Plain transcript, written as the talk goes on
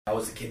I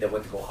was the kid that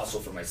went to go hustle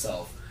for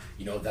myself.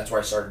 You know, that's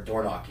where I started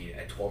door knocking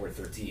at 12 or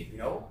 13. You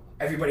know,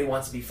 everybody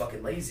wants to be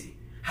fucking lazy.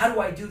 How do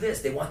I do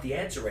this? They want the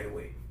answer right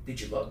away.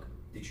 Did you look?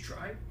 Did you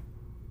try?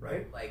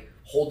 Right? Like,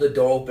 hold the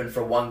door open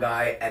for one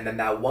guy, and then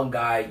that one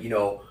guy, you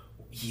know,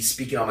 he's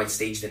speaking on my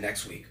stage the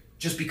next week.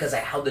 Just because I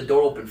held the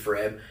door open for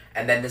him,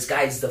 and then this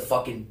guy's the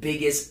fucking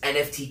biggest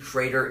NFT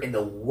creator in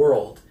the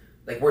world.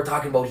 Like, we're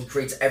talking about he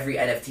creates every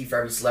NFT for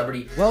every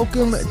celebrity.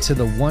 Welcome to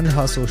the One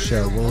Hustle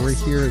Show, where we're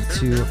here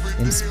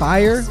to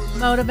inspire,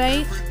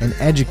 motivate, and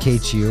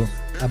educate you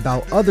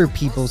about other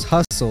people's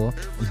hustle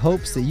in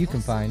hopes that you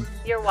can find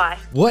your why.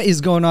 What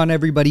is going on,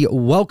 everybody?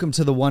 Welcome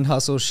to the One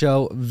Hustle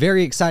Show.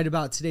 Very excited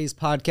about today's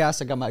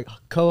podcast. I got my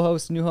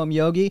co-host, New Home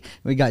Yogi.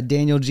 We got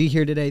Daniel G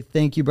here today.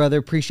 Thank you, brother.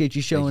 Appreciate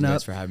you showing up. Thank you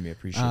guys for having me.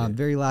 Appreciate it.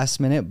 Very last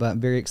minute, but I'm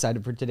very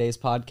excited for today's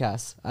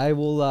podcast. I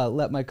will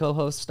let my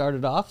co-host start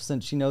it off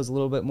since she knows a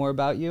little bit more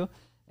about you.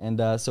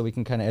 And so we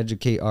can kind of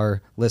educate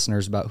our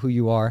listeners about who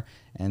you are.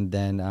 And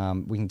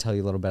then we can tell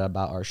you a little bit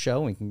about our show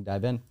and we can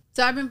dive in.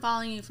 So I've been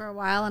following you for a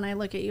while, and I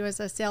look at you as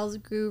a sales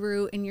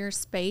guru in your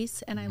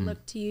space, and I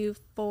look to you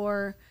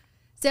for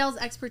sales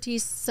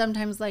expertise.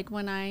 Sometimes, like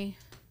when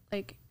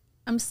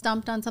I'm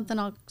stumped on something,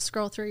 I'll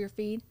scroll through your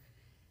feed.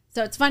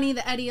 So it's funny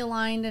that Eddie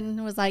aligned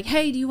and was like,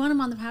 "Hey, do you want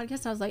him on the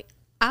podcast?" I was like,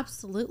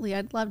 "Absolutely,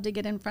 I'd love to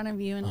get in front of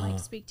you and like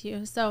speak to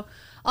you." So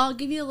I'll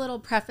give you a little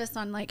preface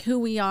on like who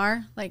we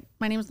are. Like,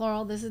 my name is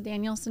Laurel. This is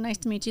Daniel. So nice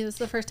to meet you. This is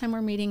the first time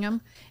we're meeting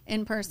him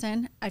in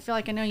person. I feel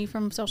like I know you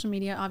from social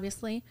media,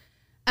 obviously.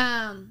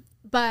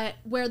 But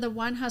where the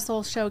One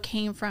Hustle Show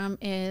came from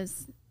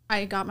is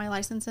I got my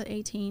license at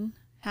 18,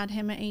 had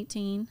him at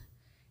 18.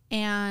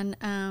 And,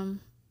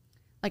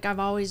 like I've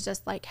always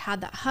just like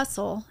had that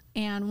hustle.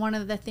 And one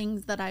of the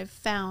things that I've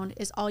found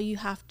is all you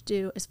have to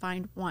do is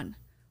find one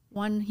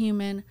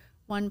human,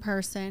 one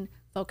person,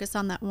 focus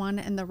on that one,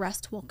 and the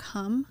rest will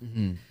come.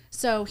 Mm-hmm.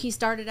 So he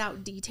started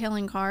out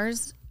detailing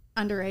cars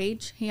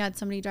underage. He had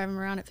somebody driving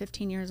around at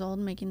 15 years old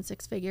making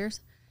six figures.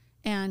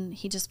 And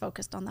he just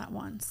focused on that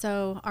one.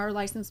 So our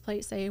license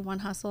plates say One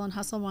Hustle and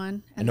Hustle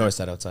One. And I noticed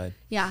that outside.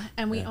 Yeah.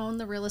 And we own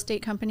the real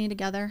estate company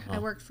together. I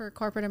worked for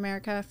corporate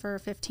America for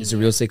 15 years. Is a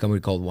real estate company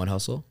called One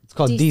Hustle? It's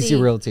called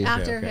DC Realty.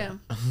 After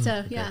him.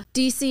 So, yeah.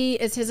 DC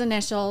is his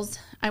initials.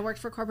 I worked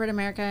for corporate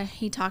America.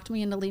 He talked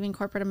me into leaving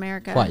corporate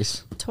America.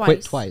 Twice.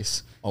 Quit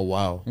twice. Oh,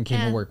 wow. And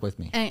came to work with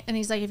me. And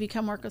he's like, if you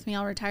come work with me,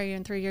 I'll retire you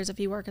in 3 years if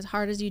you work as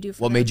hard as you do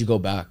for What them. made you go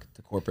back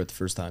to corporate the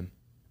first time?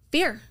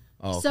 Fear.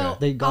 Oh, okay. So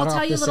I'll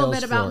tell you a little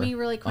bit about me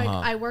really quick.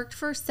 I worked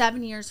for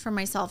 7 years for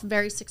myself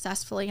very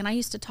successfully, and I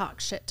used to talk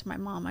shit to my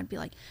mom. I'd be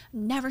like,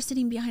 I'm never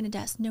sitting behind a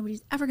desk.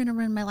 Nobody's ever going to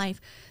ruin my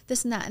life,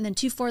 this and that. And then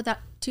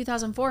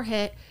 2004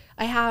 hit.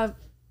 I have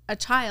a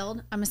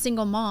child. I'm a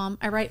single mom.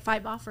 I write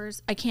 5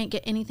 offers. I can't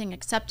get anything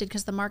accepted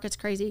because the market's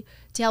crazy.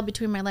 Tail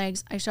between my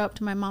legs. I show up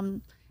to my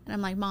mom, and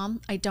I'm like,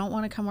 Mom, I don't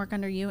want to come work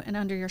under you and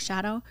under your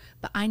shadow,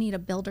 but I need a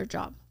builder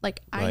job.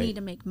 Like, I need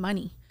to make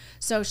money.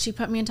 So she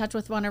put me in touch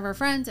with one of her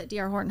friends at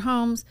D.R. Horton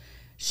Homes.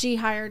 She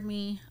hired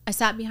me. I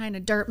sat behind a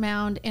dirt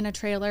mound in a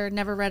trailer,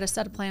 never read a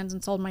set of plans,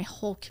 and sold my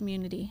whole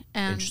community.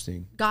 And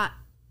got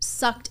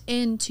sucked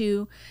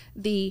into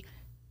the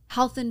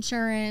health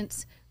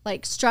insurance,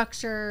 like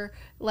structure,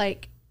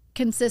 like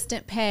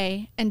consistent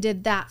pay, and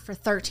did that for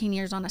 13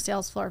 years on a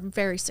sales floor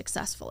very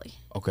successfully.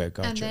 Okay,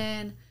 gotcha. And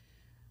then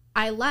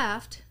I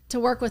left to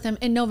work with him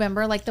in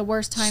November, like the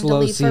worst time Slow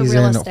to leave season, for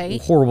real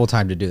estate. Horrible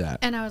time to do that.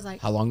 And I was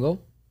like, how long ago?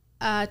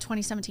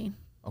 2017.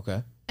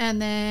 Okay.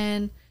 And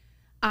then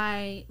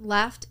I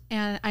left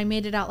and I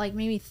made it out like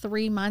maybe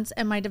 3 months.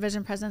 And my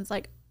division president's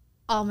like,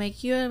 I'll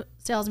make you a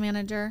sales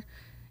manager.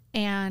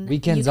 And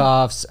weekends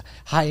off,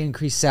 high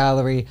increased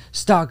salary,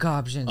 stock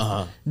options,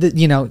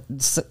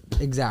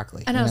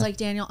 exactly. And I was like,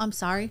 Daniel, I'm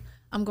sorry.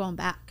 I'm going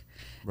back.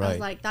 Right. I was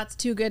like, that's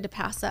too good to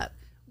pass up.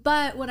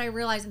 But what I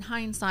realized in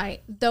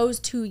hindsight, those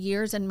 2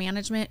 years in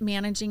management,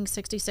 managing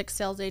 66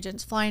 sales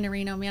agents, flying to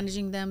Reno,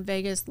 managing them,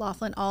 Vegas,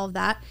 Laughlin, all of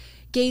that,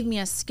 gave me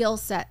a skill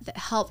set that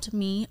helped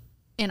me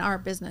in our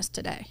business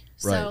today.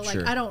 So,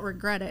 I don't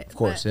regret it. Of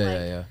course,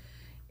 yeah.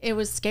 It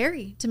was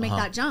scary to make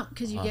that jump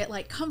because you get,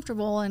 like,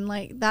 comfortable and,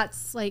 like,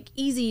 that's, like,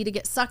 easy to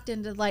get sucked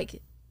into,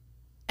 like,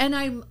 and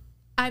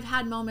I've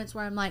had moments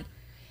where I'm like,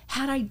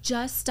 had I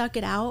just stuck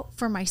it out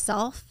for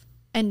myself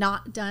and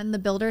not done the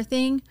builder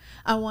thing,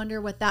 I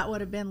wonder what that would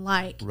have been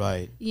like,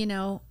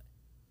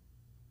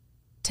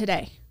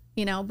 today,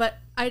 but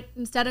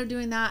instead of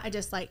doing that, I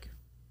just like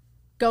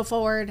go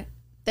forward,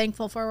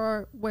 thankful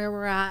for where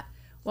we're at,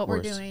 what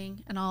we're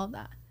doing and all of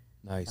that.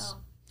 Nice.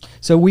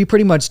 So we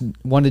pretty much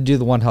want to do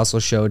the One Hustle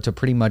Show to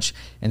pretty much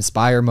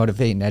inspire,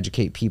 motivate, and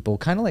educate people,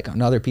 kind of like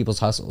on other people's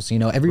hustles.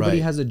 Everybody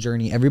has a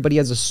journey. Everybody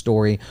has a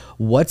story.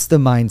 What's the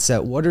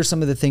mindset? What are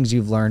some of the things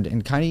you've learned?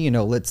 And kind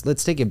of,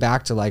 let's take it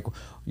back to like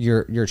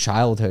your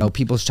childhood.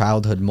 People's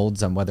childhood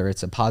molds them, whether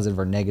it's a positive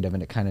or negative,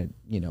 and it kind of,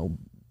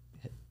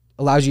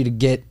 allows you to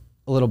get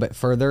a little bit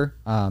further,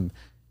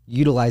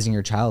 utilizing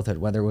your childhood,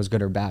 whether it was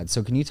good or bad.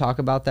 So can you talk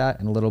about that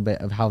and a little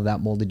bit of how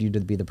that molded you to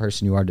be the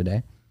person you are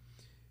today?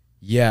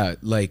 Yeah,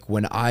 like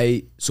when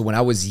I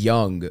was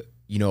young,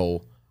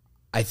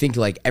 I think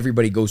like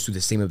everybody goes through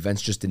the same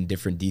events just in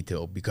different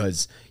detail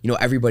because, you know,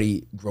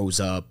 everybody grows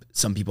up.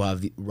 Some people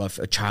have the rough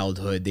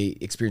childhood. They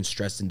experience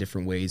stress in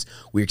different ways.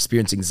 We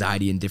experience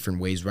anxiety in different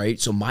ways, right?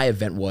 So my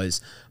event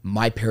was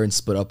my parents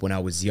split up when I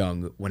was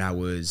young, when I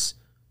was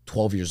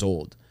 12 years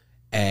old.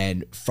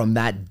 And from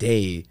that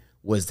day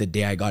was the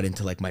day I got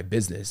into like my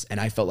business. And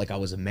I felt like I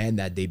was a man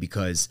that day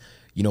because,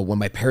 you know, when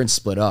my parents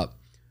split up,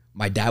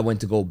 my dad went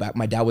to go back.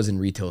 My dad was in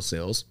retail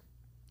sales.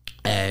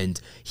 And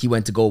he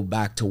went to go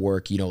back to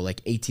work, you know,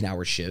 like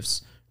 18-hour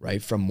shifts,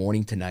 right? From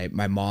morning to night.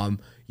 My mom,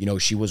 you know,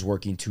 she was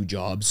working 2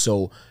 jobs.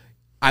 So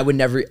I would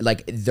never,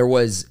 like,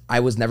 I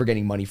was never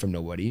getting money from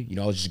nobody. You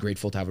know, I was just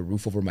grateful to have a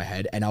roof over my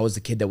head. And I was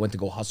the kid that went to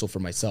go hustle for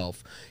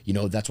myself. You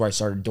know, that's where I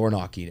started door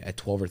knocking at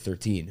 12 or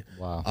 13.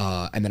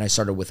 Wow. And then I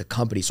started with a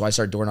company. So I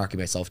started door knocking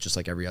myself just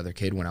like every other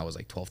kid when I was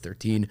like 12,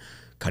 13,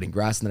 cutting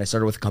grass. And then I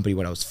started with a company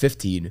when I was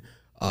 15.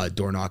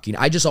 Door knocking.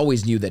 I just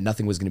always knew that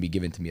nothing was going to be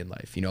given to me in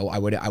life. You know, I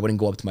wouldn't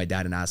go up to my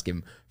dad and ask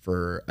him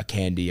for a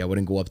candy. I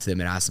wouldn't go up to him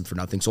and ask him for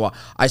nothing. So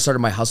I started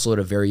my hustle at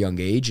a very young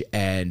age.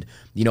 And,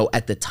 you know,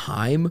 at the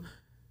time,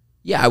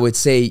 yeah, I would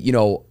say, you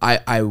know,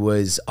 I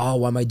was, oh,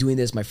 why am I doing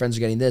this? My friends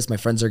are getting this. My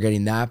friends are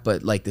getting that.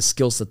 But like the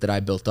skill set that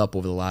I built up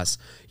over the last,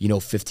 you know,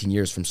 15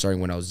 years from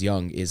starting when I was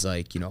young is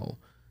like, you know,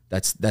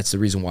 that's the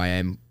reason why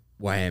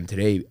I am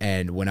today.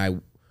 And when I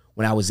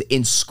was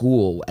in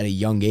school at a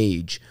young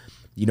age,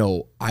 you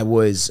know, I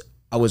was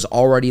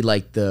already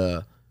like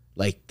the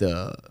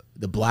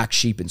black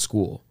sheep in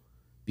school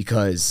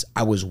because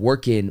I was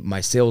working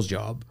my sales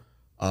job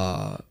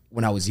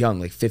when I was young,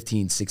 like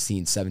 15,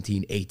 16,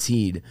 17,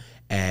 18,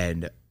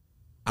 and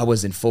I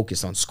wasn't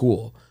focused on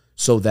school.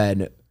 So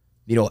then,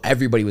 you know,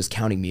 everybody was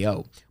counting me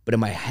out. But in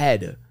my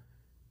head,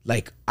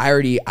 like I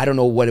don't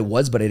know what it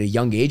was, but at a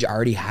young age, I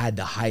already had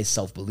the highest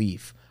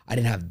self-belief. I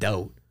didn't have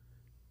doubt.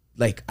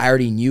 Like I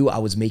already knew I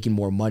was making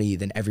more money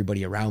than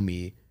everybody around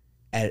me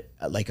at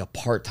like a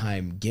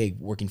part-time gig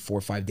working 4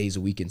 or 5 days a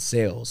week in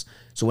sales.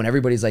 So when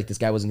everybody's like, this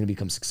guy wasn't going to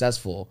become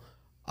successful,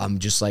 I'm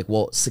just like,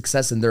 well,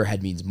 success in their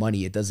head means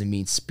money. It doesn't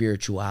mean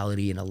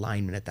spirituality and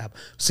alignment at that.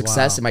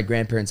 Success in my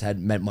grandparents' head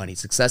meant money.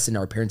 Success in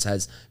our parents'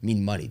 heads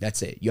mean money.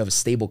 That's it. You have a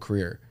stable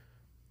career,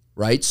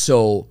 right?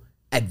 So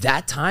at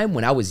that time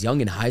when I was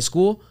young in high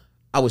school,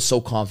 I was so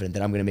confident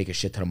that I'm going to make a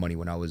shit ton of money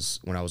when I was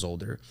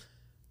older.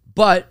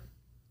 But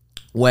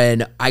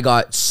when I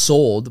got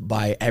sold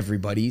by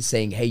everybody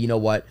saying, hey, you know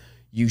what?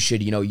 You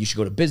should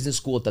go to business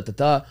school,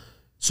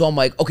 So I'm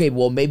like, okay,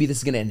 well, maybe this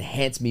is going to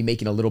enhance me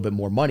making a little bit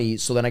more money.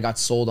 So then I got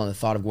sold on the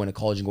thought of going to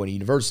college and going to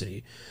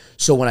university.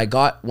 So when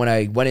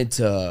I went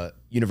into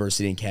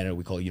university in Canada,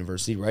 we call it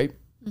university, right?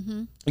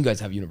 Mm-hmm. You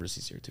guys have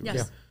universities here too. Yes.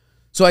 Yeah.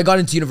 So I got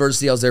into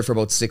university. I was there for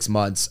about 6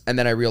 months. And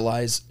then I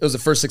realized it was the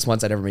first 6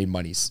 months I never made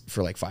money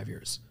for like 5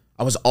 years.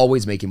 I was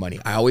always making money.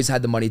 I always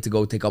had the money to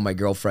go take out my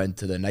girlfriend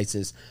to the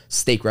nicest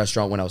steak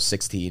restaurant when I was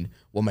 16.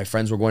 When my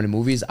friends were going to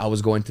movies, I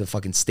was going to the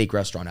fucking steak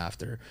restaurant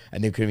after.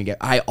 And they couldn't even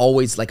I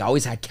always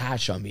had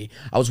cash on me.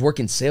 I was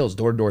working sales,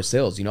 door-to-door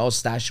sales. You know, I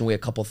was stashing away a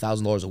couple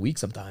 $1,000s a week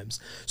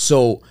sometimes.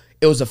 So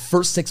it was the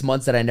first 6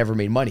 months that I never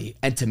made money.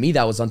 And to me,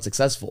 that was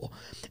unsuccessful.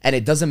 And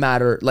it doesn't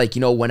matter, like, you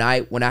know, when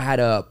I had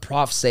a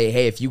prof say,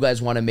 hey, if you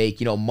guys want to make,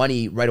 you know,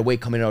 money right away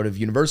coming out of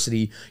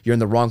university, you're in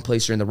the wrong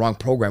place, you're in the wrong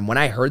program. When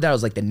I heard that, I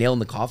was like the nail in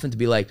the coffin to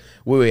be like,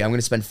 wait, I'm going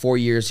to spend 4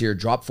 years here,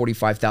 drop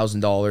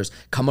 $45,000,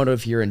 come out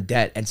of here in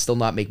debt and still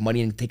not make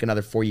money and take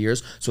another 4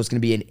 years. So it's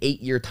going to be an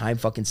 8-year time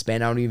fucking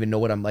span. I don't even know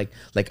what I'm like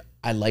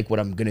I like what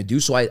I'm going to do.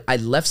 So I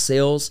left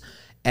sales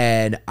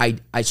and I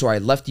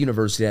left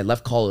university, I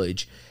left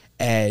college.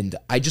 And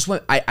I just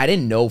went, I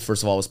didn't know,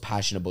 first of all, I was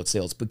passionate about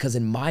sales because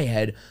in my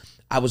head,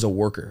 I was a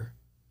worker,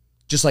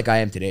 just like I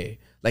am today.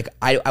 Like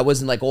I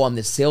wasn't like, oh, I'm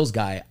this sales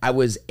guy. I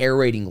was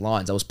aerating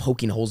lawns. I was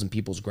poking holes in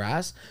people's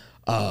grass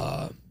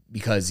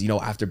because, you know,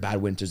 after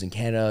bad winters in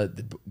Canada,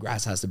 the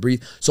grass has to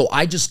breathe. So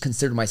I just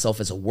considered myself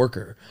as a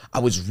worker. I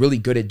was really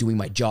good at doing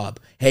my job.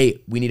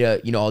 Hey, we need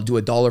I'll do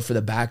 $1 for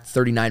the back,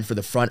 39 for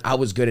the front. I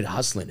was good at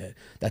hustling it.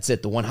 That's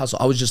it. The one hustle.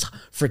 I was just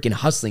freaking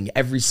hustling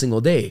every single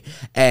day.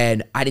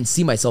 And I didn't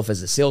see myself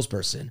as a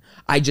salesperson.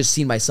 I just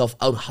seen myself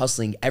out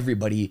hustling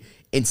everybody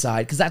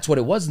inside, because that's what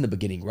it was in the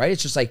beginning, right?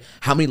 It's just like,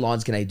 how many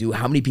lawns can I do?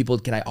 How many people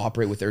can I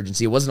operate with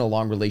urgency? It wasn't a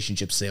long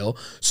relationship sale.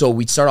 So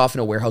we'd start off in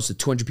a warehouse with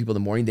 200 people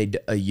in the morning. They'd,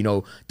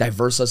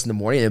 diverse us in the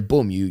morning, and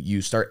boom,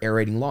 you start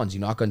aerating lawns.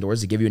 You knock on doors,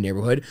 they give you a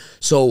neighborhood.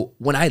 So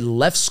when I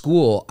left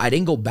school, I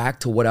didn't go back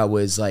to what I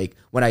was like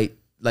when I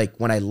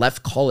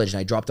left college and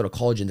I dropped out of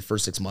college in the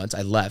first 6 months.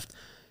 I left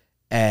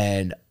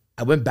and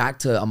I went back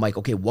to, I'm like,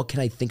 okay, what can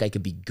I think I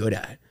could be good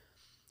at?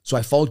 So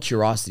I followed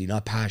curiosity,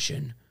 not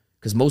passion.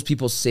 Because most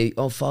people say,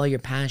 oh, follow your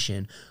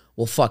passion.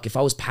 Well, fuck, if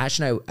I was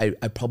passionate,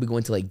 I'd probably go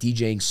into like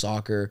DJing,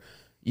 soccer.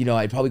 You know,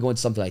 I'd probably go into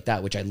something like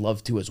that, which I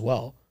love too as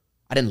well.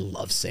 I didn't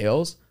love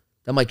sales.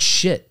 I'm like,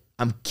 shit,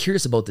 I'm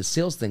curious about this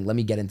sales thing. Let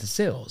me get into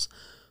sales.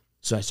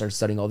 So I started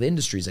studying all the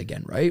industries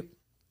again, right?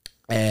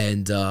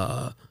 And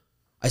I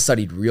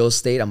studied real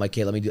estate. I'm like,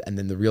 okay, let me do, and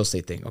then the real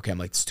estate thing. Okay, I'm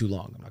like, it's too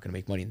long. I'm not going to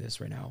make money in this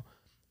right now.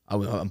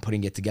 I'm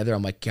putting it together.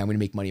 I'm like, okay, I'm going to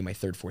make money in my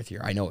 3rd, 4th year.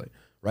 I know it.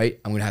 right?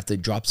 I'm gonna have to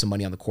drop some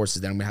money on the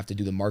courses, then I'm gonna have to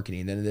do the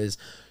marketing, and then it is.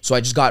 So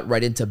I just got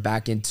right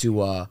back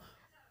into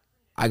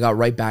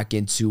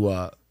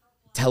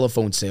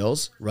telephone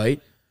sales,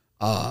 right?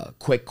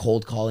 Quick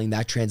cold calling,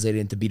 that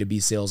translated into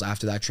B2B sales.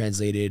 After that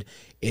translated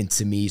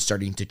into me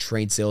starting to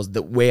train sales.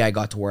 The way I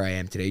got to where I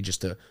am today,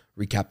 just to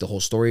recap the whole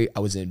story, I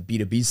was in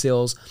B2B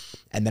sales,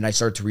 and then I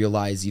started to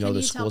realize, you know,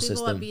 the school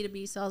system. Can you tell people what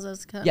B2B sales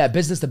is? Yeah,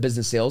 business to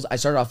business sales. I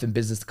started off in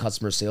business to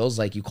customer sales.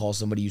 Like you call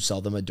somebody, you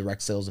sell them a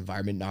direct sales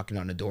environment, knocking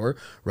on a door,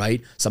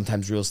 right?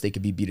 Sometimes real estate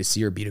could be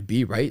B2C or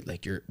B2B, right?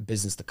 Like your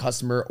business to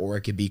customer, or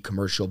it could be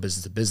commercial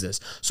business to business.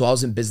 So I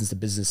was in business to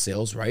business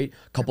sales, right?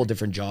 A couple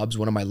different jobs.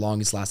 One of my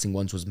longest lasting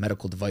ones was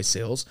medical device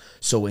sales.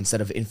 So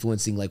instead of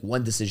influencing like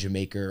one decision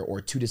maker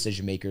or two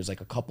decision makers,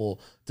 like a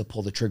couple to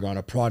pull the trigger on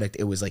a product,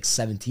 it was like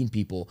 17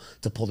 people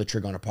to pull the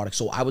trigger on a product.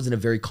 So I was in a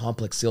very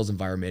complex sales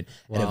environment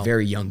at a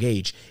very young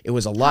age. It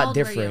was a lot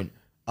different.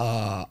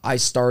 I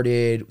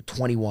started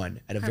 21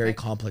 at a very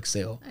complex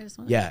sale.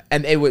 Yeah,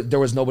 and there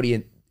was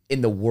nobody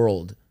in the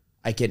world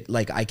I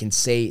can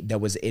say that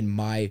was in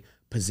my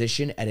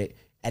position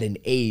at an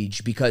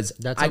age, because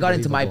I got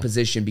into my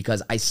position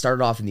because I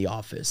started off in the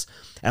office,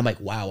 and I'm like,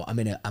 wow, I'm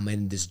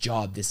in this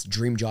job, this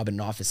dream job in an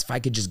office. If I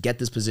could just get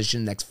this position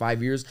in the next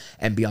 5 years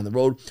and be on the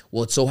road.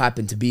 Well, it so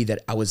happened to be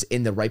that I was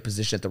in the right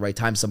position at the right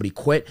time. Somebody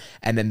quit,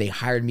 and then they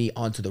hired me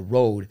onto the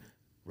road,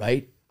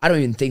 right? I don't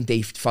even think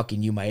they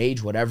fucking knew my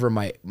age, whatever.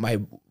 My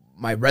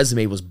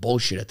resume was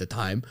bullshit at the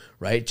time,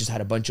 right? Just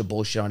had a bunch of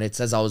bullshit on it. It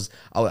says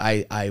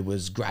I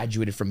was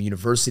graduated from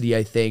university,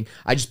 I think.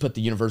 I just put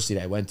the university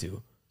that I went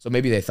to. So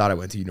maybe they thought I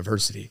went to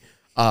university,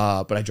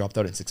 but I dropped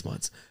out in 6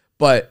 months.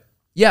 But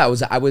yeah,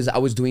 I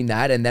was doing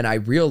that, and then I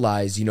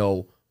realized, you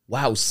know,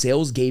 wow,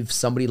 sales gave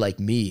somebody like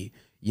me,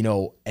 you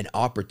know, an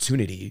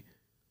opportunity,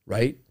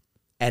 right?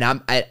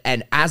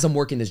 And as I'm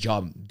working this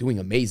job, I'm doing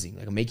amazing.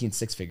 Like I'm making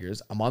 6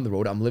 figures. I'm on the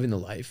road. I'm living the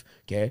life.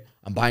 Okay.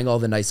 I'm buying all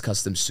the nice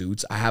custom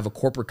suits. I have a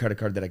corporate credit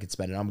card that I could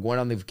spend, and I'm going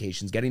on the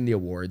vacations, getting the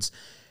awards.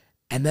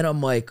 And then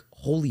I'm like,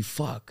 holy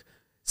fuck.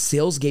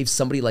 Sales gave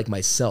somebody like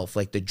myself,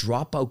 like the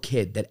dropout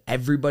kid that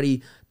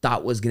everybody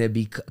thought was going to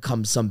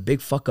become some big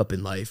fuck up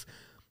in life.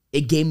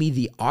 It gave me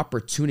the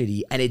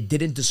opportunity, and it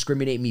didn't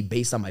discriminate me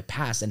based on my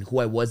past and who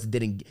I was. It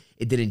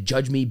didn't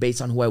judge me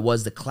based on who I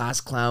was. The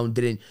class clown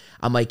didn't.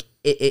 I'm like,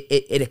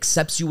 it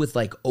accepts you with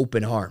like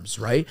open arms,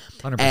 right?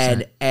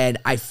 100%. And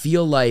I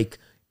feel like,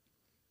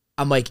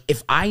 I'm like,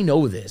 if I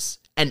know this,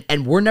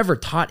 and we're never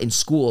taught in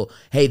school,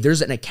 hey,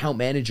 there's an account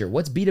manager.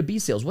 What's B2B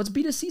sales? What's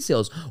B2C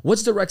sales?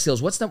 What's direct sales?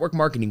 What's network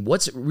marketing?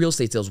 What's real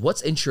estate sales?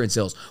 What's insurance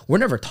sales? We're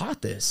never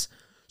taught this.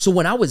 So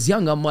when I was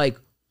young, I'm like,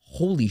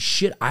 holy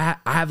shit, I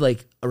have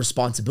like a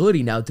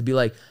responsibility now to be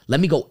like, let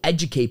me go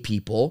educate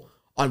people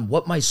on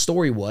what my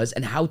story was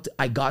and how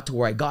I got to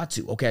where I got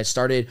to. Okay, I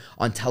started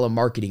on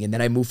telemarketing, and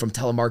then I moved from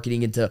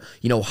telemarketing into,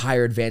 you know,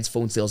 higher advanced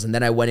phone sales, and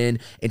then I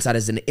went inside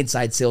as an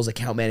inside sales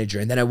account manager,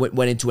 and then I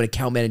went into an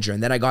account manager,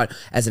 and then I got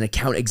as an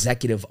account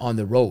executive on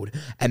the road.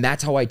 And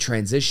that's how I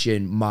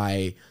transitioned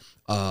my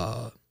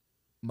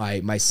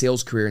my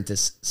sales career into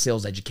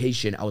sales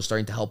education. I was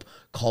starting to help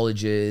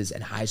colleges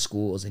and high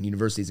schools and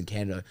universities in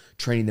Canada,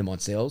 training them on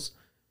sales.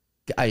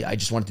 I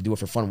just wanted to do it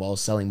for fun while I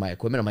was selling my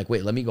equipment. I'm like,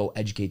 wait, let me go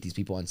educate these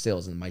people on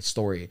sales and my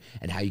story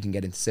and how you can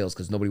get into sales,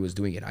 because nobody was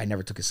doing it. I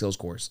never took a sales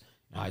course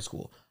in high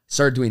school.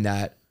 Started doing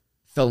that,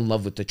 fell in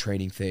love with the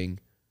training thing,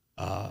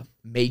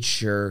 made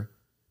sure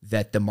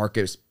that the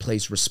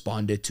marketplace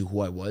responded to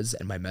who I was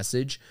and my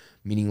message,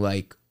 meaning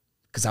like,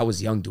 because I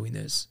was young doing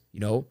this, you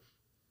know?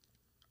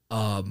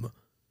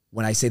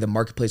 When I say the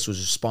marketplace was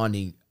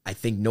responding, I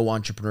think no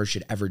entrepreneur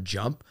should ever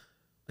jump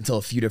until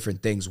a few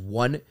different things.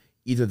 One,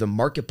 either the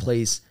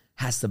marketplace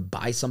has to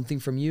buy something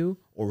from you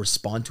or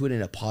respond to it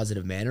in a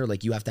positive manner.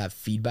 Like you have to have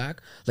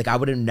feedback. Like I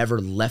would have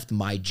never left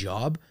my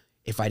job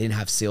if I didn't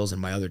have sales in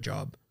my other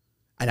job.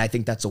 And I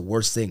think that's the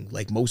worst thing.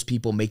 Like most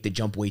people make the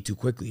jump way too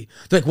quickly.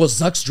 They're like, well,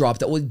 Zuck's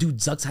dropped that. Well, dude,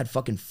 Zuck's had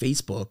fucking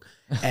Facebook,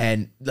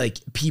 and like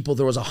people,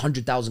 there was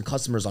 100,000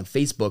 customers on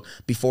Facebook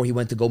before he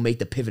went to go make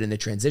the pivot and the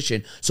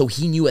transition. So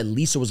he knew at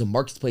least there was a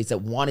marketplace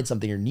that wanted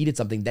something or needed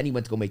something. Then he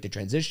went to go make the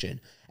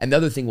transition. And the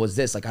other thing was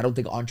this, like, I don't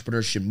think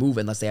entrepreneurs should move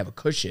unless they have a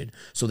cushion.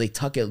 So they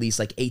tuck at least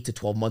like 8 to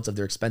 12 months of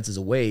their expenses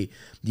away.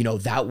 You know,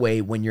 that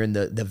way, when you're in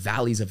the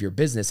valleys of your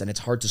business and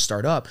it's hard to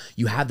start up,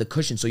 you have the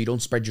cushion so you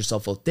don't spread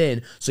yourself out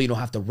thin. So you don't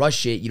have to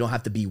rush it. You don't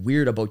have to be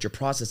weird about your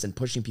process and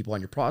pushing people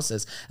on your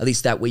process. At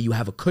least that way you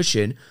have a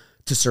cushion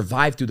to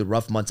survive through the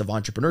rough months of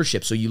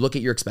entrepreneurship. So you look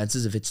at your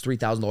expenses. If it's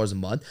 $3,000 a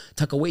month,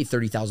 tuck away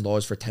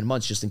 $30,000 for 10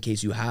 months just in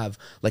case you have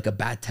like a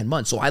bad 10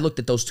 months. So I looked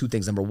at those two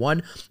things. Number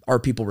one, are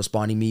people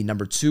responding to me?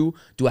 Number two,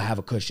 do I have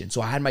a cushion?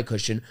 So I had my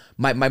cushion.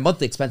 My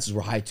monthly expenses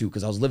were high too,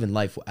 because I was living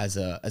life as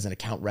an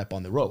account rep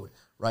on the road,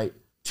 right?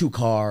 2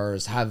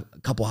 cars, have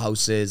a couple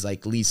houses,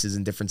 like leases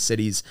in different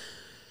cities.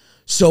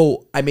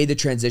 So I made the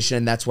transition,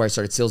 and that's where I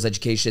started sales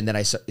education. Then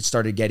I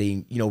started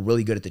getting,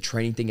 really good at the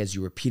training thing. As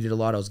you repeat it a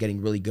lot, I was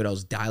getting really good. I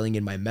was dialing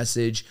in my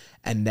message.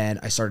 And then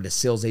I started a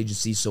sales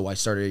agency. So I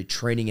started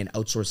training and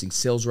outsourcing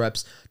sales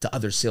reps to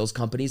other sales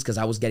companies, because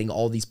I was getting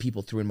all these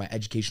people through in my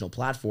educational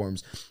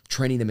platforms,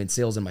 training them in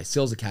sales in my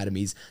sales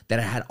academies, that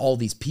I had all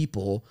these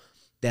people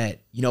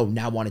that,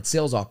 now wanted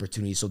sales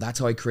opportunities. So that's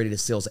how I created a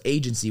sales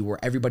agency, where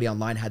everybody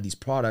online had these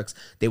products.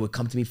 They would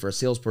come to me for a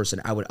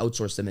salesperson. I would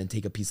outsource them and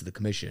take a piece of the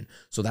commission.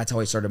 So that's how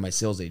I started my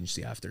sales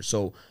agency after.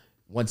 So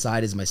one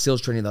side is my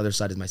sales training. The other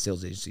side is my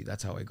sales agency.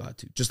 That's how I got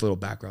to. Just a little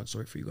background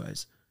story for you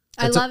guys.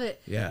 I love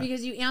it. Yeah.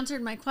 Because you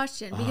answered my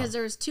question, because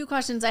there was 2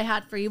 questions I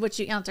had for you,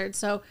 which you answered.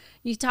 So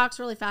you talked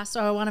really fast.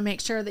 So I want to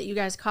make sure that you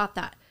guys caught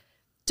that.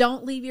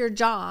 Don't leave your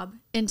job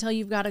until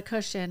you've got a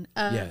cushion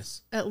of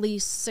at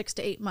least 6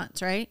 to 8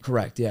 months, right?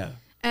 Correct. Yeah.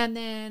 And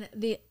then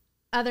the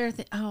other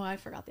thing, I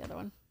forgot the other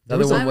one. The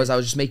other one was I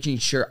was just making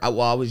sure, I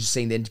was just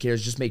saying the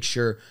indicators, just make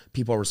sure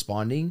people are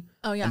responding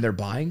and they're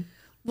buying.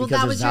 Well,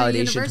 because that was there's your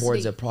validation university.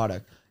 towards a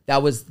product.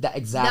 That was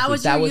exactly. That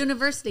was your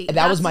university.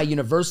 That was my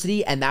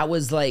university. And that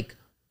was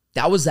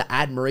the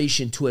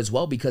admiration too as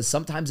well, because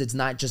sometimes it's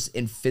not just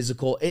in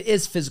physical, it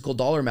is physical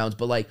dollar amounts,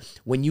 but like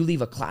when you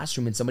leave a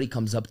classroom and somebody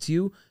comes up to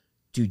you,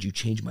 dude, you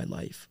changed my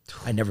life.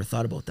 I never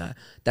thought about that.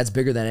 That's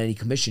bigger than any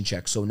commission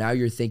check. So now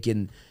you're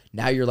thinking,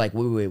 now you're like,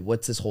 wait,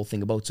 what's this whole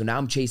thing about? So now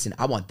I'm chasing,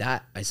 I want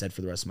that, I said,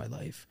 for the rest of my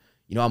life.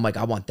 I'm like,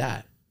 I want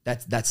that.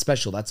 That's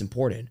special. That's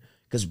important.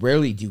 Because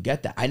rarely do you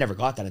get that. I never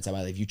got that inside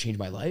my life. You changed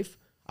my life.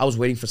 I was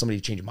waiting for somebody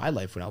to change my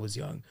life when I was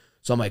young.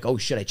 So I'm like, oh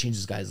shit, I changed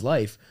this guy's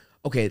life.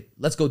 Okay,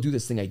 let's go do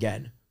this thing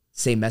again.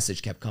 Same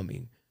message kept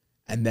coming.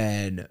 And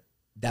then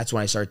that's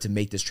when I started to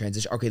make this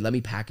transition. Okay, let me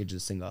package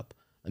this thing up.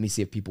 Let me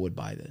see if people would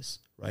buy this,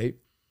 right?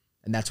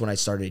 And that's when I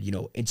started,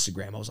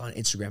 Instagram. I was on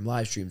Instagram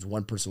live streams.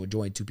 One person would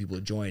join, 2 people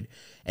would join.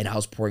 And I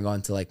was pouring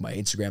on to like my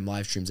Instagram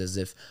live streams as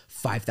if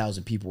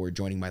 5,000 people were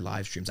joining my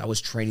live streams. I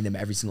was training them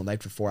every single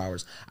night for 4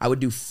 hours. I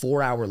would do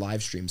 4-hour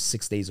live streams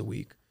 6 days a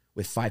week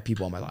with 5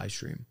 people on my live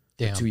stream.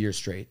 Damn. 2 years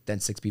straight, then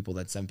 6 people,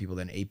 then 7 people,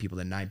 then 8 people,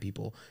 then 9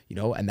 people,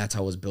 and that's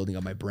how I was building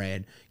up my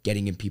brand,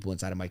 getting in people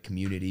inside of my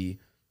community,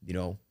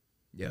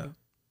 yeah.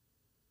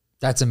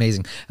 That's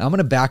amazing. I'm going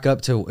to back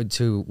up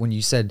to when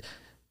you said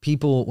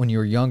people, when you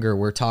were younger,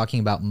 were talking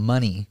about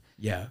money.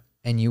 Yeah.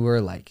 And you were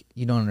like,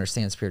 you don't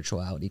understand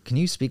spirituality. Can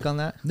you speak on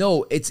that?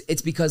 No,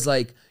 it's because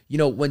like,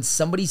 when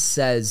somebody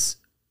says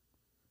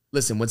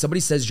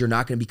you're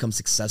not going to become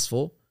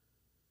successful,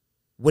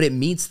 what it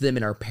means to them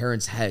in our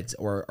parents' heads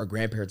or our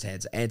grandparents'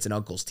 heads, aunts and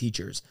uncles,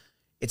 teachers,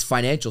 it's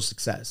financial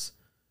success.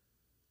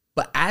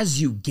 But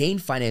as you gain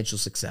financial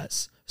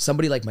success,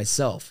 somebody like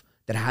myself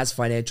that has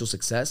financial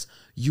success,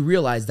 you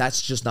realize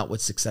that's just not what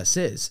success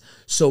is.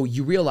 So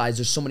you realize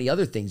there's so many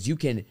other things. You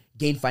can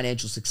gain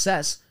financial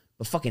success,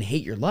 but fucking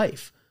hate your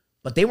life.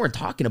 But they weren't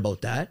talking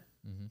about that.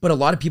 But a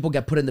lot of people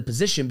get put in the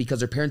position because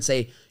their parents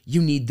say,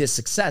 you need this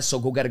success, so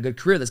go get a good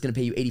career that's going to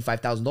pay you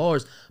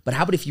 $85,000. But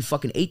how about if you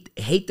fucking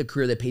hate the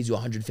career that pays you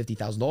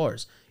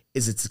 $150,000?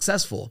 Is it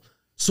successful?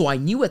 So I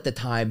knew at the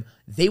time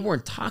they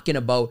weren't talking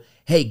about,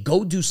 hey,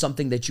 go do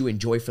something that you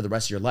enjoy for the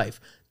rest of your life.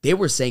 They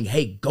were saying,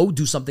 hey, go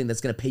do something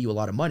that's going to pay you a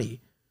lot of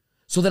money.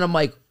 So then I'm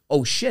like,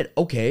 oh shit,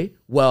 okay.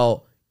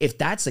 Well, if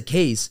that's the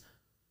case,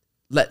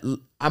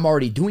 I'm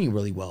already doing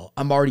really well.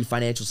 I'm already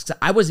financial success.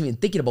 I wasn't even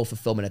thinking about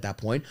fulfillment at that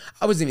point.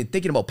 I wasn't even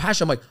thinking about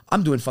passion. I'm like,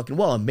 I'm doing fucking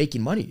well. I'm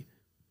making money.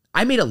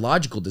 I made a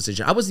logical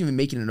decision. I wasn't even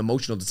making an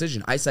emotional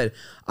decision. I said,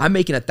 I'm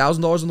making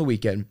 $1,000 on the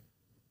weekend.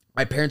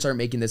 My parents aren't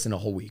making this in a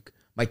whole week.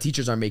 My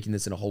teachers aren't making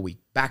this in a whole week.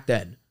 Back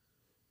then,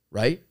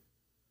 right?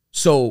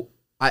 So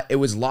it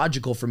was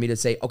logical for me to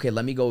say, okay,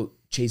 let me go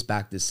chase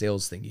back this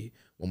sales thingy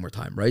one more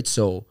time, right?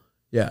 So,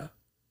 yeah.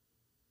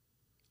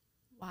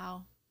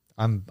 Wow.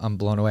 I'm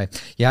blown away.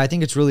 Yeah, I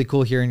think it's really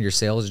cool hearing your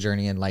sales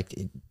journey and like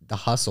the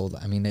hustle.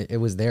 I mean, it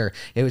was there.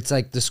 It's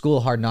like the school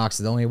of hard knocks.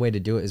 The only way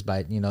to do it is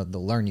by, the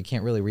learn. You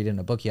can't really read it in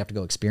a book. You have to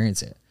go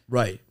experience it.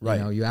 Right.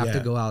 You have to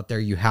go out there.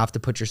 You have to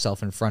put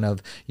yourself in front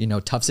of,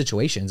 tough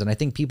situations. And I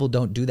think people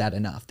don't do that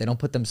enough. They don't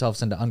put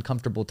themselves into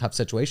uncomfortable, tough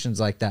situations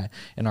like that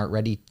and aren't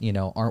ready,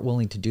 aren't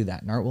willing to do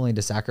that and aren't willing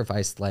to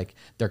sacrifice like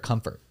their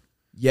comfort.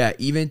 Yeah.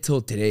 Even till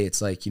today,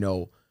 it's like,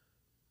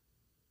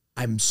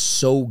 I'm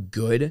so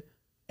good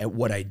at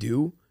what I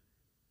do.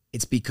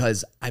 It's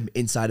because I'm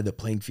inside of the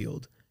playing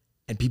field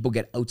and people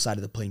get outside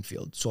of the playing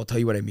field. So I'll tell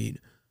you what I mean.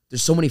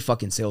 There's so many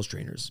fucking sales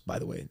trainers, by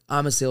the way.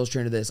 I'm a sales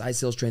trainer this, I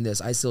sales train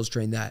this, I sales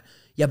train that.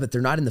 Yeah, but they're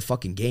not in the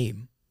fucking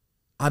game.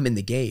 I'm in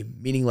the game,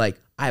 meaning like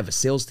I have a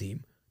sales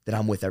team that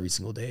I'm with every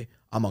single day.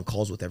 I'm on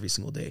calls with every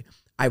single day.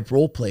 I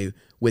role play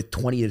with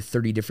 20 to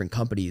 30 different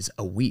companies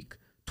a week.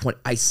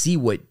 I see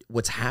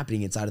what's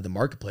happening inside of the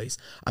marketplace.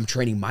 I'm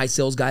training my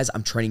sales guys.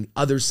 I'm training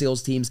other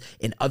sales teams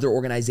in other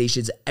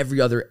organizations,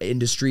 every other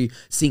industry,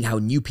 seeing how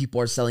new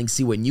people are selling,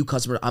 see what new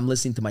customers. I'm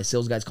listening to my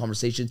sales guys'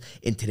 conversations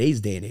in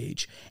today's day and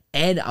age.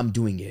 and I'm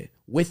doing it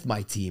with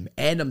my team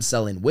and I'm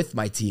selling with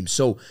my team.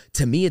 So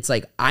to me, it's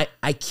like I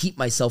keep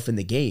myself in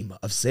the game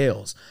of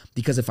sales,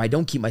 because if I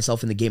don't keep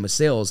myself in the game of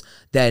sales,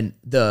 then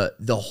the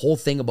whole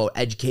thing about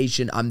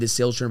education, I'm this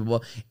sales trainer, blah,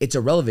 blah, it's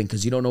irrelevant,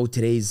 because you don't know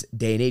today's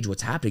day and age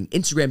what's happening.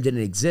 Instagram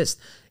didn't exist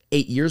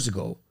 8 years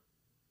ago.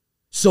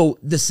 So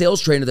the sales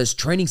trainer that's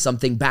training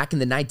something back in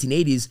the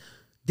 1980s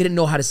didn't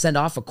know how to send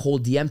off a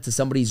cold DM to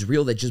somebody's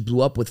reel that just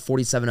blew up with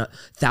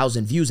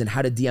 47,000 views, and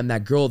how to DM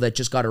that girl that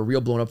just got her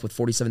reel blown up with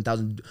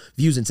 47,000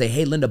 views and say,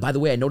 hey, Linda, by the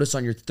way, I noticed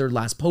on your third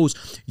last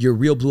post, your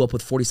reel blew up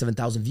with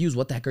 47,000 views.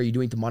 What the heck are you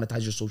doing to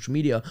monetize your social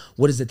media?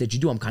 What is it that you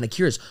do? I'm kind of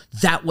curious.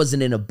 That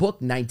wasn't in a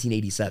book,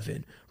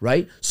 1987,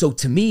 right? So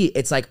to me,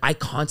 it's like I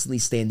constantly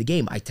stay in the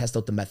game. I test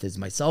out the methods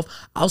myself.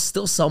 I'll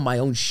still sell my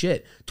own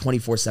shit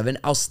 24/7.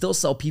 I'll still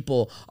sell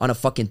people on a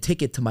fucking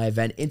ticket to my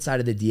event inside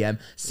of the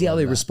DM, see how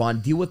they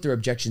respond, deal with their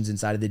objections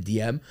inside of the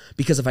DM,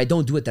 because if I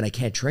don't do it, then I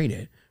can't train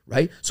it,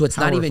 right? So it's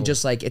not even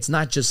just like, it's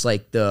not just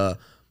like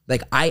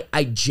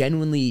I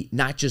genuinely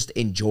not just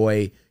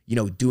enjoy,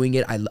 doing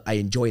it. I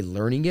enjoy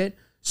learning it,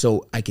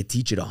 so I could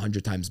teach it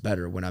 100 times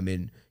better when I'm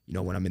in,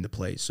 when I'm in the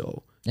play.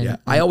 So yeah,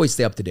 I always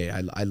stay up to date.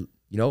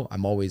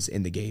 I'm always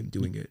in the game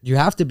doing it. You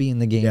have to be in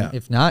the game. Yeah.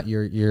 If not,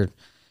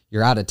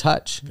 you're out of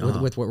touch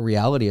with what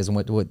reality is and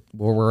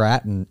where we're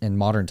at in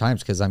modern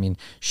times. Because I mean,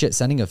 shit,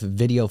 sending a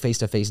video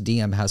face-to-face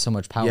DM has so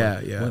much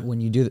power when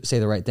you say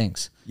the right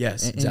things.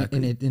 Yes, exactly.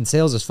 And in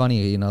sales is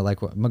funny,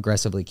 like I'm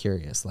aggressively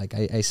curious. Like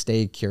I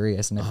stay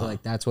curious, and I feel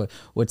like that's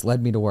what's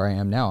led me to where I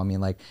am now. I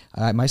mean, like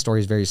my story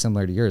is very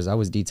similar to yours. I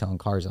was detailing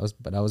cars,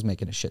 but I was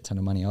making a shit ton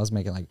of money. I was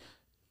making like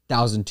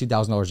 $1,000,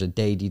 $2,000 a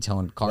day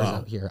detailing cars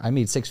out here. I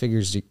made six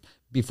figures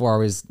before I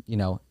was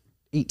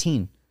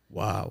 18.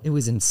 Wow. It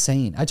was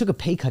insane. I took a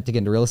pay cut to get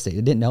into real estate.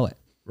 I didn't know it.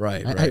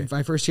 Right.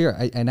 My first year,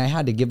 I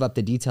had to give up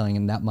the detailing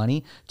and that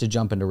money to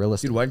jump into real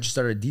estate. Dude, why didn't you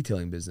start a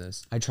detailing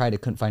business? I tried. I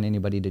couldn't find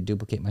anybody to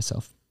duplicate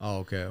myself. Oh,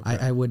 okay.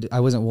 I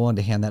wasn't willing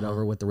to hand that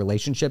over with the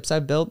relationships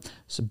I've built,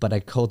 but I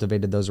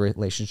cultivated those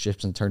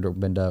relationships and turned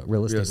them into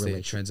real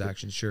estate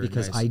transactions. Sure.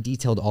 Because I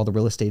detailed all the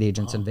real estate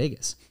agents in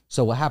Vegas.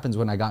 So what happens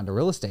when I got into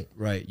real estate?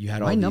 Right. You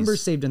had my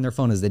numbers saved in their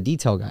phone as the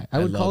detail guy. I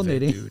would call him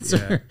an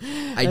answer.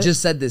 Yeah. I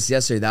just said this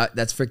yesterday.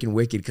 That's freaking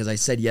wicked, because I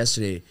said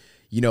yesterday,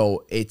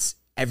 it's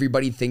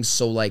everybody thinks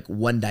so like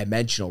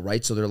one-dimensional,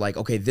 right? So they're like,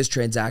 okay, this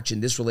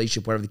transaction, this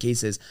relationship, whatever the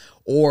case is,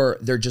 or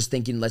they're just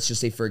thinking, let's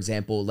just say, for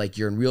example, like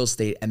you're in real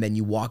estate and then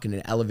you walk in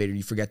an elevator and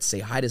you forget to say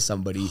hi to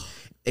somebody.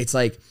 It's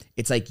like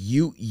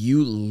you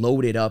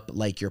loaded up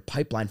like your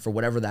pipeline for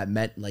whatever that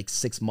meant, like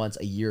 6 months,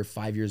 a year,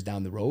 5 years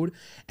down the road.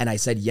 And I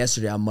said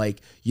yesterday, I'm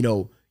like,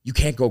 you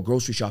can't go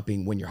grocery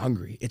shopping when you're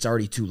hungry. It's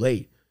already too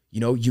late.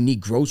 You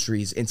need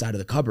groceries inside of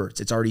the cupboards.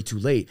 It's already too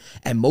late.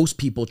 And most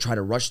people try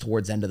to rush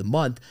towards the end of the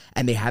month,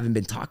 and they haven't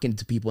been talking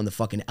to people in the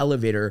fucking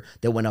elevator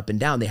that went up and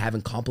down. They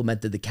haven't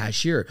complimented the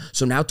cashier.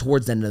 So now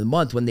towards the end of the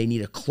month, when they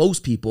need to close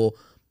people,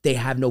 they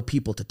have no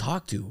people to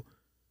talk to.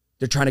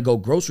 They're trying to go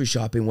grocery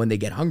shopping when they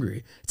get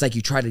hungry. It's like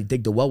you try to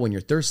dig the well when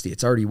you're thirsty.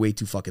 It's already way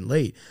too fucking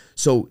late.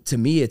 So to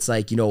me, it's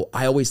like,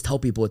 I always tell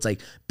people, it's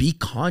like, be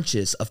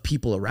conscious of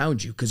people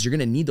around you, because you're going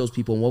to need those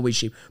people in one way,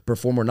 shape, or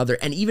form or another.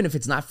 And even if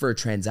it's not for a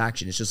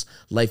transaction, it's just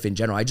life in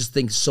general. I just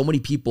think so many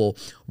people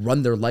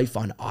run their life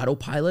on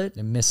autopilot.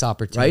 And miss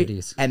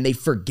opportunities. Right? And they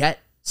forget,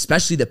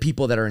 especially the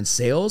people that are in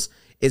sales,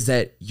 is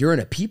that you're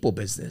in a people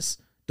business.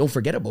 Don't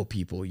forget about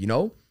people,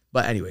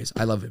 But anyways,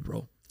 I love it,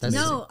 bro.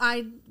 No,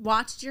 I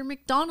watched your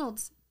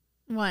McDonald's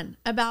one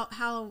about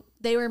how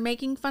they were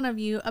making fun of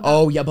you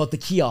about about the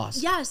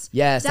kiosk.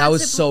 Yes, that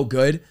was so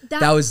good.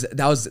 That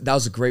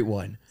was a great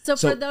one. So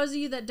for those of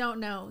you that don't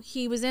know,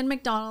 he was in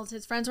McDonald's.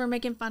 His friends were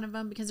making fun of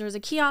him because there was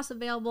a kiosk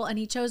available, and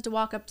he chose to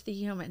walk up to the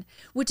human,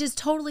 which is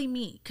totally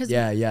me. Because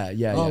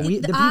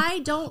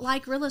I don't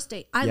like real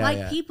estate. I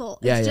like people.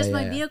 It's just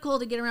my vehicle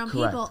to get around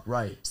people.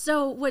 Right.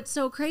 So what's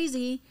so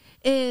crazy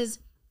is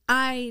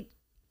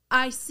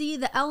I see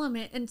the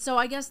element. And so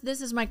I guess this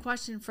is my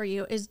question for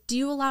you is, do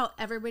you allow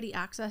everybody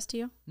access to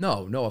you?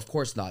 No, of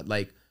course not.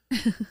 Like,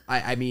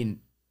 I mean,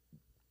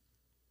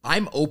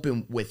 I'm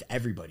open with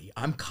everybody.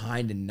 I'm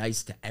kind and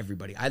nice to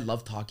everybody. I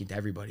love talking to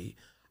everybody.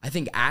 I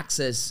think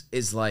access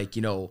is like,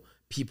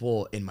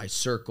 people in my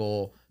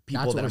circle,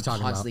 people that I'm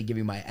constantly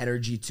giving my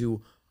energy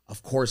to.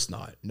 Of course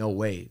not. No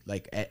way.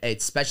 Like,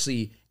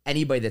 especially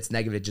anybody that's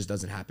negative, it just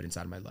doesn't happen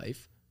inside of my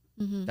life.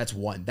 Mm-hmm. That's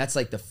one. That's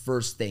like the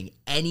first thing.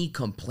 Any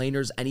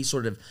complainers, any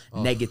sort of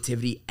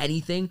negativity,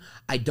 anything,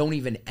 I don't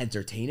even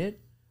entertain it.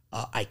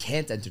 I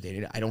can't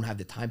entertain it. I don't have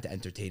the time to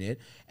entertain it.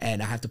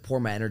 And I have to pour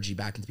my energy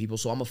back into people.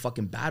 So I'm a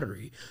fucking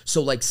battery.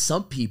 So like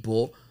some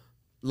people,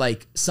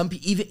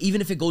 even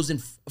if it goes in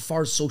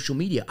far as social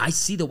media, I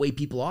see the way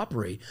people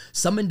operate.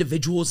 Some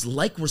individuals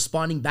like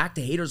responding back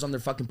to haters on their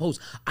fucking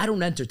posts. I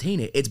don't entertain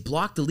it. It's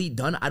block, delete,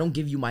 done. I don't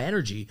give you my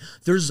energy.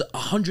 There's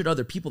 100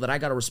 other people that I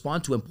got to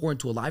respond to and pour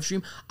into a live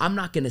stream. I'm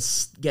not going to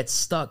get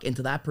stuck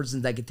into that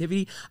person's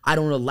negativity. I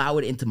don't allow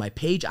it into my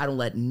page. I don't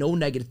let no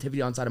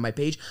negativity on side of my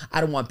page. I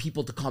don't want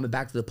people to comment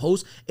back to the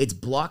post. It's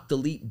block,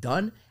 delete,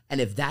 done.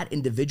 And if that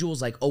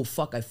individual's like, oh,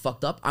 fuck, I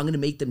fucked up, I'm going to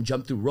make them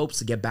jump through ropes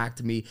to get back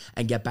to me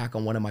and get back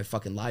on one of my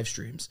fucking live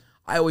streams.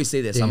 I always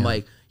say this. I'm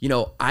like, you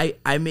know,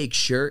 I make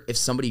sure if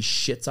somebody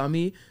shits on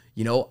me,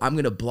 you know, I'm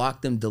going to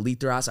block them, delete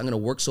their ass. I'm going to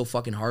work so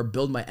fucking hard,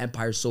 build my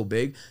empire so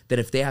big that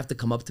if they have to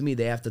come up to me,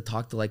 they have to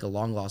talk to like a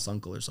long lost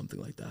uncle or something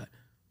like that.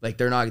 Like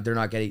they're not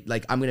getting,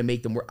 like I'm going to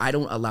make them work. I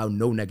don't allow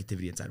no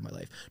negativity inside of my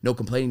life. No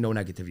complaining, no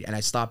negativity. And I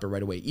stop it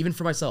right away. Even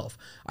for myself,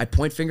 I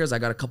point fingers. I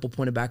got a couple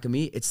pointed back at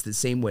me. It's the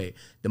same way.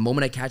 The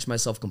moment I catch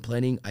myself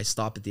complaining, I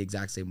stop it the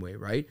exact same way,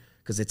 right?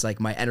 Because it's like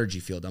my energy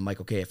field. I'm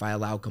like, okay, if I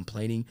allow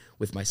complaining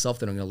with myself,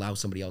 then I'm going to allow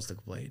somebody else to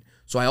complain.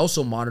 So I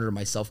also monitor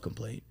my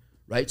self-complaint,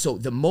 right? So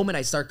the moment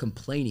I start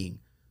complaining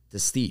to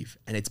Steve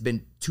and it's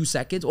been 2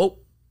 seconds,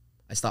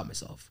 I stop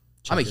myself.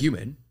 I'm a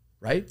human.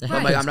 Right? But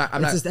I'm like, I'm not,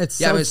 I'm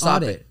gonna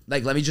stop it.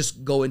 Like, let me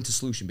just go into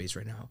solution based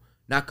right now,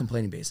 not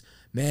complaining based.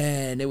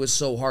 Man, it was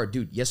so hard.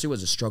 Dude, yesterday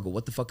was a struggle.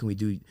 What the fuck can we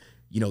do,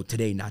 you know,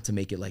 today not to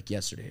make it like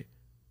yesterday?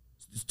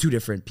 It's two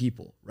different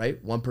people, right?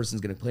 One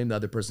person's gonna claim, the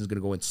other person's gonna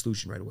go into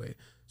solution right away.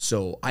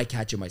 So I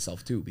catch it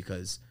myself too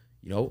because,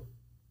 you know,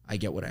 I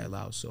get what I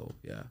allow. So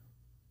yeah.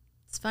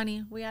 It's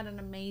funny. We had an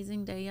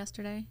amazing day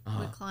yesterday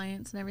with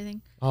clients and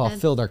everything. Oh,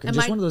 filled our cup.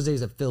 Just one of those days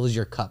that fills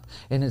your cup.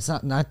 And it's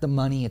not the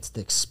money, it's the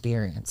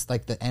experience,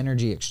 like the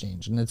energy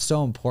exchange. And it's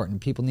so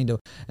important. People need to,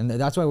 and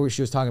that's why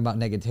she was talking about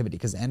negativity,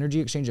 because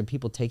energy exchange and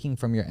people taking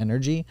from your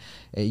energy,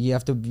 you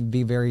have to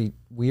be very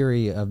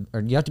weary of,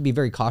 or you have to be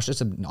very cautious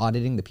of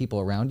auditing the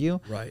people around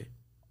you. Right.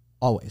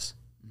 Always.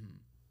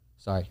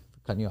 Sorry for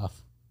cutting you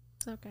off.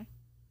 It's okay.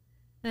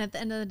 And at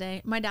the end of the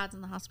day, my dad's in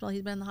the hospital.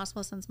 He's been in the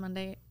hospital since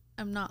Monday.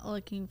 I'm not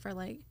looking for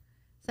like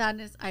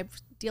sadness. I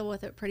deal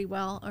with it pretty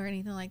well or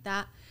anything like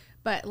that.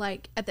 But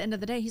like at the end of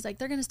the day, he's like,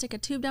 they're going to stick a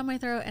tube down my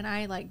throat. And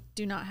I like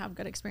do not have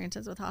good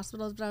experiences with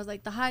hospitals. But I was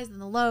like the highs and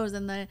the lows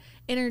and the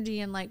energy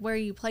and like where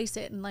you place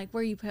it and like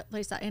where you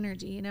place that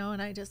energy, you know?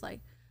 And I just like,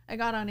 I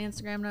got on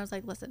Instagram and I was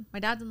like, listen, my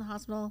dad's in the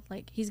hospital.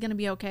 Like he's going to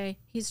be okay.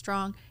 He's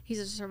strong. He's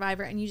a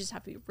survivor. And you just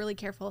have to be really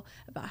careful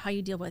about how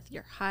you deal with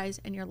your highs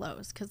and your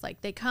lows. Cause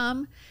like they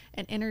come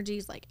and energy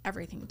is like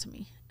everything to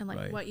me and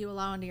like what you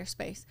allow into your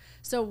space.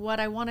 So what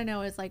I want to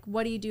know is like,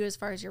 what do you do as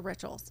far as your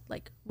rituals?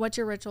 Like what's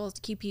your rituals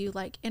to keep you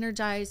like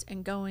energized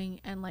and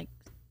going and like.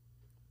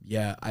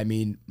 Yeah. I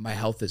mean, my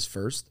health is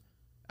first.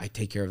 I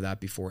take care of that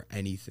before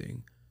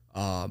anything.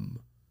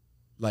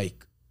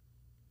 Like,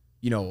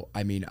 you know,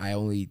 I mean,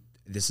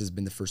 this has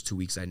been the first 2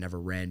 weeks I never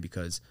ran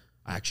because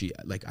I actually,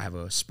 like, I have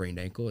a sprained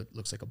ankle. It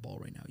looks like a ball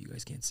right now. You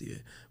guys can't see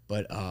it.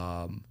 But,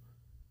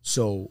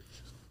 so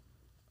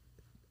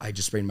I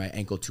just sprained my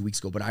ankle 2 weeks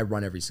ago, but I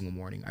run every single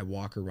morning. I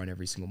walk or run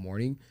every single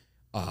morning.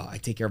 I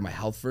take care of my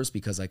health first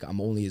because, like,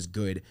 I'm only as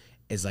good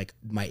as, like,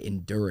 my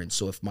endurance.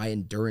 So if my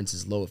endurance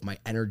is low, if my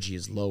energy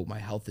is low, my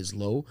health is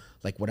low,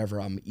 like,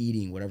 whatever I'm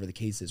eating, whatever the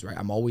case is, right?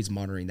 I'm always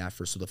monitoring that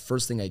first. So the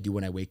first thing I do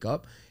when I wake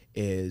up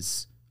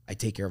is I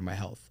take care of my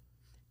health.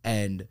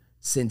 And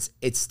since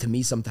it's, to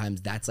me,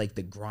 sometimes that's like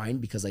the grind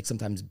because like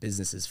sometimes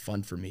business is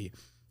fun for me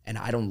and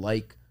I don't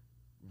like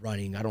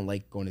running. I don't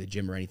like going to the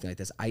gym or anything like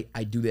this. I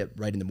do that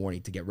right in the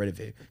morning to get rid of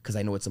it because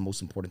I know it's the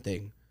most important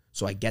thing.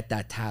 So I get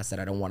that task that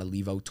I don't want to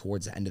leave out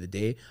towards the end of the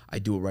day. I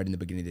do it right in the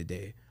beginning of the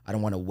day. I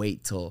don't want to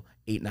wait till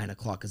 8, 9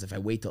 o'clock because if I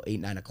wait till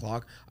 8, 9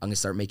 o'clock, I'm going to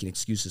start making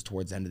excuses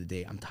towards the end of the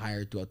day. I'm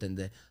tired throughout the end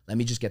of the day. Let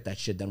me just get that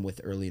shit done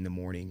with early in the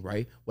morning,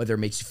 right? Whether it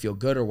makes you feel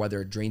good or whether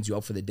it drains you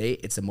out for the day,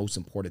 it's the most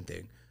important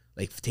thing.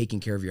 Like taking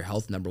care of your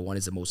health, number one,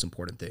 is the most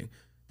important thing.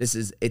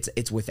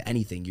 It's with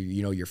anything,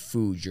 you know, your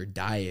food, your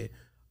diet.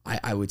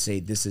 I would say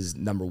this is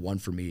number one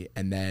for me.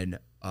 And then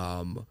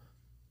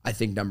I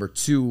think number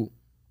two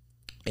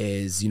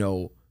is, you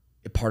know,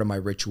 part of my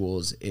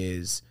rituals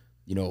is,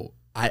 you know,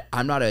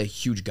 I'm not a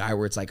huge guy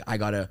where it's like I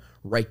gotta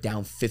write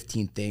down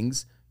 15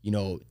 things, you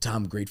know,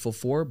 I'm grateful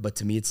for. But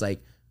to me, it's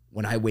like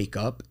when I wake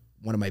up,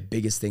 one of my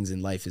biggest things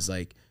in life is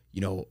like, you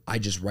know, I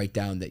just write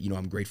down that, you know,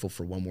 I'm grateful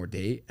for one more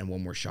day and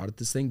one more shot at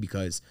this thing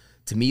because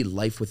to me,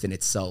 life within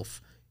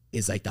itself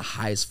is like the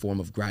highest form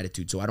of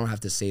gratitude. So I don't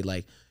have to say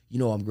like, you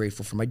know, I'm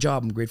grateful for my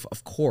job. I'm grateful,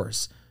 of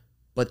course.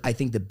 But I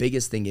think the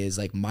biggest thing is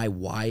like my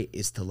why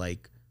is to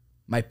like,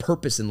 my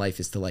purpose in life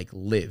is to like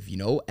live, you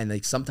know? And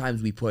like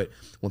sometimes we put,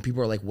 when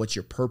people are like, what's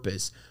your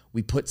purpose?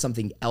 We put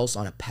something else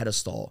on a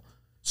pedestal.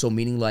 So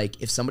meaning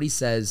like if somebody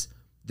says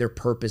their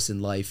purpose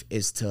in life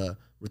is to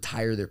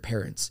retire their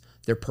parents,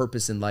 their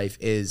purpose in life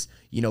is,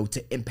 you know,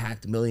 to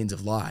impact millions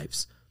of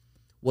lives.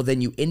 Well, then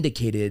you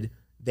indicated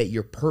that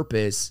your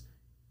purpose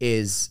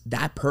is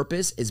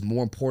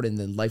more important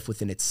than life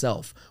within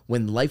itself,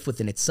 when life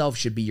within itself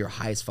should be your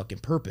highest fucking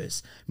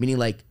purpose. Meaning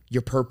like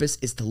your purpose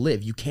is to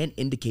live. You can't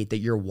indicate that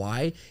your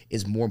why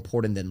is more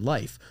important than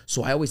life.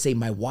 So I always say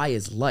my why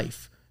is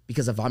life,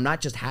 because if I'm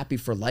not just happy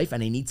for life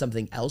and I need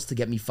something else to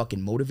get me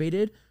fucking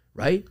motivated,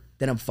 right?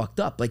 Then I'm fucked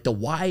up. Like the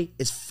why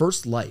is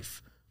first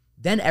life.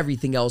 Then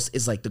everything else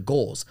is like the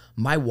goals.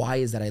 My why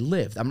is that I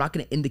lived. I'm not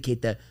going to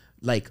indicate that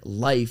like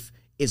life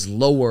is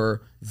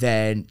lower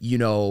than, you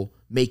know,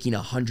 making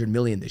 100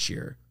 million this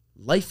year.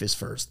 Life is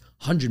first.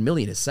 100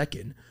 million is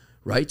second,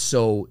 right?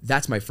 So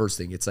that's my first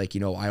thing. It's like,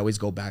 you know, I always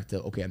go back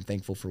to, okay, I'm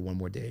thankful for one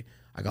more day.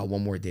 I got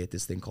one more day at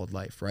this thing called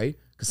life, right?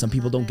 Because some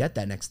people don't get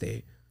that next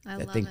day,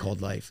 that thing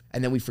called life.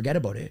 And then we forget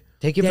about it.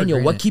 Take it Daniel,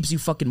 for what granted. keeps you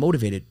fucking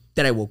motivated?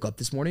 That I woke up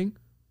this morning?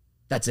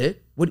 That's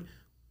it?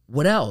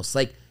 What else?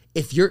 Like,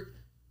 if you're,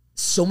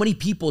 so many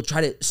people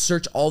try to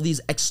search all these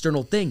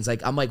external things.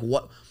 Like, I'm like,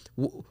 what?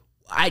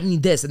 I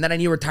need this, and then I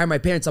need to retire my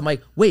parents. I'm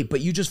like, wait,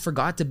 but you just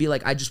forgot to be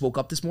like, I just woke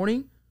up this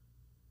morning?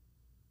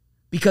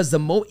 Because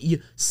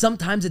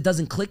sometimes it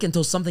doesn't click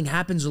until something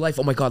happens in your life.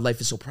 Oh my God, life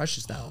is so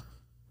precious now.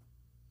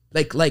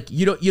 Like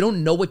you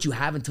don't know what you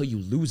have until you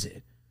lose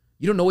it.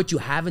 You don't know what you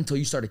have until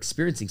you start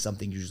experiencing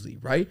something usually,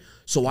 right?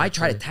 So I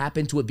try to tap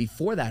into it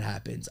before that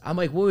happens. I'm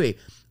like, wait,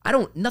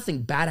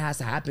 nothing bad has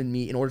to happen to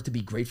me in order to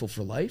be grateful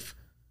for life,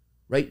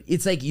 right?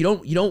 It's like, you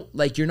don't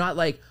like, you're not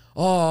like,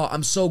 oh,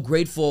 I'm so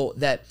grateful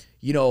that,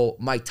 you know,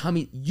 my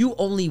tummy, you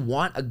only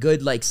want a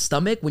good like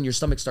stomach when your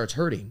stomach starts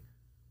hurting.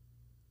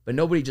 But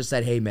nobody just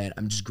said, hey man,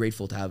 I'm just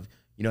grateful to have,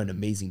 you know, an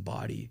amazing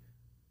body.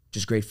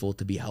 Just grateful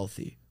to be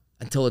healthy.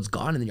 Until it's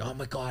gone and then you're, oh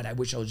my God, I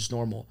wish I was just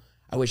normal.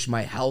 I wish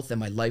my health and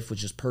my life was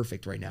just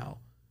perfect right now,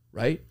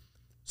 right?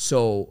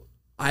 So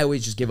I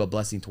always just give a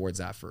blessing towards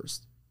that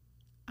first.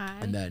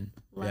 And then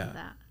love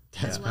that.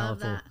 That's I love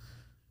powerful. that.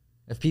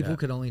 If people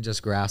could only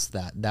just grasp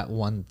that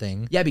one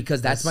thing. Yeah,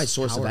 because that's my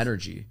source powerful. of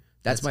energy.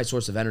 That's my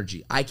source of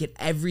energy.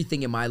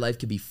 Everything in my life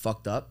could be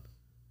fucked up.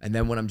 And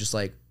then when I'm just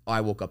like, oh,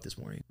 I woke up this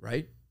morning,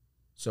 right?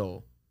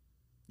 So,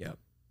 yeah.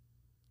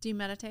 Do you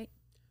meditate?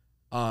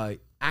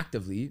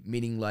 Actively,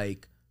 meaning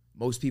like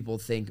most people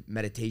think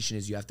meditation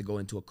is you have to go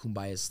into a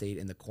kumbaya state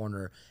in the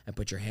corner and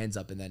put your hands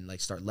up and then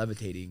like start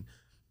levitating.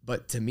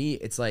 But to me,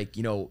 it's like,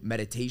 you know,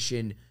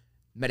 meditation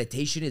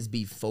is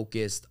be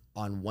focused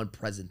on one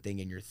present thing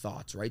in your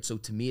thoughts, right? So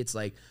to me, it's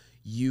like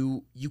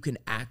you can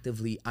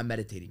actively, I'm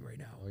meditating right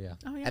now. Oh yeah.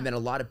 And then a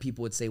lot of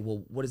people would say,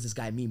 well, what does this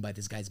guy mean by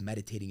this guy's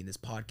meditating in this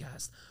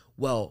podcast?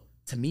 Well,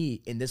 to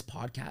me, in this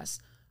podcast,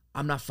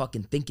 I'm not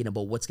fucking thinking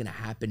about what's going to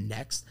happen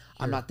next.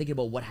 Sure. I'm not thinking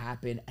about what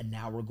happened an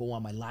hour ago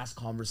on my last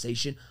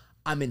conversation.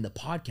 I'm in the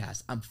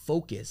podcast. I'm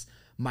focused.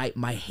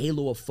 My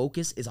halo of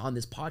focus is on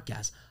this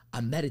podcast.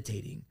 I'm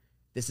meditating.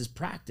 This is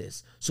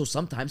practice. So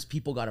sometimes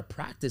people got to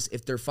practice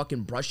if they're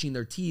fucking brushing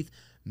their teeth.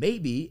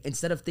 Maybe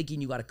instead of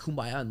thinking you got to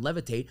kumbaya and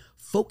levitate,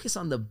 focus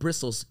on the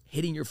bristles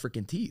hitting your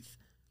freaking teeth.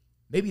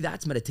 Maybe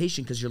that's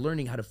meditation because you're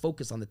learning how to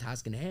focus on the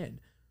task in hand.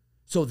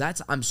 So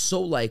I'm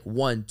so like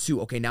 1,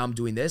 2, okay, now I'm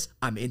doing this.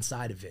 I'm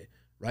inside of it,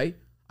 right?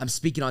 I'm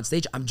speaking on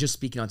stage. I'm just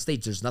speaking on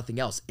stage. There's nothing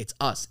else. It's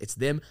us. It's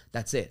them.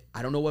 That's it.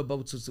 I don't know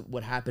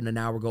what happened an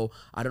hour ago.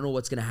 I don't know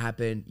what's going to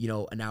happen, you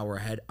know, an hour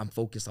ahead. I'm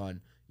focused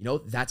on, you know,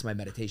 that's my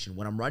meditation.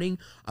 When I'm running,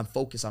 I'm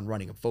focused on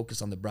running. I'm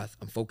focused on the breath.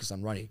 I'm focused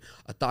on running.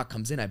 A thought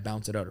comes in, I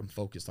bounce it out. I'm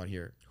focused on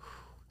here.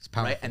 It's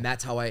powerful. Right? And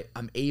that's how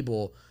I'm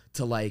able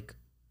to like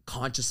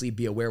consciously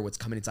be aware of what's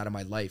coming inside of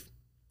my life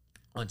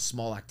on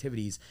small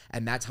activities.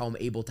 And that's how I'm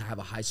able to have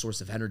a high source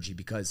of energy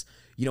because,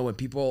 you know, when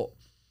people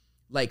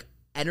like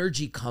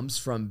energy comes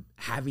from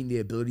having the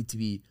ability to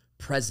be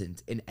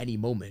present in any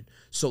moment.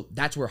 So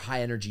that's where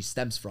high energy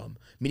stems from.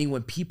 Meaning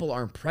when people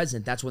aren't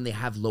present, that's when they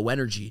have low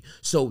energy.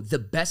 So the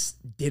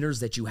best dinners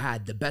that you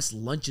had, the best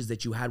lunches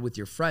that you had with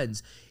your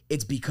friends,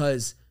 it's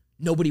because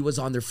nobody was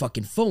on their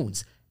fucking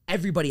phones.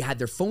 Everybody had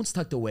their phones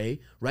tucked away,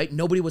 right?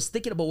 Nobody was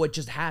thinking about what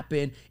just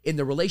happened in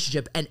the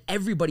relationship and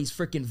everybody's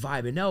freaking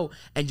vibing out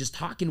and just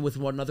talking with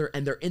one another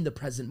and they're in the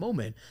present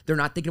moment. They're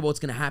not thinking about what's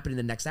going to happen in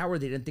the next hour.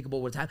 They didn't think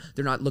about what's happening.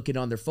 They're not looking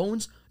on their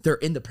phones. They're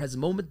in the present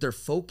moment. They're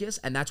focused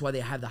and that's why they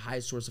have the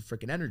highest source of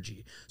freaking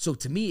energy. So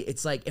to me,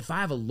 it's like if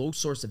I have a low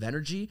source of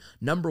energy,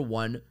 number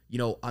one, you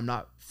know, I'm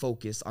not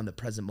focused on the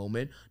present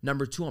moment.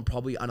 Number two, I'm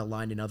probably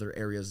unaligned in other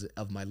areas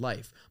of my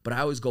life. But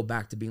I always go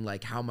back to being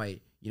like, how am I,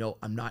 you know,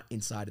 I'm not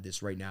inside of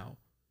this right now.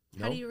 You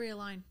know? How do you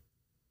realign?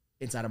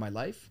 Inside of my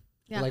life?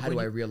 Yeah. Like How do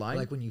I you- realign?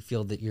 Like when you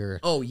feel that you're.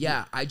 Oh,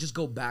 yeah. I just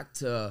go back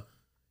to,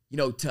 you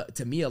know,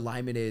 to me,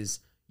 alignment is,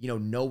 you know,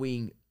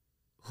 knowing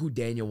who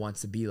Daniel wants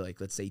to be like,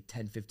 let's say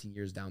 10, 15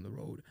 years down the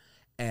road.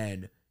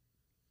 And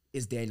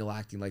is Daniel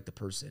acting like the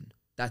person?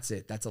 That's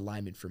it. That's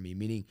alignment for me.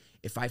 Meaning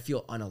if I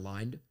feel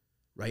unaligned,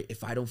 right?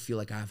 If I don't feel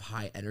like I have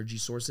high energy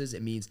sources,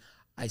 it means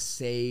I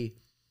say,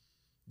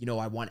 you know,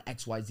 I want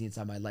X, Y, Z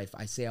inside my life.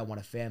 I say I want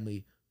a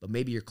family, but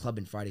maybe you're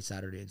clubbing Friday,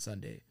 Saturday, and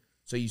Sunday.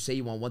 So you say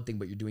you want one thing,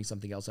 but you're doing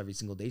something else every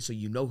single day. So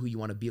you know who you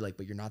want to be like,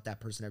 but you're not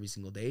that person every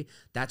single day.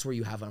 That's where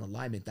you have an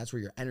alignment. That's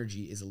where your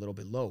energy is a little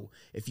bit low.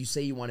 If you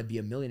say you want to be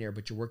a millionaire,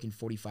 but you're working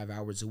 45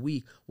 hours a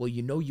week, well,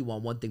 you know you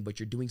want one thing, but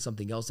you're doing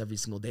something else every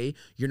single day.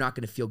 You're not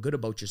going to feel good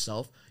about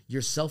yourself.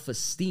 Your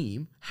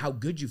self-esteem, how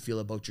good you feel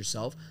about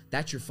yourself,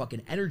 that's your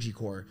fucking energy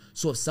core.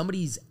 So if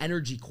somebody's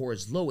energy core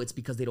is low, it's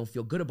because they don't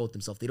feel good about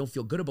themselves. They don't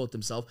feel good about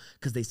themselves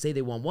because they say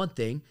they want one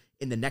thing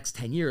in the next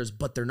 10 years,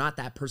 but they're not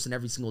that person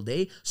every single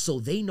day. So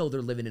they know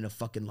they're living in a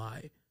fucking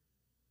lie.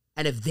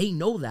 And if they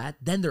know that,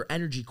 then their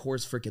energy core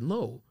is freaking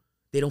low.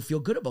 They don't feel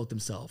good about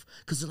themselves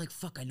because they're like,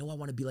 fuck, I know I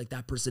want to be like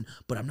that person,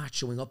 but I'm not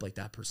showing up like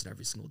that person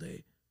every single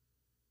day.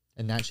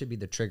 And that should be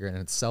the trigger, and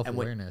it's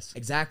self-awareness.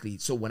 Exactly.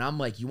 So when I'm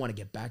like, you want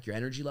to get back your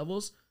energy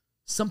levels,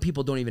 some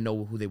people don't even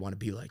know who they want to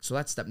be like. So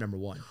that's step number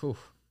one. Who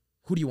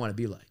do you want to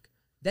be like?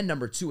 Then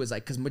number two is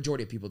like, because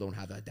majority of people don't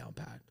have that down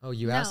pat. Oh,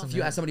 you No. ask them. If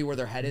you ask somebody where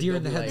they're headed, Deer they'll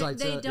in the be like,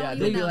 headlights. They don't yeah, even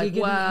they'll be know. They like,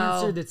 get an well,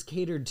 answer that's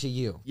catered to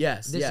you.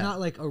 Yes, It's yeah. not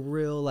like a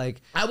real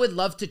like. I would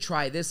love to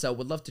try this. I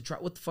would love to try.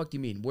 What the fuck do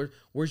you mean?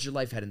 Where's your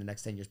life headed in the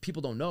next 10 years?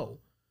 People don't know.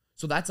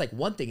 So that's like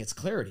one thing. It's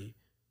clarity.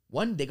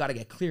 One, they got to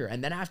get clear.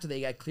 And then after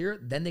they get clear,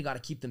 then they got to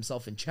keep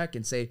themselves in check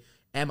and say,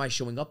 am I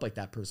showing up like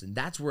that person?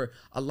 That's where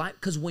a lot,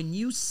 because when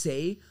you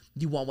say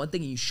you want one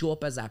thing and you show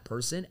up as that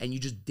person and you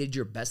just did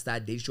your best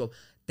that day to show up,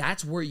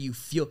 that's where you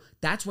feel,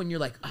 that's when you're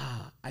like,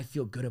 I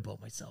feel good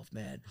about myself,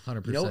 man.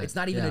 100%. You know, it's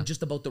not even Yeah.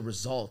 just about the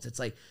results. It's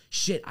like,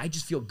 shit, I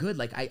just feel good.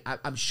 Like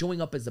I'm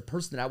showing up as the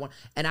person that I want.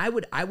 And I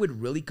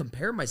would really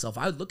compare myself.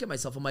 I would look at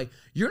myself. I'm like,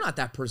 you're not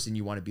that person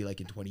you want to be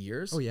like in 20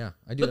 years. Oh yeah,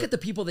 I do. Look at the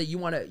people that you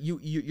want to,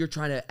 you're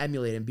trying to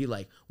emulate and be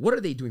like, what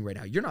are they doing right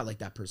now? You're not like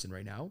that person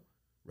right now.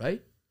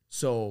 Right.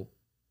 So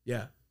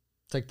yeah.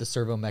 It's like the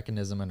servo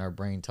mechanism in our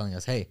brain telling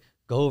us, hey,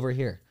 go over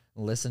here.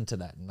 Listen to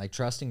that and like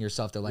trusting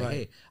yourself. They're like, Right.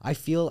 hey, I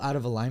feel out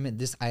of alignment.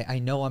 This, I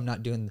know I'm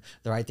not doing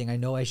the right thing. I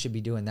know I should be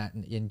doing that.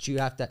 And you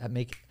have to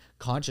make a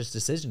conscious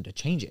decision to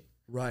change it.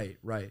 Right.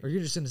 Or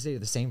you're just going to stay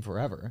the same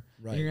forever.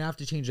 Right. You're going to have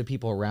to change the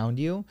people around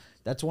you.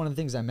 That's one of the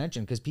things I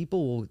mentioned, because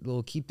people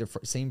will keep their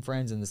same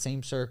friends in the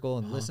same circle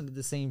and listen to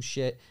the same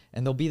shit,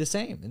 and they'll be the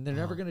same, and they're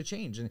never going to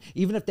change. And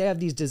even if they have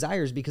these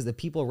desires, because the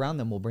people around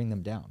them will bring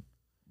them down,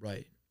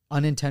 Right.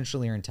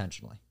 unintentionally or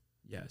intentionally.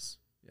 Yes.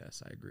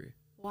 Yes. I agree.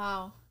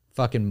 Wow.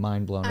 Fucking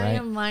mind blown, I right?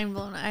 am mind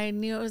blown. I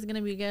knew it was going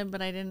to be good,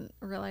 but I didn't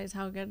realize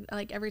how good.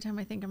 Like every time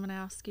I think I'm going to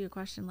ask you a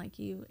question, like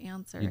you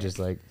answer. You just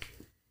like,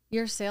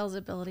 your sales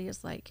ability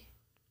is like,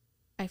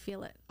 I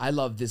feel it. I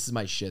love, this is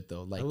my shit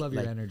though. Like, I love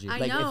your like- energy. I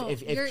Like know.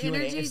 if Your Q&A,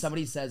 if energy's-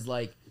 somebody says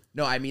like,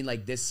 no, I mean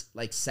like this,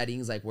 like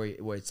settings, like where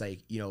it's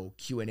like, you know,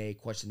 Q&A,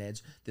 question and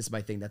answer. This is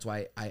my thing. That's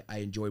why I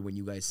enjoyed when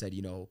you guys said,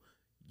 you know,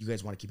 you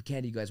guys want to keep it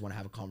candid. You guys want to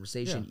have a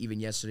conversation. Yeah. Even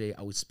yesterday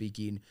I was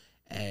speaking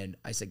and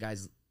I said,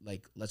 guys,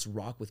 like, let's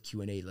rock with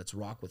Q&A. Let's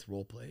rock with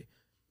role play.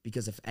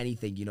 Because if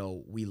anything, you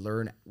know, we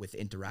learn with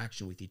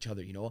interaction with each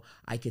other. You know,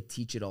 I could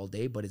teach it all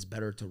day, but it's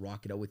better to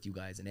rock it out with you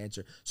guys and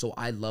answer. So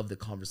I love the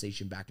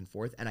conversation back and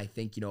forth. And I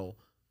think, you know,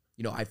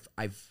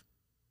 I've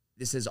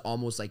this is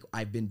almost like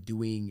I've been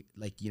doing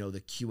like, you know, the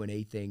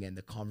Q&A thing and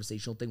the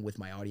conversational thing with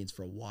my audience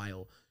for a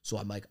while. So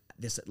I'm like,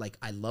 this, like,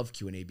 I love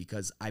Q&A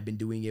because I've been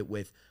doing it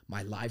with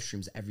my live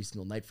streams every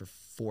single night for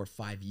 4 or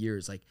 5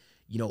 years. Like,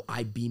 you know,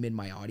 I beam in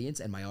my audience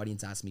and my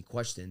audience asks me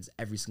questions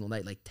every single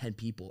night, like 10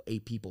 people,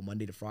 8 people,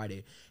 Monday to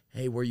Friday.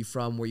 Hey, where are you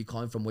from? Where are you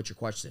calling from? What's your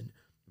question?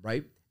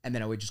 Right? And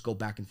then I would just go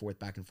back and forth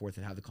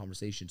and have the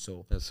conversation.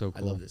 So That's so I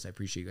cool. love this. I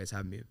appreciate you guys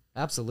having me.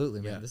 absolutely,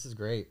 man. Yeah. This is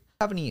great.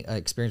 Have any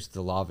experience with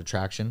the law of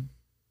attraction?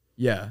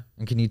 Yeah.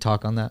 And can you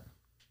talk on that?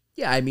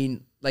 Yeah, I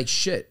mean, like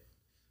shit.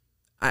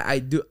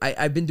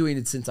 I've been doing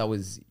it since I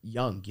was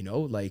young, you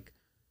know, like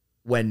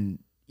when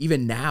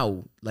even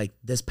now, like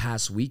this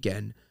past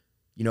weekend,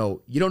 you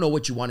know, you don't know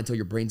what you want until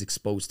your brain's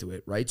exposed to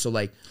it, right? So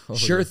like,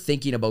 sure,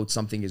 thinking about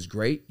something is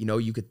great. You know,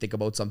 you could think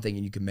about something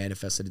and you can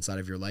manifest it inside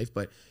of your life.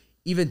 But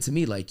even to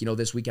me, like, you know,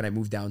 this weekend I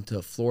moved down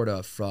to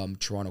Florida from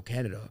Toronto,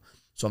 Canada.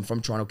 So I'm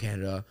from Toronto,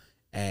 Canada,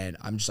 and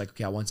I'm just like,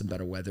 okay, I want some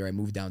better weather. I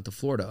moved down to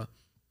Florida.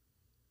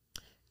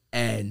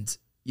 And,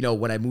 you know,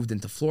 when I moved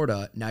into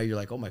Florida, now you're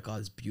like, oh my God,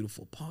 it's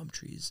beautiful palm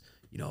trees,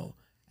 you know,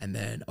 and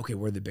then, okay,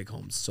 where are the big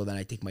homes? So then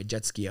I take my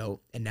jet ski out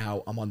and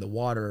now I'm on the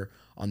water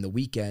on the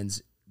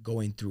weekends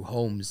going through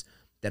homes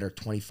that are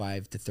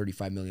 $25 to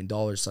 $35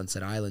 million,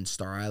 Sunset Island,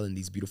 Star Island,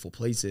 these beautiful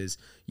places,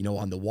 you know,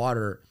 on the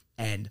water.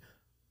 And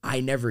I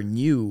never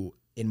knew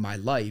in my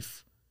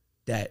life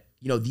that,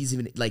 you know, these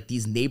even like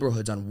these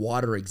neighborhoods on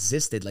water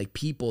existed. Like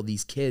people,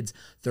 these kids,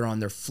 they're on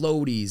their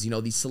floaties, you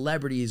know, these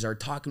celebrities are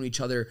talking to each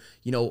other,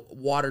 you know,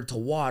 water to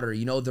water,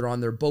 you know, they're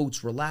on their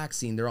boats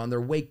relaxing, they're on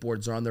their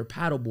wakeboards, they're on their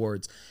paddle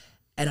boards.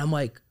 And I'm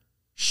like,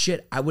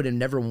 shit, I would have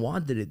never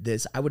wanted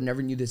this. I would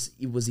never knew this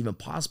it was even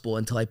possible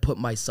until I put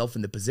myself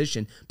in the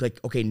position, like,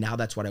 okay, now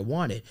that's what I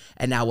wanted.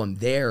 And now I'm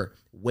there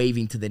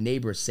waving to the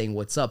neighbors saying,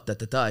 what's up, da,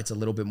 da, da. It's a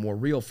little bit more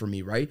real for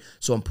me, right?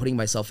 So I'm putting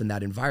myself in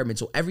that environment.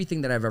 So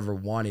everything that I've ever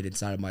wanted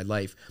inside of my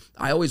life,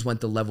 I always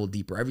went the level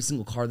deeper. Every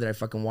single car that I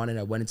fucking wanted,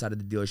 I went inside of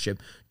the dealership,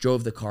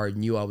 drove the car,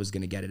 knew I was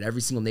going to get it.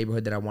 Every single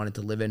neighborhood that I wanted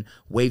to live in,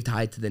 waved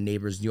hi to the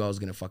neighbors, knew I was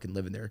going to fucking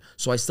live in there.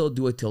 So I still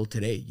do it till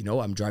today. You know,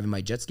 I'm driving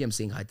my jet ski, I'm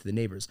saying hi to the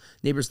neighbors.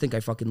 Neighbors think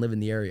I fucking live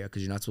in the area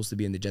because you're not supposed to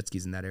be in the jet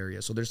skis in that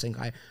area. So they're saying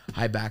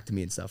hi back to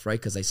me and stuff, right?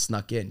 Because I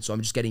snuck in. So I'm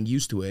just getting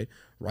used to it,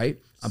 right?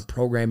 I'm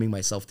programming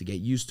myself to get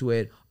used to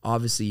it.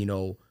 Obviously, you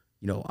know,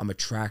 I'm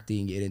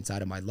attracting it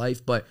inside of my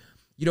life. But,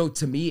 you know,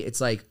 to me,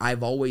 it's like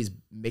I've always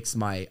mixed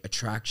my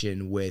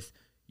attraction with,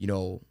 you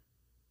know,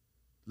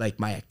 like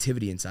my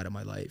activity inside of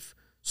my life.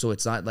 So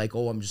it's not like,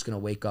 oh, I'm just going to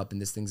wake up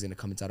and this thing's going to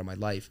come inside of my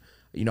life.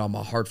 You know, I'm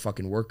a hard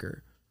fucking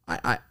worker.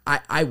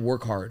 I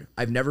work hard.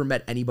 I've never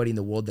met anybody in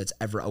the world that's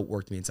ever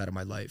outworked me inside of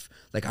my life.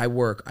 Like I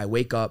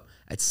wake up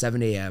at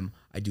 7 a.m.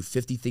 I do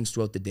 50 things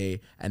throughout the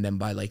day. And then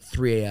by like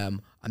 3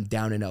 a.m., I'm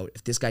down and out.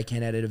 If this guy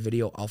can't edit a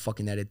video, I'll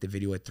fucking edit the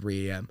video at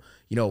 3 a.m.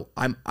 You know,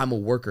 I'm a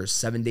worker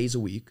 7 days a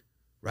week,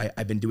 right?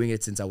 I've been doing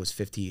it since I was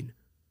 15.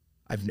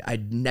 I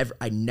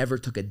never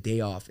took a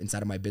day off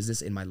inside of my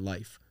business in my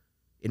life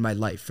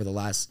for the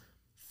last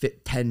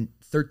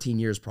 13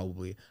 years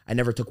probably. I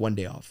never took one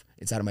day off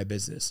inside of my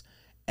business.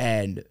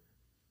 And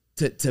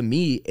to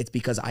me, it's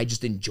because I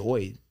just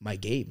enjoy my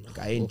game. Like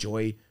I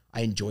enjoy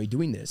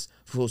doing this.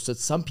 So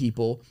some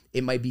people,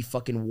 it might be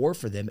fucking war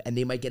for them and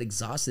they might get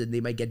exhausted and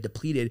they might get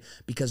depleted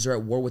because they're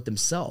at war with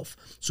themselves.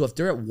 So if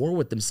they're at war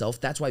with themselves,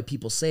 that's why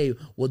people say,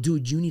 well,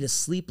 dude, you need to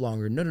sleep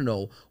longer.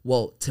 No.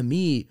 Well, to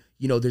me,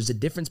 you know, there's a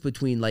difference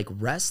between like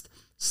rest,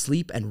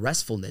 sleep, and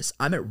restfulness.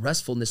 I'm at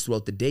restfulness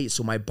throughout the day,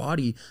 so my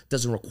body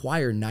doesn't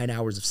require 9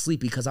 hours of sleep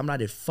because I'm not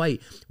in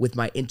fight with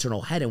my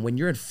internal head. And when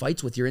you're in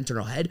fights with your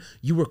internal head,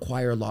 you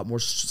require a lot more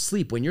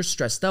sleep. When you're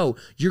stressed out,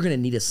 you're gonna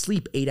need to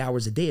sleep 8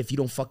 hours a day if you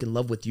don't fucking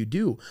love what you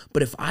do.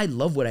 But if I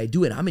love what I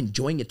do and I'm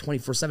enjoying it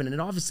 24/7, and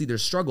obviously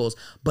there's struggles,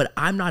 but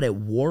I'm not at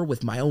war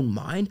with my own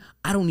mind,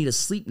 I don't need to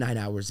sleep 9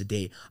 hours a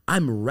day.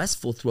 I'm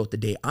restful throughout the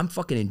day. I'm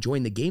fucking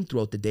enjoying the game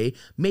throughout the day.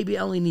 Maybe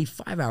I only need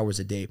 5 hours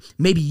a day.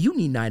 Maybe you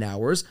need 9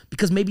 hours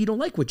because maybe you don't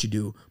like what you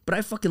do, but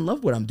I fucking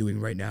love what I'm doing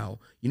right now.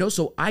 You know,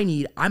 so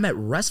I'm at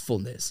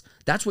restfulness.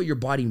 That's what your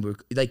body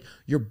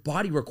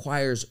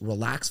requires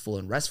relaxful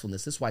and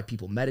restfulness. This is why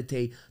people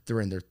meditate. They're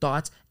in their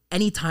thoughts.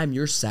 Anytime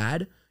you're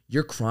sad,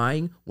 you're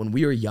crying. When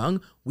we were young,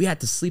 we had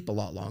to sleep a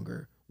lot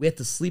longer. We had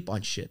to sleep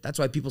on shit. That's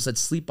why people said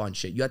sleep on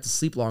shit. You had to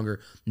sleep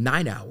longer,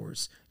 9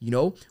 hours, you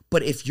know?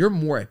 But if you're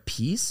more at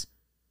peace,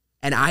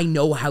 and I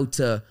know how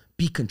to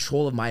be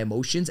control of my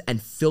emotions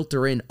and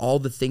filter in all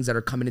the things that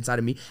are coming inside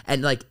of me,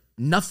 and like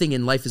nothing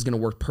in life is going to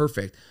work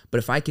perfect, but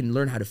if I can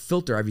learn how to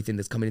filter everything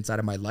that's coming inside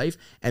of my life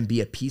and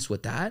be at peace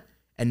with that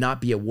and not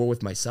be at war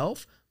with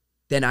myself,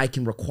 then I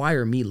can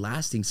require me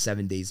lasting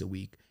 7 days a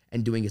week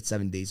and doing it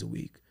 7 days a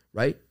week,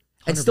 right?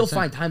 100%. And still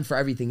find time for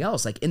everything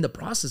else. Like in the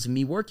process of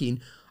me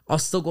working, I'll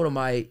still go to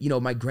my, you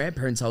know, my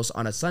grandparents' house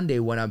on a Sunday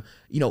when I'm,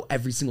 you know,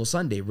 every single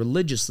Sunday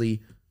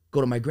religiously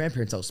go to my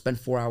grandparents' house, spend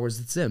 4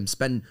 hours at Sim,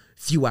 spend a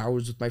few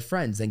hours with my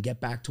friends, then get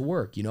back to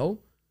work, you know?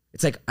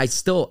 It's like I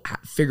still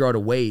figure out a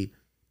way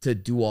to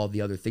do all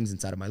the other things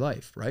inside of my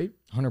life, right?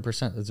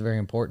 100%. That's very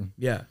important.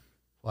 Yeah.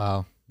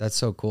 Wow. That's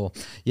so cool.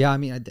 Yeah. I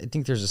mean, I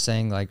think there's a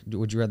saying like,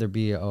 would you rather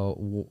be a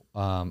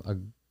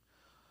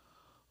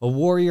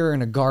warrior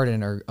in a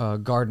garden or a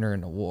gardener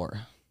in a war?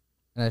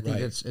 And I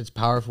think it's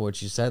powerful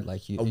what you said.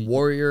 Like a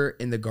warrior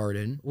in the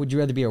garden. Would you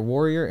rather be a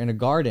warrior in a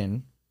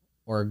garden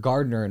or a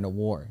gardener in a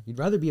war? You'd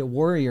rather be a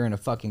warrior in a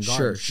fucking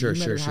garden.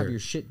 Sure. Have your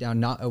shit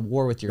down, not a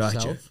war with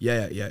yourself. Gotcha.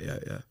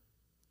 Yeah.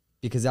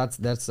 Because that's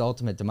the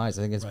ultimate demise.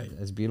 I think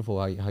it's beautiful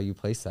how you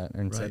placed that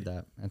and said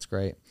that. That's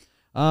great.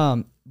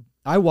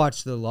 I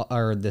watched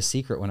The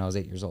Secret when I was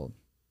 8 years old.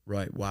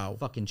 Right. Wow.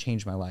 Fucking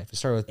changed my life. I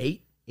started with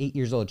 8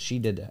 years old. She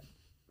did that.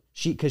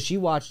 Because she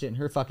watched it and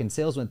her fucking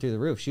sales went through the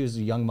roof. She was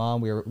a young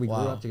mom. We grew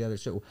up together.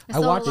 So I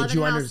watched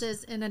 11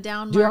 houses in a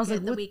down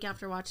market the week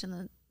after watching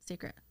The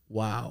Secret.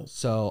 Wow.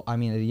 So, I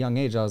mean, at a young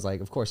age, I was like,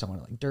 of course, I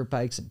wanted like dirt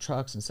bikes and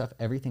trucks and stuff.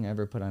 Everything I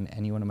ever put on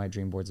any one of my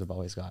dream boards I've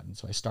always gotten.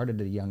 So I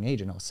started at a young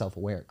age and I was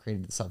self-aware. It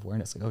created the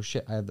self-awareness. Like, oh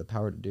shit, I have the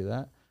power to do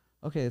that.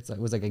 Okay, it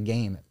was like a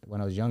game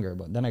when I was younger.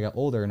 But then I got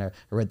older and I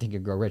read Think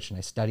and Grow Rich and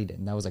I studied it.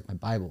 And that was like my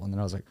Bible. And then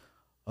I was like,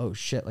 oh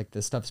shit, like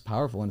this stuff's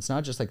powerful. And it's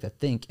not just like the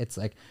think, it's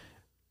like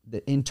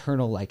the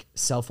internal like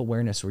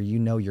self-awareness where you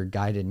know you're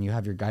guided and you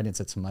have your guidance.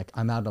 It's like,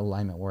 I'm out of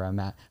alignment where I'm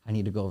at. I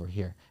need to go over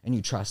here. And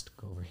you trust,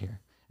 go over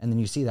here. And then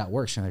you see that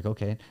works. And you're like,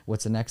 okay,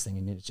 what's the next thing?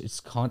 And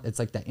it's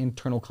like that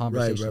internal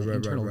conversation,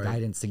 internal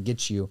guidance to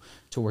get you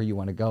to where you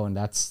want to go. And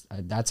that's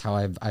how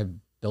I've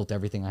built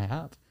everything I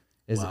have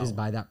is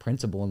by that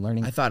principle and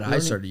learning. I thought I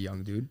started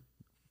young, dude.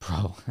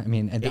 Bro, I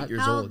mean, and 8 years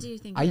old. How old do you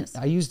think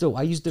I used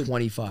to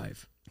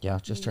 25. Yeah,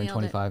 just turned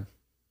 25.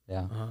 Yeah.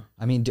 Uh-huh.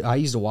 I mean, I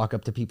used to walk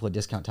up to people at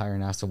Discount Tire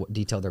and ask to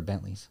detail their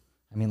Bentleys.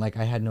 I mean, like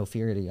I had no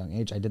fear at a young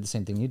age. I did the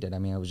same thing you did. I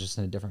mean, I was just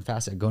in a different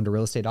facet. I'd go into a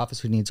real estate office,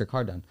 who needs their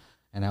car done?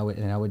 And I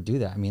would do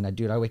that. I mean,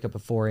 I wake up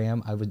at 4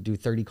 a.m. I would do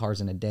 30 cars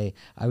in a day.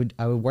 I would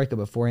wake up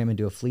at 4 a.m. and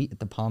do a fleet at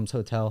the Palms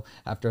Hotel.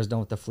 After I was done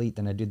with the fleet,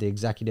 then I'd do the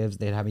executives.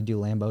 They'd have me do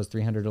Lambos,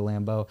 300 a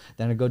Lambo.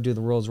 Then I'd go do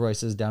the Rolls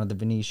Royces down at the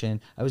Venetian.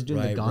 I was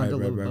doing the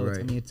gondola boats.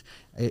 I mean,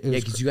 it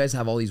was because you guys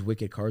have all these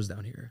wicked cars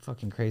down here.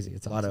 Fucking crazy.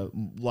 It's a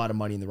lot of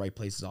money in the right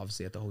places,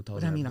 obviously at the hotel.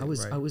 But I mean, I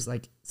was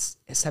like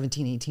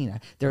 17, 18.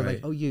 They're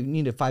like, oh, you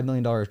need a $5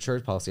 million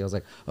insurance policy. I was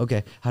like,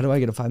 okay, how do I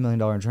get a $5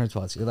 million insurance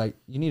policy? They're like,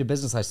 you need a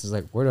business license.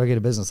 Like, where do I get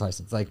a business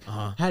license? Like,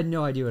 had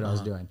no idea what I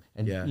was doing.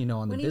 And you know,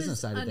 on the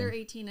business side of things, under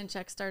 18 and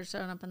checks started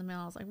showing up in the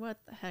mail, I was like, what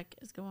the heck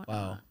is going on?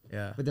 Wow.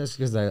 Yeah. But that's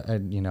because I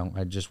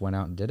just went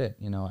out and did it.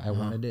 You know, I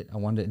wanted it.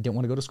 Didn't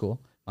want to go to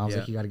school. I was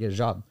like, you got to get a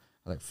job.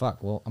 I was like,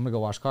 fuck, well, I'm going to go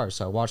wash cars.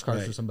 So I washed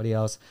cars for somebody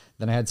else.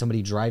 Then I had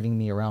somebody driving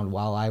me around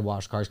while I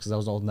washed cars because I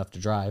was old enough to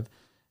drive.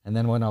 And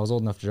then when I was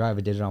old enough to drive,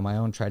 I did it on my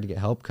own, tried to get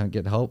help, couldn't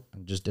get help,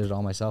 and just did it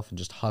all myself and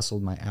just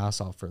hustled my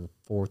ass off for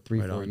 4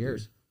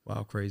 years.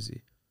 Wow,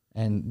 crazy.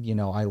 And, you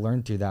know, I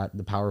learned through that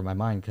the power of my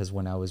mind, because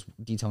when I was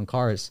detailing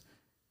cars,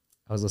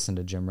 I was listening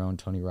to Jim Rohn,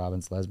 Tony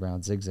Robbins, Les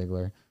Brown, Zig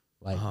Ziglar,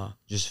 like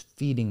just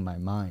feeding my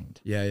mind.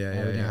 Yeah.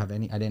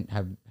 I didn't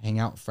have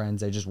hangout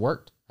friends. I just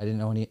worked. I didn't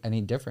know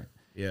any different.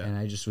 Yeah. And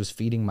I just was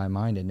feeding my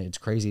mind. And it's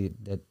crazy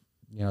that,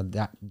 you know,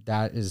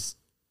 that is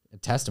a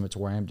testament to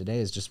where I am today,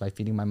 is just by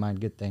feeding my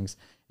mind good things.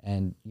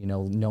 And, you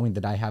know, knowing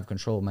that I have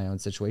control of my own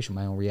situation,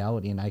 my own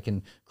reality, and I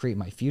can create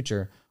my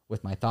future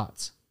with my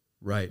thoughts.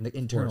 Right. The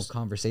internal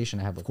conversation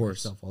I have with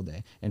myself all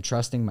day, and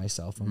trusting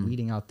myself and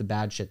weeding out the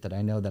bad shit that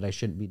I know that I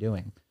shouldn't be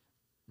doing.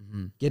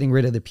 Getting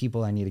rid of the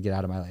people I need to get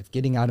out of my life,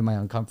 getting out of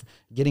my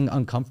getting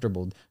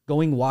uncomfortable,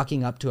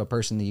 walking up to a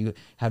person that you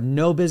have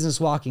no business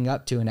walking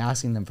up to and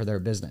asking them for their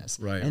business.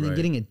 Right. And then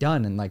getting it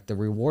done, and like the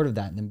reward of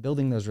that, and then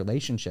building those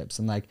relationships,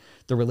 and like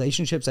the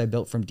relationships I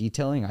built from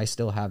detailing, I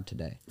still have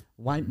today.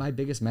 My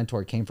biggest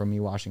mentor came from me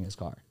washing his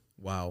car.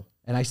 Wow.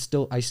 And I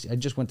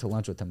just went to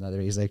lunch with him the other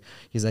day.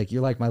 He's like,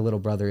 you're like my little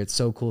brother. It's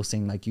so cool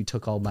seeing like you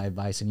took all my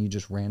advice and you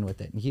just ran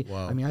with it. And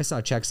I mean, I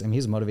saw checks. I mean,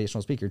 he's a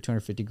motivational speaker,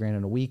 250 grand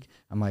in a week.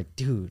 I'm like,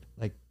 dude,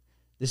 like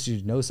this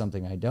dude knows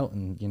something I don't.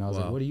 And you know, I was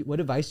like, what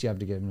advice do you have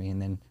to give me?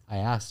 And then I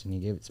asked, and he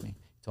gave it to me.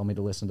 He told me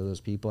to listen to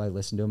those people. I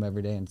listened to him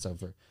every day. And so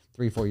for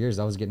 3-4 years,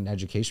 I was getting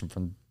education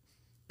from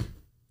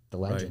the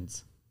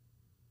legends.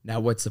 Now,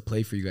 what's the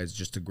play for you guys?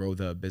 Just to grow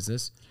the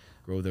business?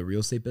 Grow the real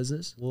estate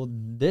business? Well,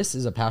 this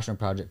is a passion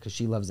project because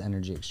she loves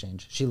energy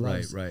exchange. She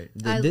loves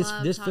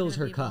this fills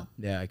her cup.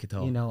 Yeah, I could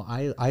tell. You know,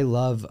 I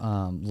love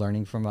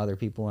learning from other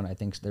people, and I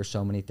think there's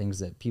so many things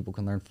that people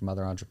can learn from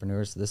other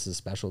entrepreneurs. So this is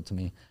special to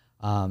me.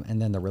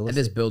 And then the real estate.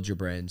 And this builds your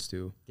brands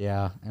too.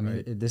 Yeah, I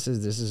mean, this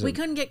is. We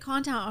couldn't get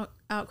content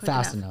out quick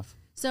fast enough.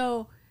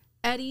 So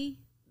Eddie,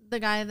 the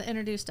guy that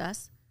introduced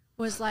us,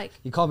 was like,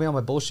 he called me on my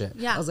bullshit.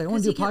 Yeah, I was like, I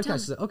want to do a podcast. He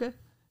said, okay.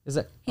 Is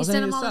that he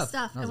sent him all the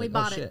stuff, and we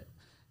bought it.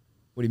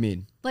 What do you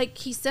mean? Like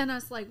he sent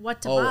us like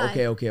what to buy.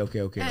 Okay.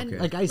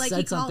 Like I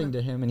said something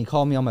to him, and he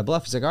called me on my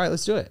bluff. He's like, all right,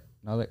 let's do it.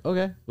 And I was like,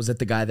 okay. Was that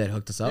the guy that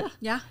hooked us up?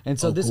 Yeah. And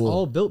so this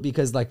all built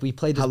because like we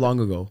played. How long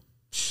ago?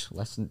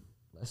 Less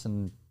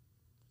than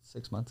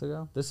 6 months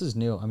ago. This is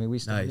new. I mean, we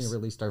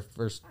released our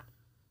first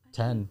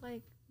 10.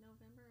 Like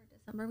November or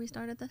December we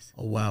started this.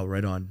 Oh wow,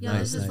 right on. Yeah,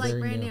 this is like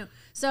brand new.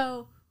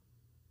 So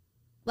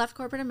left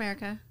corporate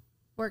America,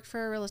 worked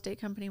for a real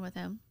estate company with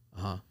him.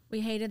 We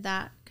hated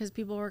that because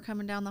people were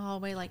coming down the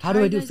hallway like, how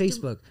do I do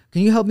Facebook?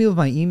 Can you help me with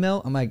my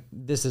email? I'm like,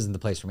 this isn't the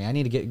place for me. I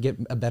need to get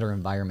a better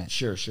environment.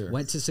 Sure.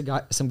 Went to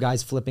some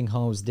guys flipping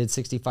homes, did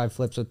 65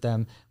 flips with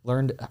them,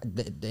 learned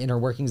the inner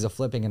workings of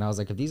flipping. And I was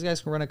like, if these guys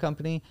can run a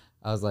company,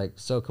 I was like,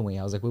 so can we.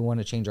 I was like, we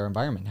want to change our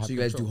environment. So you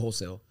guys do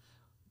wholesale?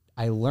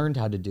 I learned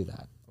how to do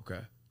that.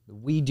 Okay.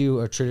 We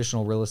do a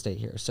traditional real estate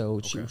here. So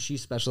she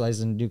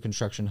specializes in new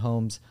construction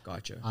homes.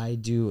 Gotcha. I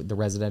do the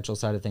residential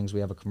side of things. We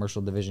have a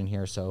commercial division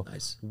here. So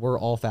we're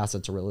all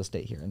facets of real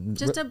estate here. And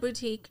just a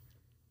boutique.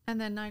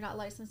 And then I got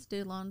licensed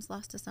to do loans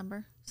last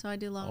December. So I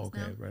do loans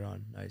now. Okay, right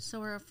on. Nice. So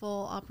we're a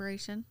full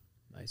operation.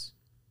 Nice.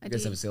 You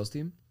guys have a sales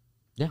team?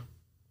 Yeah.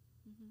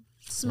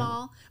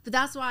 Small, but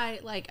that's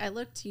why like I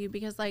look to you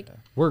because like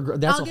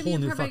that's a whole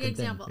new fucking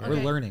example. thing. We're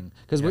learning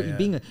because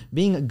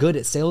being good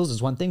at sales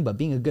is one thing, but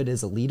being good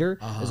as a leader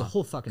is a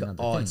whole fucking other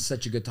thing. Oh, it's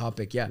such a good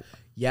topic.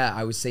 Yeah.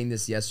 I was saying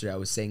this yesterday. I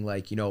was saying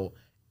like, you know,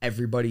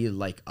 everybody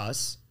like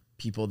us,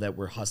 people that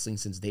were hustling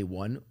since day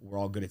one, we're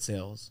all good at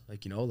sales.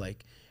 Like, you know,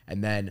 like,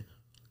 and then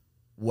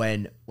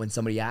when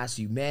somebody asks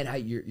you, man,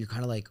 you're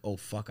kind of like, oh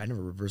fuck, I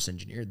never reverse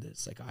engineered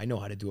this. Like I know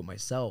how to do it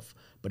myself,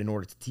 but in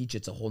order to teach,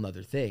 it's a whole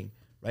nother thing.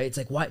 Right? It's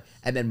like, why?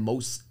 And then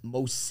most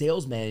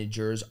sales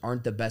managers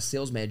aren't the best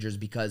sales managers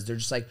because they're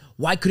just like,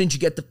 why couldn't you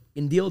get the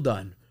deal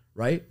done?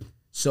 Right?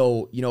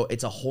 So, you know,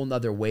 it's a whole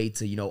nother way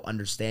to, you know,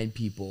 understand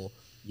people,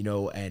 you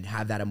know, and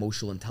have that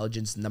emotional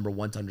intelligence. Number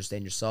one, to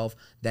understand yourself,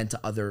 then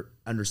to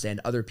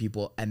understand other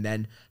people, and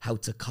then how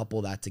to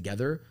couple that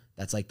together.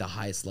 That's like the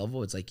highest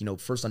level. It's like, you know,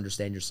 first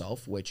understand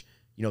yourself, which,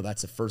 you know,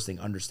 that's the first thing,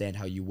 understand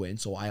how you win.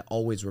 So I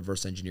always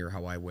reverse engineer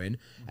how I win.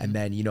 And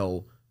then, you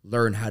know,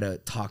 learn how to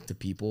talk to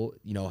people,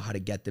 you know, how to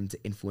get them to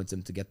influence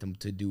them, to get them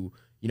to do,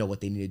 you know,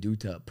 what they need to do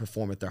to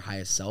perform at their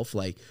highest self.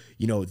 Like,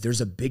 you know, there's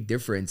a big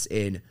difference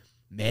in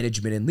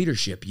management and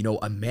leadership. You know,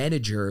 a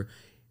manager,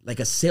 like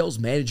a sales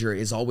manager,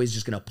 is always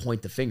just going to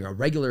point the finger. A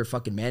regular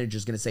fucking manager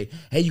is going to say,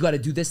 hey, you got to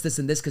do this,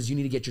 and this, because you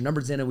need to get your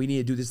numbers in, and we need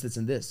to do this,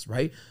 and this,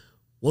 right?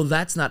 Well,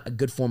 that's not a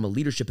good form of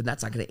leadership, and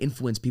that's not going to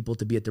influence people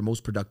to be at their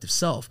most productive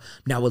self.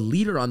 Now, a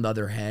leader, on the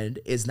other hand,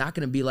 is not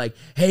going to be like,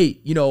 hey,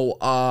 you know,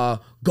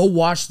 go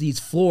wash these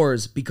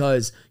floors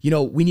because, you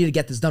know, we need to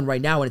get this done right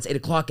now, and it's 8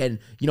 o'clock, and,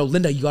 you know,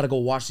 Linda, you got to go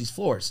wash these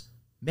floors.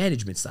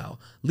 Management style.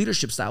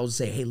 Leadership style is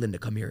say, hey, Linda,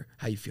 come here.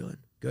 How you feeling?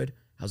 Good?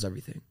 How's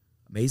everything?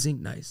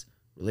 Amazing? Nice.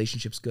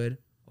 Relationship's good?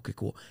 Okay,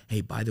 cool.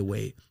 Hey, by the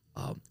way,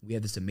 we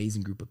have this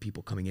amazing group of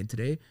people coming in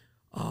today.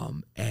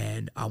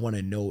 And I want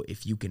to know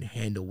if you can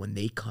handle when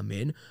they come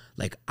in.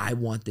 Like, I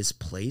want this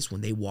place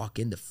when they walk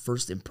in, the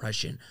first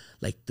impression,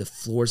 like the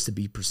floors to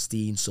be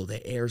pristine, so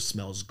the air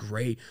smells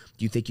great.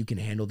 Do you think you can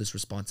handle this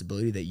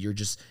responsibility that you're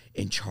just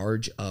in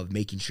charge of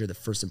making sure the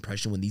first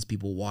impression when these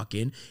people walk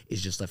in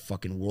is just a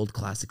fucking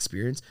world-class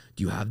experience?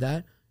 Do you have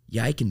that?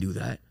 Yeah, I can do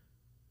that.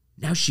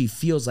 Now she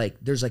feels like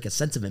there's like a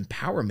sense of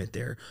empowerment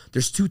there.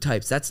 There's two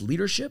types. That's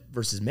leadership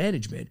versus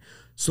management.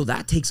 So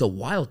that takes a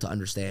while to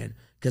understand,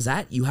 because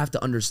that you have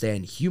to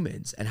understand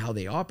humans and how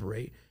they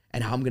operate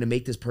and how I'm going to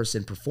make this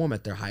person perform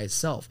at their highest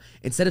self.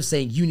 Instead of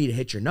saying you need to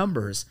hit your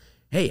numbers,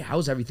 hey,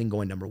 how's everything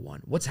going, number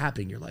one? What's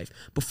happening in your life?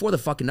 Before the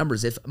fucking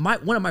numbers, if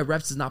one of my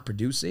reps is not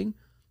producing,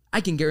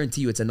 I can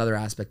guarantee you it's another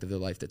aspect of their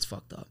life that's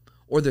fucked up,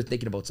 or they're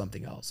thinking about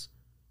something else.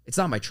 It's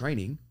not my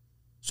training.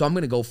 So I'm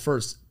going to go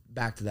first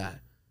back to that.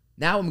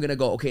 Now I'm going to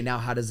go, okay, now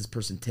how does this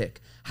person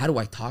tick? How do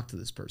I talk to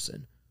this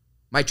person?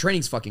 My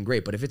training's fucking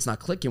great, but if it's not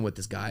clicking with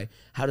this guy,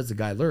 how does the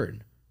guy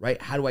learn,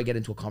 right? How do I get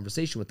into a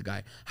conversation with the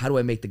guy? How do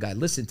I make the guy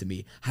listen to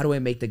me? How do I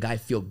make the guy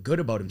feel good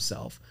about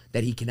himself,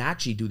 that he can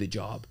actually do the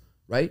job,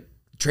 right?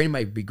 Training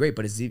might be great,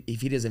 but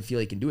if he doesn't feel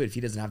he can do it, if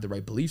he doesn't have the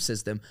right belief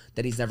system,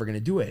 then he's never going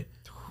to do it.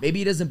 Maybe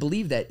he doesn't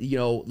believe that,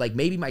 like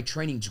maybe my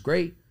training's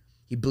great.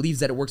 He believes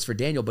that it works for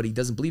Daniel, but he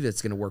doesn't believe that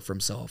it's going to work for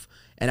himself.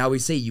 And I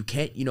always say you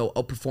can't,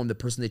 outperform the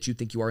person that you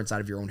think you are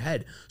inside of your own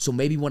head. So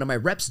maybe one of my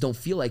reps don't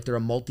feel like they're a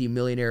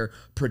multi-millionaire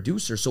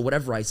producer. So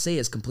whatever I say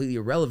is completely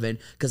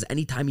irrelevant, because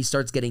anytime he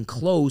starts getting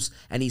close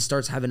and he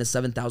starts having a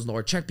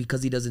 $7,000 check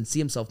because he doesn't see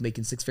himself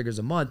making 6 figures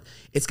a month,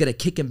 it's going to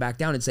kick him back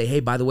down and say, hey,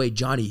 by the way,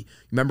 Johnny,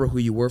 remember who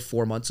you were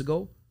 4 months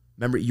ago?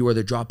 Remember you were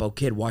the dropout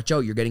kid. Watch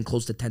out. You're getting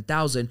close to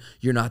 10,000.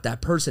 You're not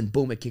that person.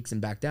 Boom, it kicks him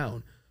back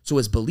down. So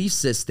his belief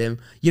system,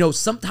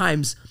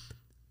 sometimes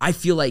I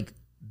feel like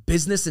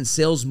business and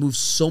sales move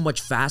so much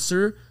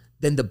faster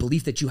than the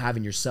belief that you have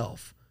in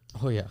yourself.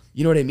 Oh, yeah.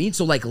 You know what I mean?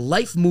 So like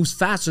life moves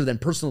faster than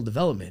personal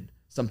development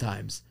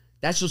sometimes.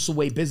 That's just the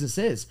way business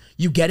is.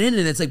 You get in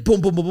and it's like boom,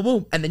 boom, boom, boom,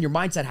 boom. And then your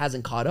mindset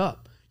hasn't caught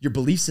up. Your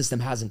belief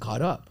system hasn't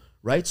caught up,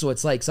 right? So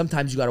it's like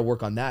sometimes you got to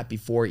work on that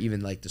before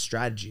even like the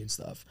strategy and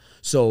stuff.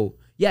 So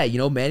yeah,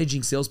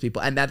 managing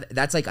salespeople. And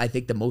that's like, I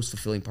think the most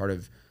fulfilling part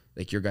of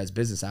like your guys'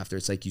 business after.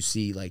 It's like you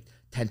see like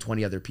 10,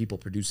 20 other people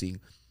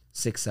producing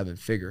 6, 7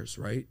 figures,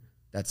 right?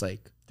 That's like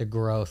the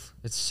growth.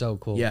 It's so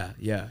cool. Yeah.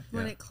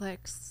 When it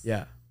clicks.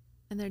 Yeah.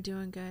 And they're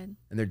doing good.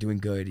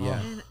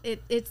 Yeah. And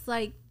it's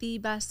like the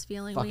best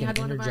feeling. Fucking we had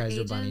one of our Energizer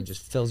agents Bunny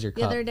just fills your cup.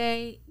 the other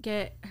day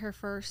get her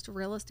first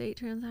real estate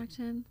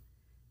transaction.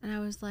 And I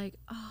was like,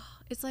 oh,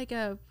 it's like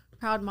a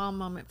proud mom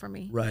moment for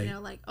me. Right.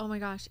 Like, oh my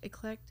gosh, it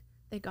clicked.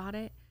 They got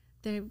it.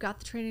 They've got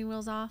the training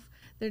wheels off.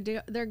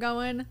 They're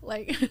going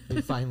like.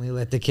 You finally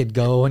let the kid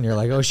go, and you're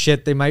like, oh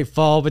shit, they might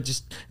fall, but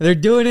just they're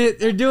doing it.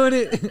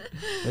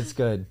 That's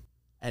good.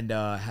 And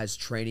has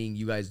training?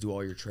 You guys do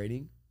all your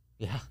training?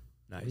 Yeah,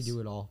 nice. We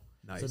do it all.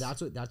 Nice. So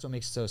that's what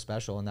makes it so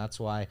special, and that's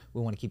why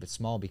we want to keep it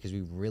small, because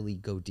we really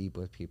go deep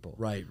with people.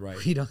 Right.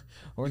 We're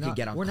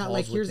not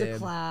like here's a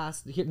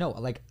class.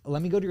 Like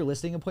let me go to your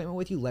listing appointment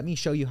with you. Let me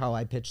show you how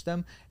I pitch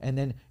them, and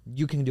then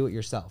you can do it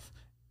yourself.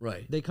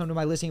 Right. They come to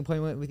my listing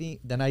appointment with me,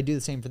 then I do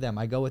the same for them.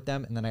 I go with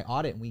them, and then I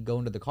audit, and we go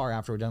into the car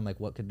after we're done. Like,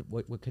 what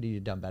could he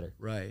have done better?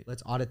 Right.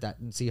 Let's audit that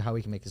and see how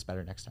we can make this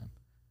better next time.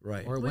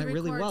 Right. Or it went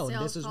really well.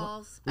 And this is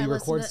what we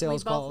record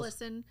sales calls. We both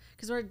listen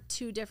because we're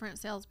two different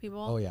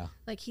salespeople. Oh yeah.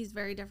 Like he's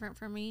very different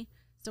from me,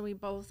 so we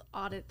both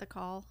audit the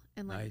call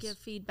and like give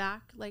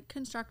feedback, like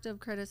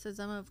constructive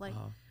criticism of like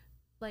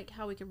like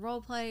how we could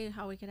role play,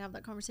 how we could have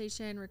that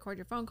conversation, record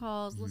your phone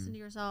calls, listen to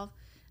yourself.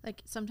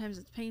 Like sometimes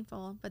it's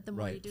painful, but the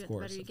more you do it, the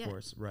better you get.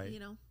 Right.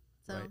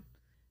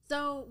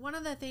 So one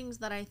of the things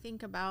that I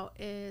think about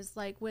is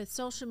like with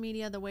social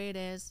media the way it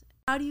is,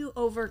 how do you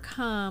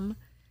overcome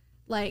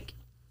like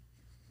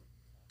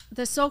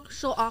the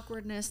social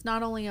awkwardness,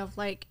 not only of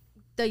like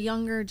the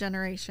younger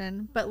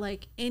generation, but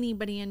like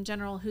anybody in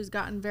general who's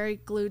gotten very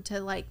glued to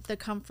like the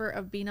comfort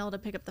of being able to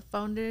pick up the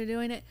phone to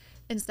doing it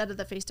instead of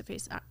the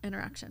face-to-face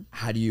interaction?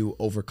 How do you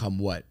overcome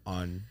what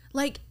on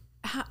like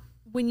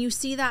when you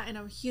see that in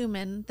a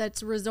human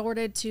that's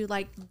resorted to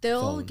like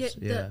they'll Phones, get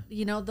the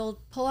they'll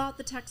pull out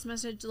the text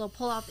message, they'll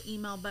pull out the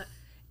email, but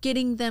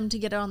getting them to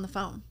get it on the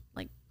phone,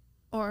 like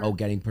or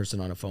getting person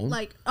on a phone,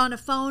 like on a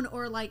phone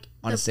or like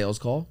on a sales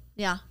call.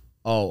 Yeah.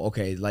 Oh,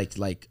 okay.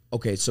 Like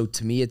okay. So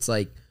to me, it's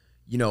like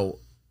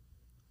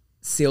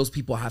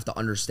salespeople have to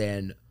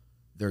understand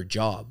their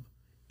job,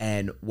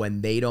 and when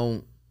they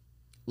don't.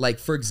 Like,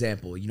 for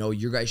example,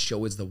 your guys'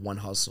 show is the one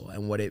hustle.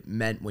 And what it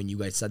meant when you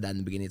guys said that in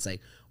the beginning, it's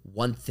like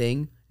one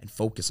thing and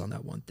focus on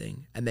that one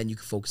thing. And then you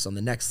can focus on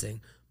the next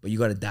thing. But you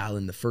got to dial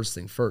in the first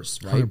thing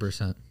first, right?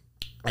 100%.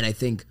 And I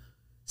think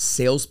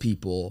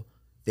salespeople,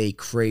 they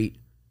create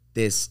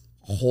this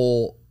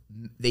whole,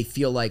 they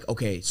feel like,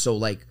 okay, so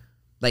like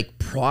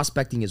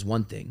prospecting is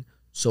one thing.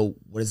 So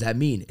what does that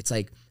mean? It's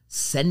like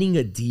sending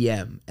a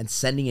DM and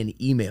sending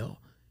an email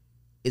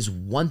is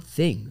one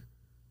thing.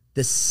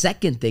 The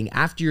second thing,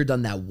 after you're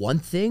done that one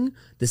thing,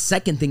 the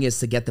second thing is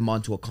to get them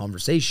onto a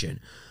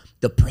conversation.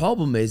 The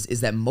problem is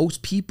that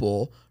most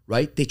people,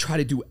 right, they try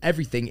to do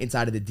everything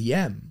inside of the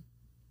DM,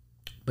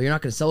 but you're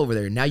not going to sell over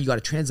there. Now you got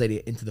to translate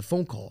it into the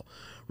phone call,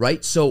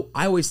 right? So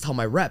I always tell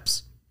my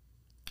reps,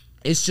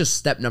 it's just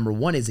step number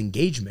one is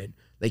engagement.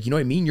 Like, you know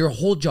what I mean? Your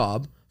whole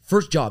job,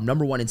 first job,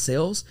 number one in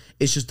sales,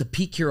 is just to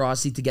pique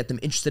curiosity, to get them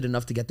interested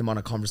enough to get them on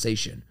a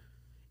conversation.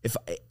 If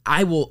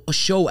I will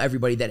show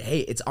everybody that,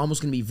 hey, it's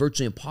almost going to be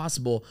virtually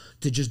impossible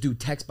to just do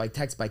text by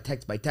text by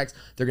text by text.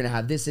 They're going to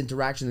have this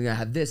interaction. They're going to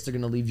have this. They're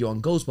going to leave you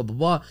on ghost, blah, blah,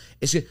 blah.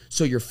 It's just,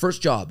 so your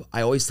first job,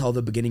 I always tell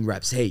the beginning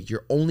reps, hey,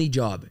 your only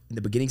job in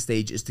the beginning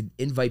stage is to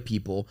invite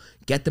people,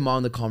 get them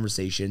on the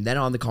conversation, then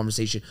on the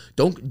conversation.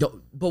 But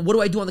what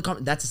do I do on the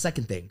conversation? That's the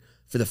second thing.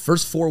 For the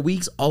first 4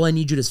 weeks, all I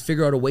need you to is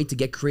figure out a way to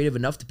get creative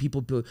enough to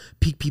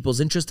pique people's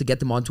interest to get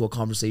them onto a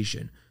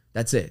conversation.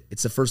 That's it.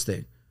 It's the first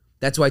thing.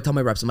 That's why I tell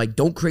my reps, I'm like,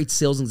 don't create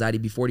sales anxiety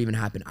before it even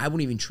happened. I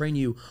won't even train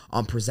you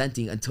on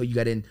presenting until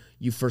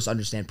you first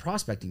understand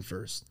prospecting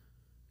first.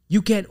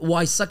 You can't, well,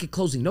 I suck at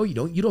closing. No, you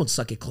don't. You don't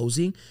suck at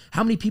closing.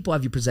 How many people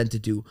have you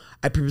presented to?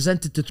 I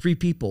presented to 3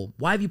 people.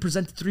 Why have you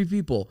presented to 3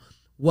 people?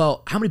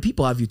 Well, how many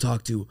people have you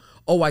talked to?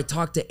 Oh, I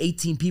talked to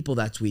 18 people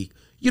that week.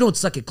 You don't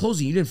suck at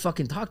closing. You didn't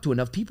fucking talk to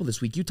enough people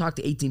this week. You talked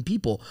to 18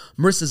 people.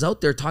 Marissa's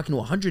out there talking to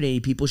 180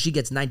 people. She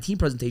gets 19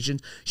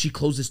 presentations. She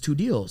closes 2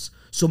 deals.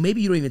 So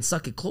maybe you don't even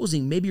suck at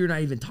closing. Maybe you're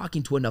not even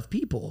talking to enough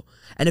people.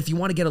 And if you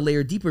want to get a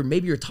layer deeper,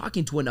 maybe you're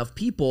talking to enough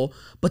people,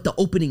 but the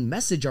opening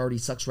message already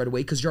sucks right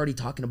away because you're already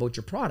talking about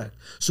your product.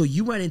 So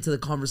you went into the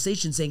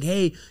conversation saying,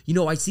 hey, you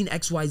know, I seen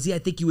XYZ. I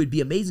think you would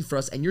be amazing for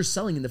us. And you're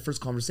selling in the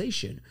first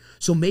conversation.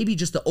 So maybe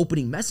just the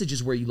opening message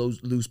is where you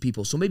lose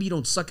people. So maybe you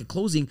don't suck at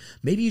closing.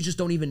 Maybe you just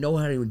don't even know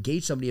how to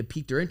engage somebody and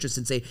pique their interest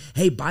and say,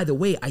 hey, by the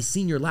way, I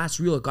seen your last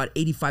reel. It got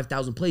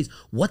 85,000 plays.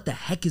 What the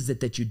heck is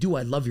it that you do?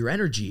 I love your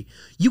energy.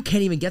 You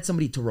can't even get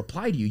somebody to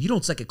reply to you. You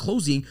don't suck at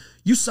closing.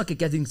 You suck at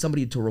getting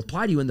somebody to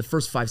reply to you in the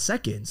first 5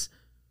 seconds.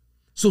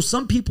 So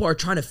some people are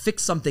trying to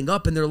fix something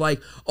up and they're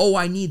like, oh,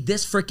 I need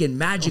this freaking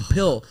magic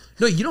pill.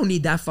 No, you don't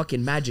need that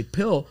fucking magic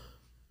pill.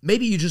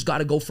 Maybe you just got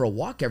to go for a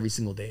walk every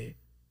single day.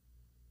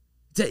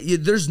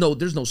 There's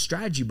no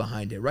strategy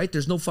behind it, right?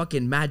 There's no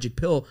fucking magic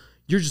pill.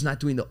 You're just not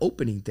doing the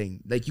opening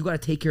thing. Like, you got to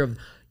take care of,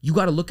 you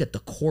got to look at the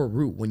core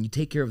root. When you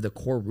take care of the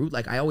core root,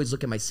 like I always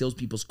look at my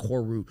salespeople's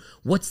core root.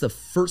 What's the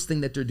first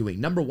thing that they're doing?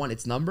 Number 1,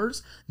 it's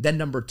numbers. Then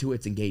number 2,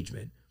 it's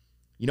engagement.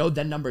 You know,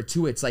 then number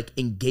 2, it's like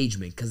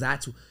engagement, because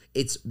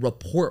it's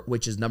rapport,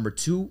 which is number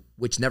 2,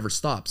 which never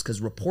stops,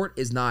 because rapport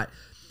is not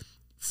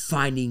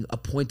finding a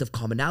point of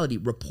commonality.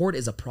 Rapport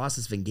is a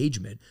process of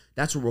engagement.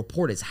 That's what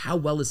rapport is. How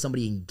well is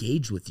somebody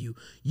engaged with you?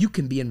 You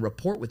can be in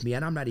rapport with me,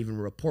 and I'm not even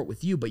in rapport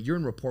with you, but you're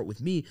in rapport with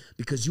me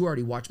because you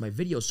already watched my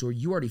video, so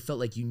you already felt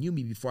like you knew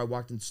me before I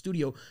walked in the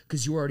studio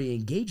because you already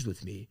engaged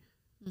with me.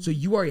 So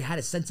you already had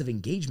a sense of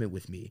engagement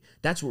with me.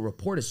 That's what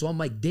rapport is. So I'm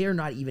like, they're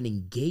not even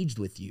engaged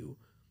with you,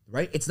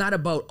 right? It's not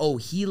about, oh,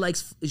 he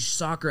likes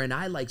soccer and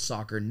I like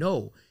soccer.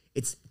 No.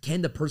 It's,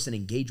 can the person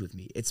engage with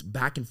me? It's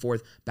back and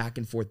forth, back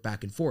and forth,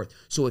 back and forth.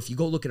 So if you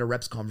go look at a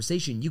rep's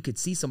conversation, you could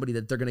see somebody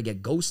that they're going to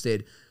get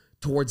ghosted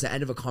towards the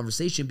end of a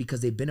conversation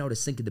because they've been out of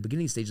sync at the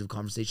beginning stage of the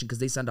conversation because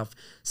they sent off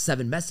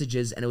 7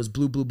 messages and it was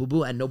blue, blue, blue,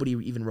 blue, and nobody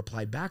even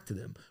replied back to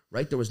them,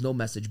 right? There was no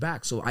message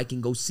back. So I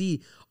can go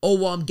see, oh,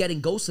 well, I'm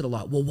getting ghosted a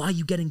lot. Well, why are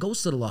you getting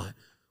ghosted a lot?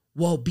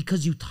 Well,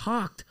 because you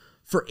talked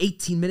for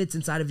 18 minutes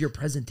inside of your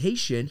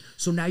presentation.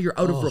 So now you're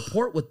out of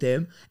rapport with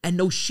them, and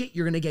no shit,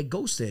 you're going to get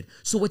ghosted.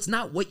 So it's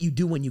not what you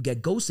do when you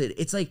get ghosted.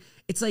 It's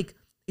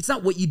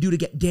not what you do to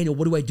get, Daniel,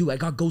 what do I do? I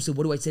got ghosted.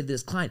 What do I say to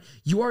this client?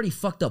 You already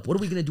fucked up. What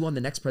are we going to do on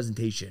the next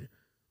presentation?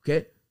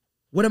 Okay.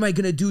 What am I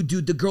going to do?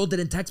 Dude, the girl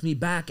didn't text me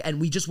back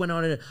and we just went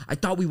on I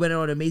thought we went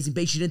on an amazing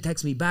base. She didn't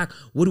text me back.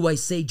 What do I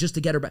say just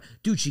to get her back?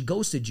 Dude, she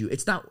ghosted you.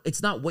 It's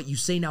not what you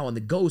say now on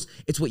the ghost.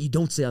 It's what you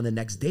don't say on the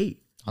next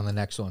date. On the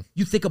next one.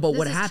 You think about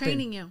what happened.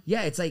 Training you.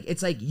 Yeah, it's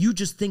like you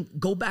just think,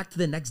 go back to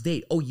the next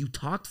date. Oh, you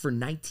talked for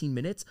 19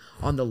 minutes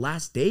on the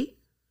last date?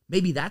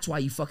 Maybe that's why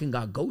you fucking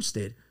got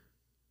ghosted.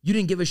 You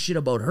didn't give a shit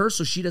about her,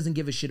 so she doesn't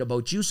give a shit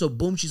about you. So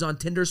boom, she's on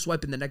Tinder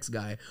swiping the next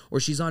guy, or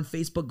she's on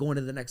Facebook going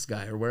to the next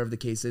guy, or whatever the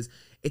case is.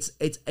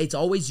 It's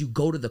always you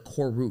go to the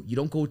core root. You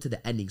don't go to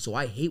the ending. So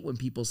I hate when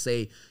people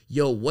say,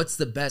 yo, what's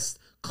the best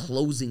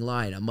closing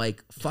line? I'm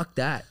like, fuck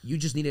that. You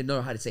just need to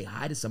know how to say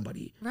hi to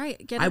somebody.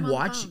 Right. I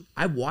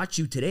watch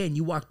you today and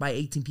you walked by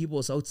 18 people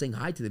without saying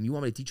hi to them. You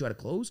want me to teach you how to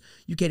close?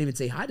 You can't even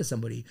say hi to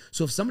somebody.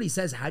 So if somebody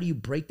says, how do you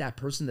break that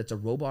person that's a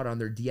robot on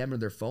their DM or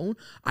their phone?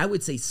 I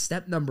would say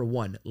step number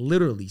 1,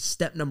 literally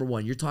step number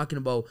 1. You're talking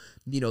about,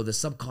 the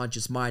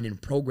subconscious mind and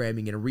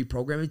programming and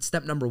reprogramming.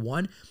 Step number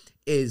 1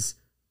 is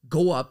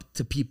go up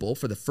to people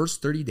for the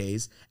first 30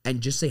 days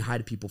and just say hi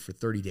to people for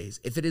 30 days.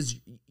 If it is,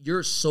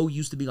 you're so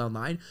used to being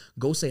online,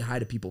 go say hi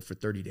to people for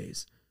 30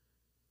 days.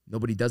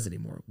 Nobody does it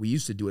anymore. We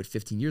used to do it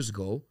 15 years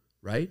ago,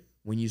 right?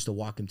 When you used to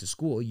walk into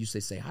school, you used to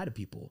say hi to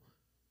people.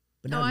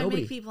 But now nobody. I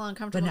make people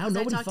uncomfortable. But now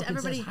nobody fucking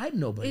says hi to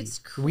nobody. It's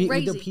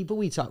crazy. The people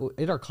we talk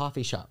at our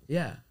coffee shop.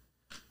 Yeah.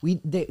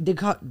 They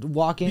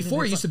walk in.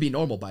 Before it used to be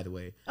normal, by the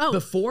way. Oh.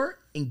 Before,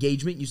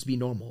 engagement used to be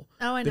normal.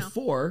 Oh, I know.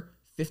 Before,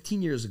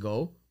 15 years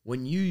ago,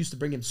 when you used to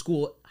bring him to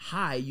school,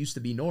 hi used to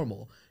be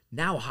normal.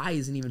 Now hi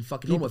isn't even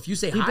fucking normal. If you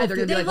say hi, they're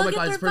gonna be like, "Oh my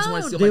god, this person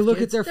wants to steal my They kids."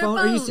 look at their phone.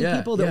 Or you see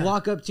people that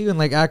walk up to you and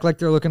like act like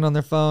they're looking on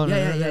their phone.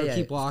 Yeah.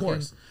 Keep walking. Of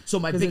course. So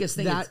my biggest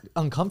thing is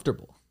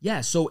uncomfortable.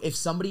 Yeah. So if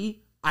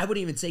somebody, I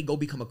wouldn't even say go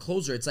become a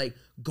closer. It's like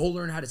go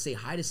learn how to say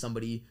hi to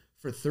somebody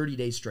for 30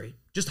 days straight.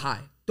 Just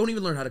hi. Don't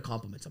even learn how to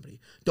compliment somebody.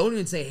 Don't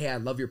even say, "Hey, I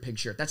love your pink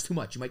shirt." That's too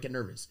much. You might get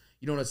nervous.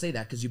 You don't want to say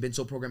that because you've been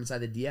so programmed inside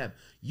the DM.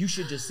 You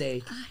should just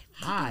say,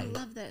 "Hi."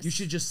 Love this. You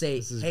should just say,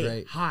 "Hey,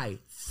 great. hi."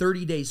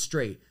 30 days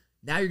straight.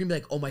 Now you're gonna be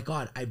like, "Oh my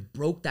god, I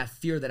broke that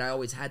fear that I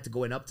always had to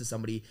going up to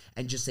somebody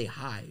and just say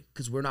hi,"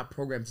 because we're not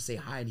programmed to say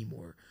hi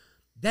anymore.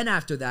 Then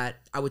after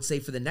that, I would say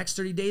for the next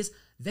 30 days,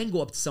 then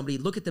go up to somebody,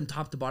 look at them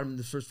top to bottom in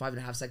the first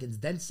 5.5 seconds,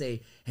 then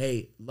say,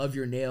 "Hey, love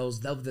your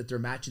nails, love that they're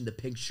matching the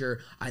pink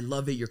shirt. I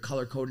love it. You're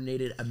color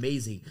coordinated,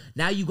 amazing."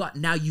 Now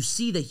you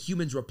see the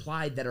humans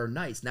replied that are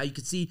nice. Now you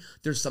can see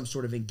there's some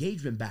sort of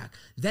engagement back.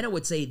 Then I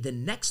would say the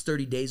next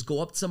 30 days,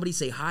 go up to somebody,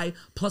 say hi,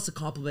 plus a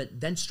compliment,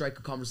 then strike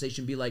a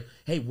conversation, be like,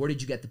 "Hey, where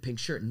did you get the pink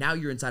shirt?" Now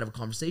you're inside of a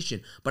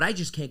conversation. But I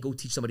just can't go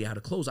teach somebody how to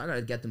close. I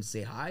gotta get them to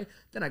say hi.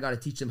 Then I gotta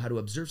teach them how to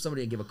observe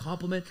somebody and give a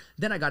compliment.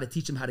 Then I gotta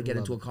teach them how to get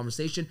into a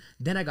conversation.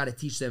 Then I gotta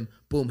teach them,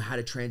 boom, how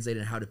to translate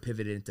and how to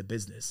pivot it into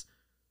business.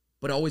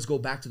 But always go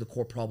back to the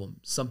core problem.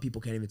 Some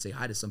people can't even say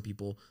hi to some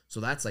people. So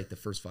that's like the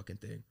first fucking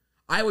thing.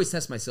 I always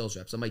test my sales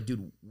reps. I'm like,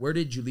 "Dude, where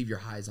did you leave your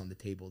highs on the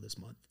table this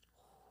month?"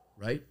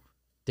 Right?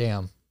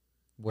 Damn.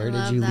 Where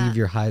did you leave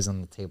your highs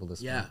on the table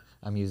this month?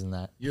 I'm using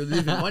that. You're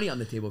leaving money on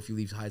the table if you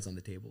leave highs on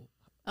the table.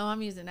 Oh,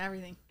 I'm using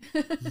everything.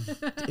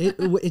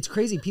 It's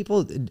crazy.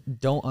 People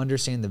don't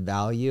understand the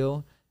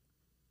value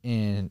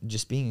in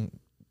just being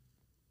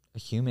a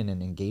human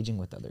and engaging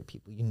with other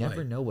people. You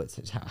never know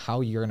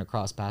how you're gonna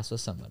cross paths with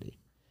somebody.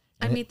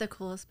 I meet the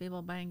coolest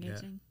people by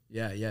engaging.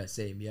 Yeah,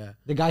 same, yeah.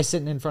 The guy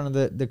sitting in front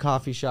of the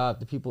coffee shop,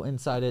 the people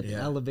inside it, the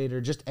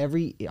elevator, just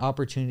every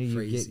opportunity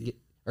you get,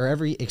 or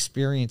every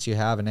experience you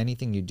have and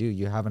anything you do,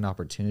 you have an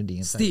opportunity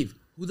inside. Steve,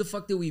 who the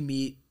fuck did we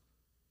meet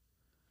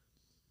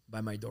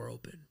by my door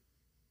open?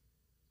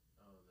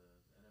 Oh,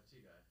 the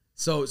NFT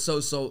guy.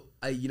 So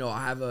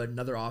I have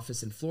another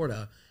office in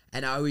Florida.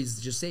 And I always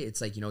just say,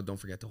 it's like, don't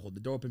forget to hold the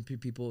door open for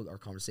people, our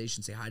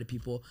conversation, say hi to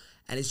people.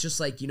 And it's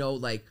just like,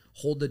 like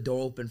hold the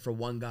door open for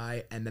one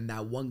guy. And then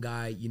that one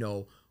guy,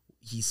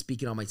 he's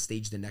speaking on my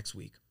stage the next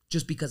week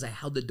just because I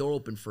held the door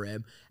open for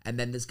him. And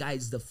then this guy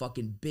is the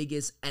fucking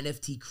biggest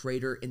NFT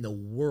creator in the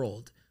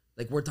world.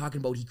 Like we're talking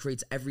about, he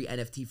creates every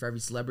NFT for every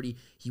celebrity.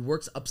 He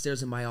works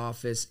upstairs in my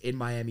office in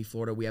Miami,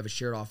 Florida. We have a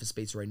shared office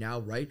space right now,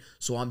 right?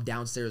 So I'm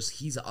downstairs,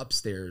 he's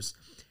upstairs.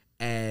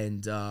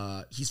 And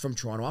he's from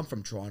Toronto. I'm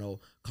from Toronto.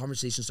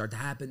 Conversations start to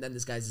happen. Then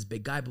this guy's this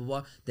big guy, blah,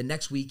 blah. The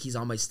next week, he's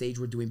on my stage.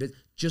 We're doing business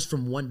just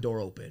from one door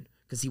open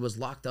because he was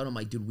locked out. I'm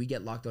like, dude, we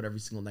get locked out every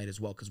single night as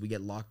well because we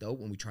get locked out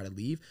when we try to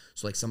leave.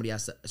 So like somebody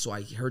has to, so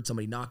I heard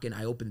somebody knocking.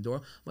 I opened the door.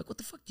 I'm like, what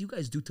the fuck do you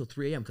guys do till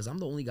 3 a.m.? Because I'm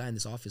the only guy in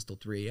this office till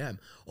 3 a.m.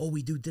 Oh,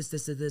 we do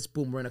this.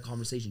 Boom, we're in a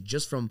conversation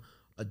just from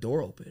a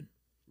door open,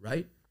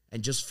 right?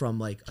 And just from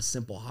like a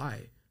simple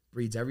hi.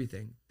 Breeds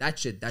everything. That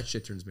shit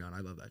turns me on. I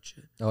love that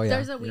shit. Oh yeah.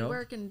 There's a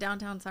WeWork in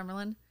downtown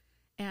Summerlin,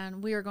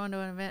 and we were going to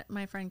an event,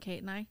 my friend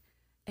Kate and I,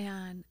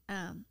 and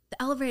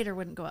the elevator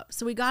wouldn't go up.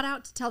 So we got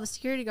out to tell the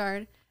security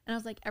guard, and I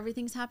was like,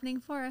 "Everything's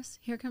happening for us.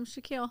 Here comes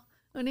Shaquille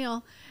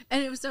O'Neal."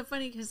 And it was so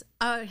funny because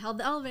I held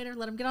the elevator,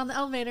 let him get on the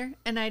elevator,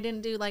 and I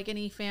didn't do like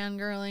any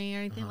fangirling or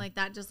anything like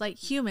that. Just like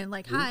human,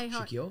 like, Who? "Hi,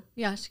 Shaquille?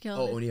 Yeah, Shaquille.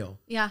 Oh, O'Neal.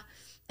 Yeah.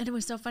 And it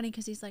was so funny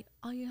because he's like,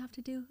 "All you have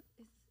to do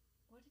is,"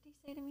 what did he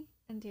say to me?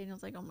 And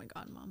Daniel's like, "Oh my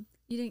God, Mom,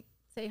 you didn't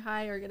say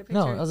hi or get a picture."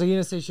 No, I was like, you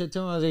didn't say shit to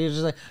him. I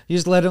was like, you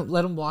just let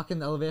him walk in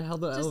the elevator,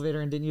 held the elevator,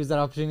 and didn't use that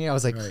opportunity. I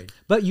was like,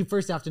 but you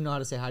first have to know how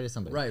to say hi to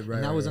somebody. Right.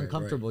 And that was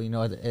uncomfortable,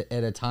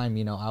 at a time,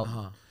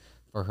 out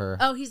for her.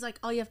 Oh, he's like,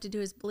 "All you have to do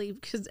is believe,"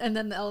 and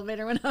then the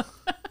elevator went up.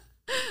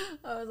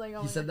 I was like,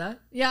 "Oh." He said that?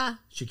 Yeah.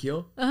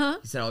 Shaquille?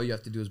 He said, "All you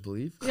have to do is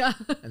believe." Yeah.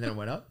 And then it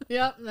went up.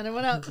 Yeah. And then it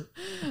went up.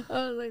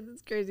 I was like,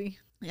 "That's crazy."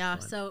 Yeah.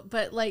 Fun. So,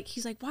 but like,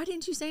 he's like, "Why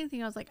didn't you say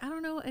anything?" I was like, "I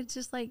don't know. It's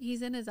just like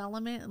he's in his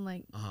element, and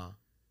like,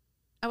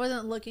 I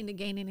wasn't looking to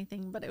gain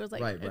anything, but it was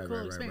like a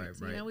cool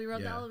experience. We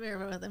rode the elevator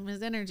with him.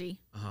 His energy.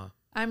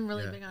 I'm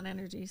really big on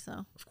energy,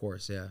 so. Of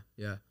course,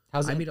 yeah.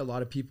 I meet a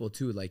lot of people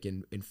too, like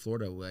in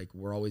Florida. Like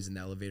we're always in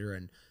the elevator,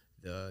 and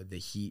the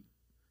heat.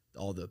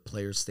 All the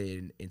players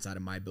stay inside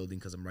of my building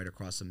because I'm right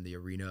across from the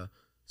arena.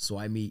 So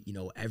I meet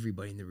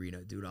everybody in the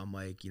arena, dude. I'm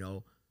like,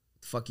 what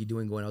the fuck you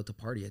doing going out to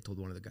party? I told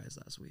one of the guys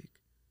last week.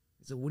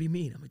 He's like, "What do you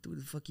mean?" I'm like, "Dude, what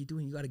the fuck you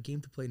doing? You got a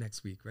game to play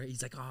next week, right?"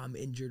 He's like, "Oh, I'm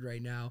injured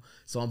right now."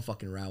 So I'm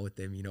fucking around with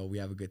them. We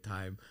have a good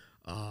time.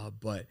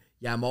 But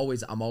yeah, I'm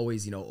always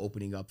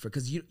opening up for,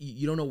 because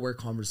you don't know where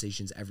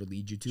conversations ever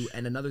lead you to.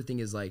 And another thing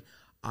is like,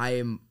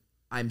 I'm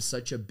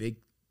such a big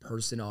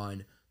person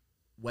on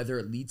whether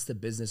it leads to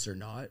business or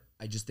not.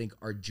 I just think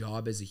our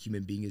job as a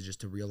human being is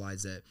just to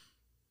realize that,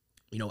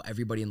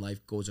 everybody in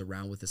life goes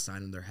around with a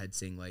sign on their head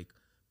saying like,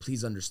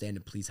 "Please understand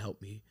and please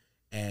help me."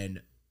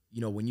 And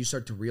when you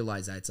start to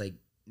realize that, it's like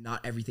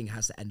not everything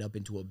has to end up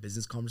into a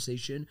business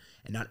conversation,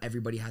 and not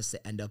everybody has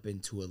to end up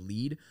into a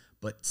lead,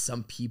 but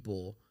some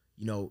people,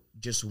 you know,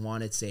 just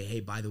want to say, hey,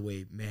 by the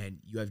way, man,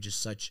 you have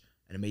just such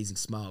an amazing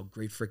smile,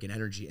 great freaking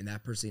energy, and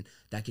that person,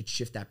 that could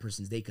shift that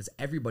person's day, because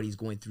everybody's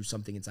going through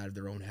something inside of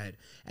their own head,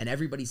 and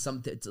everybody's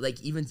something, like,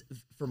 even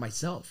for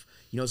myself,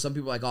 you know, some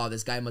people are like, oh,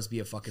 this guy must be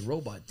a fucking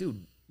robot.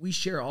 Dude, we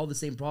share all the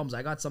same problems.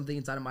 I got something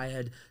inside of my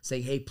head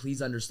saying, hey,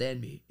 please understand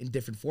me, in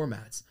different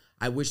formats.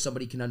 I wish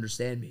somebody can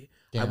understand me.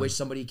 Damn. I wish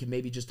somebody can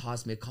maybe just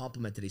toss me a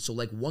compliment today. So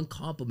like one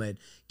compliment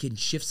can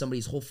shift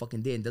somebody's whole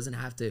fucking day and doesn't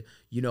have to,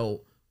 you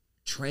know,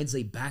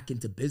 translate back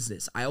into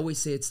business. I always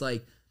say it's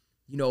like,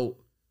 you know,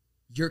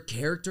 your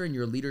character and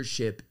your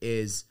leadership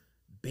is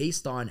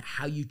based on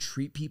how you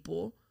treat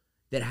people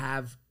that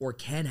have or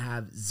can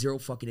have zero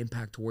fucking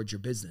impact towards your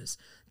business.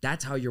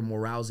 That's how your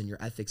morals and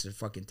your ethics are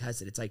fucking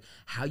tested. It's like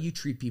how you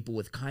treat people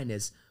with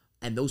kindness,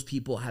 and those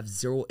people have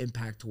zero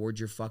impact towards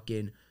your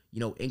fucking, you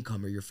know,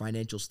 income or your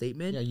financial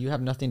statement. Yeah, you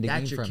have nothing to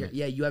gain from it.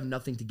 Yeah, you have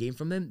nothing to gain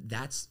from them.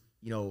 That's,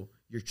 you know,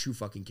 your true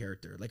fucking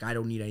character. Like, I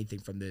don't need anything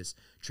from this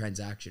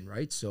transaction,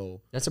 right?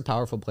 So that's a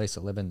powerful place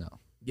to live in, though.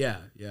 Yeah,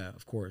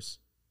 of course.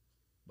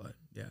 But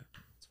yeah.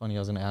 It's funny, I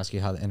was going to ask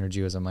you how the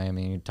energy was in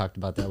Miami, and you talked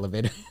about the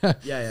elevator.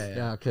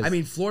 Yeah. I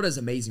mean, Florida is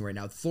amazing right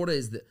now. Florida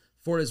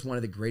is one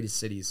of the greatest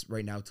cities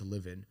right now to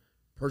live in.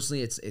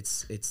 Personally,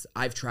 it's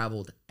I've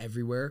traveled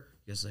everywhere.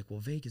 You guys are like, well,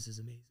 Vegas is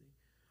amazing.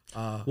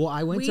 Well,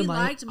 I went to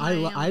Miami.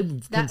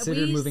 I've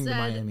considered moving to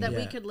Miami. That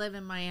we could live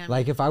in Miami.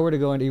 Like, if I were to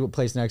go into a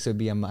place next, it would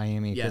be in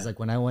Miami. Because like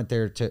when I went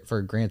there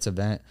for Grant's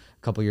event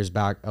a couple years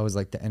back, I was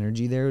like, the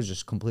energy there was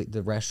just complete.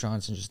 The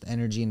restaurants and just the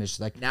energy, and it's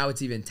just like, now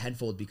it's even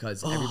tenfold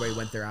because everybody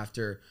went there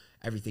after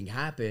everything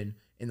happened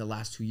in the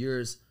last 2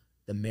 years.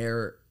 The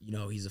mayor, you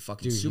know, he's a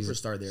fucking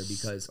superstar there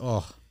because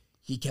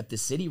he kept the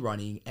city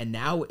running, and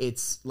now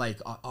it's like,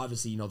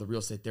 obviously, you know, the real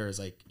estate there is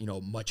like, you know,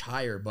 much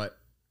higher, but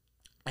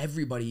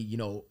everybody, you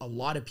know, a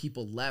lot of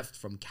people left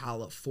from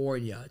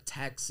California,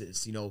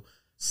 Texas, you know,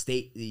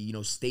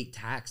 state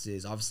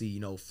taxes. Obviously, you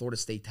know, Florida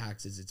state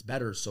taxes, it's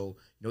better. So,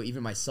 you know,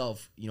 even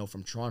myself, you know,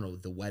 from Toronto,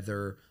 the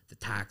weather, the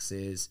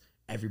taxes,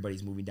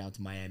 everybody's moving down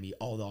to Miami.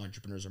 All the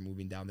entrepreneurs are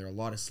moving down there. A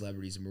lot of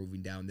celebrities are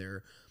moving down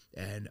there.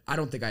 And I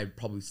don't think I'd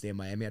probably stay in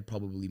Miami. I'd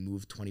probably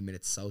move 20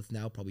 minutes south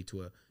now, probably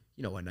to a,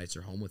 you know, a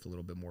nicer home with a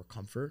little bit more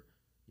comfort,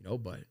 you know,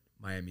 but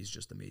Miami's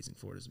just amazing.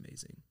 Florida's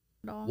amazing.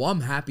 Well, I'm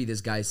happy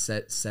this guy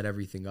set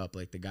everything up.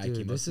 Like, the guy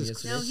came up to me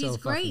yesterday. No, he's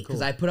great.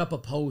 Because I put up a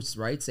post,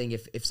 right, saying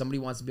if somebody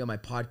wants to be on my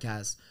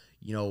podcast,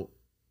 you know,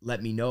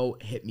 let me know,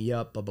 hit me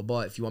up, blah, blah, blah.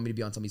 If you want me to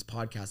be on somebody's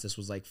podcast, this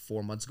was like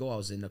 4 months ago. I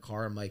was in the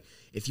car. I'm like,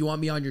 if you want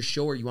me on your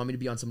show or you want me to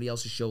be on somebody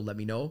else's show, let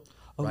me know.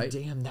 Oh, right?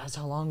 Damn, that's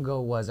how long ago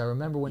it was. I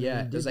remember when you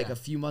did it was like that.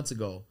 a few months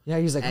ago. Yeah,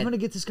 he was like, I'm going to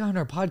get this guy on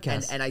our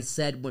podcast. And I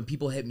said, when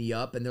people hit me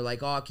up and they're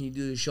like, oh, can you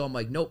do the show? I'm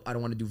like, nope, I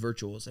don't want to do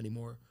virtuals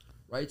anymore.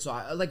 Right. So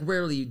I like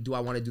rarely do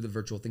I want to do the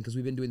virtual thing because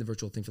we've been doing the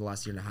virtual thing for the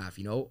last year and a half,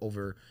 you know,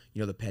 over, you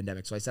know, the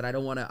pandemic. So I said, I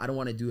don't want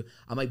to do,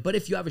 I'm like, but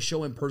if you have a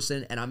show in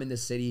person and I'm in the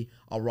city,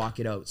 I'll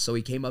rock it out. So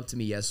he came up to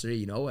me yesterday,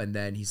 you know, and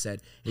then he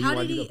said, hey, how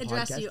did he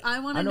address you?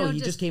 I want to know.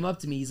 He just came up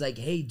to me. He's like,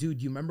 hey, dude,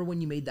 do you remember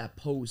when you made that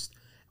post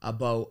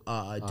about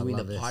doing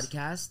the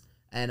podcast?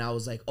 And I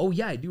was like, oh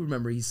yeah, I do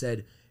remember. He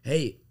said,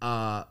 hey,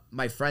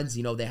 my friends,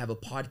 you know, they have a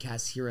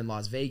podcast here in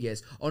Las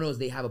Vegas. Oh no,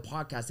 they have a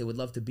podcast. They would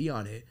love to be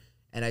on it.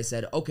 And I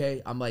said,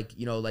 okay. I'm like,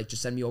 you know, like,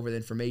 just send me over the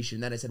information.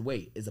 And then I said,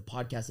 wait, is the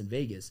podcast in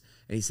Vegas?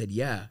 And he said,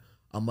 yeah.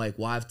 I'm like,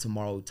 well, I have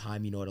tomorrow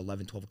time, you know, at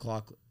 11, 12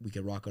 o'clock. We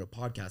could rock out a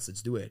podcast.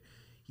 Let's do it.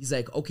 He's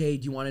like, okay,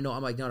 do you want to know?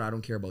 I'm like, no, I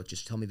don't care about it.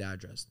 Just tell me the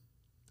address.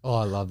 Oh,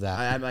 I love that.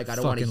 I'm like, I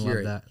don't want to hear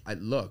it.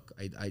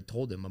 I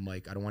told him, I'm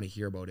like, I don't want to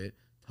hear about it.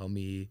 Tell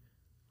me,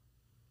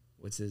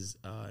 what's his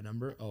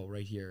number? Oh,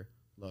 right here.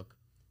 Look,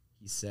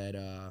 he said,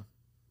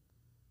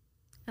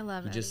 I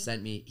love it. He just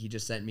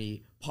sent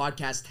me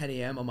podcast 10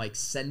 a.m. I'm like,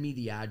 send me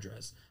the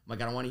address. I'm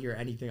like, I don't want to hear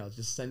anything else.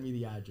 Just send me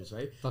the address,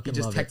 right? Fucking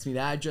he just texts me the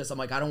address. I'm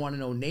like, I don't want to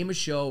know, name a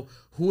show,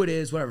 who it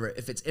is, whatever.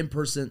 If it's in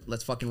person,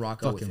 let's fucking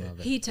rock out with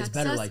it. He texts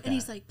us and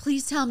he's like,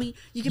 please tell me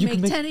you can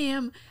make 10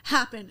 a.m.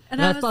 happen.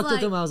 And I was fucked like,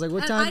 with him. I was like,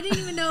 what time? I didn't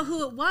even know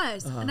who it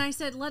was. And I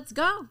said, let's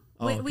go.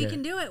 We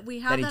can do it.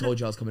 We have then that. He told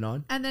you I was coming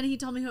on? And then he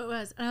told me who it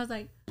was. And I was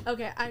like,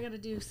 okay, I got to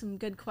do some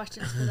good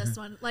questions for this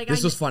one. Like,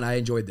 this was fun. I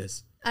enjoyed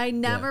this. I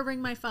never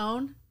bring my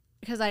phone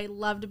because I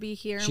love to be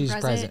here and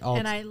present.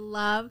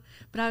 And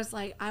but I was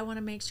like, I want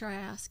to make sure I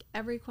ask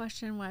every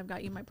question when I've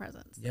got you my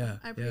presents. Yeah.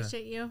 I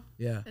appreciate you.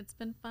 Yeah. It's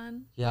been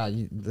fun. Yeah.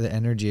 The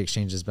energy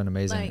exchange has been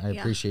amazing. I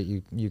appreciate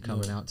you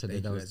coming out today.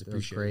 That was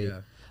great.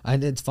 Yeah.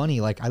 And it's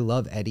funny, like, I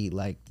love Eddie.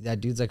 Like,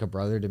 that dude's like a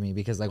brother to me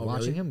because, like,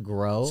 watching him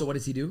grow. So what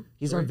does he do?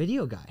 He's our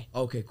video guy.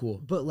 Okay,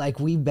 cool. But,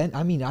 like,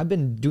 I've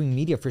been doing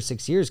media for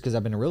 6 years because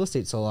I've been in real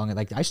estate so long. And,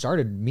 like, I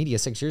started media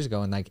 6 years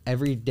ago, and, like,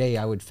 every day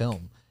I would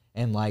film.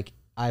 And, like,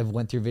 I've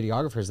went through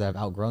videographers that have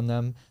outgrown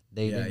them.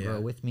 They didn't grow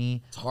with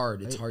me. It's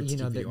hard. It's hard to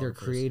do they're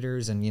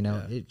creators, and, you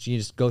know, you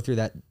just go through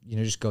that, you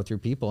know, just go through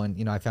people. And,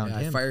 you know, I found him.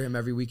 I fire him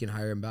every week and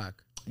hire him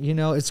back. You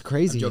know, it's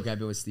crazy. I'm joking. I've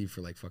been with Steve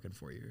for like fucking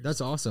 4 years.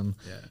 That's awesome.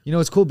 Yeah. You know,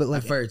 it's cool, but I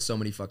like, fired so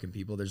many fucking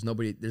people. There's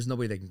nobody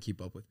that can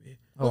keep up with me.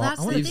 Well, that's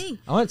I the wanna- thing.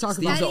 I want to talk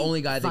Steve's about the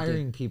only guy that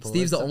firing can, people.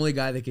 Steve's the Let's- only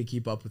guy that can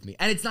keep up with me.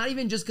 And it's not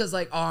even just because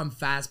like, oh, I'm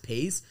fast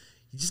paced.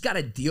 You just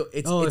gotta deal.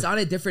 It's on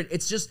a different.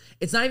 It's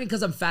not even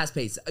because I'm fast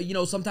paced. You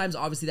know, sometimes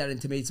obviously that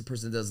intimidates a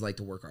person that doesn't like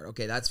to work hard.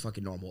 Okay, that's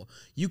fucking normal.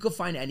 You could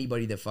find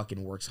anybody that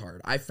fucking works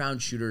hard. I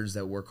found shooters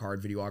that work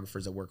hard,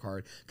 videographers that work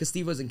hard. Because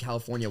Steve was in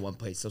California one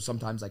place, so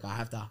sometimes like I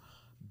have to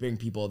bring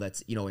people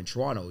that's, you know, in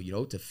Toronto, you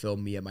know, to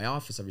film me at my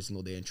office every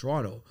single day in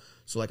Toronto.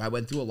 So like I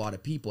went through a lot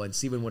of people, and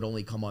Steven would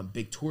only come on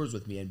big tours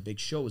with me and big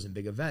shows and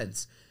big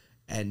events.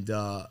 And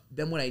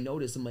then when I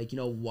noticed, I'm like, you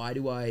know, why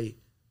do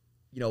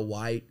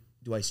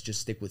I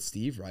just stick with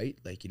Steve, right?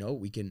 Like, you know,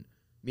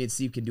 me and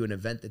Steve can do an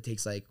event that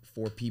takes like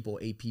 4 people,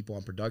 8 people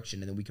on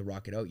production, and then we can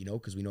rock it out, you know,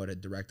 because we know how to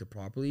direct it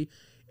properly.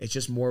 It's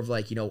just more of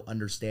like, you know,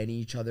 understanding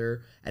each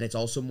other. And it's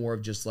also more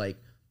of just like,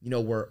 you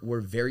know,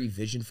 we're very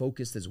vision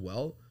focused as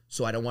well.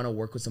 So I don't want to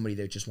work with somebody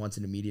that just wants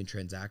an immediate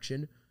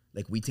transaction.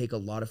 Like we take a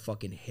lot of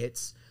fucking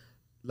hits.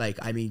 Like,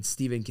 I mean,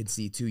 Steven can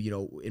see too, you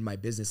know, in my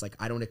business, like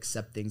I don't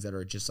accept things that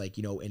are just like,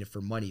 you know, in it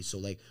for money. So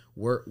like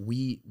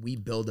we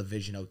build a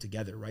vision out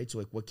together, right? So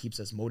like what keeps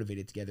us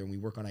motivated together, and we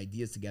work on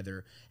ideas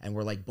together, and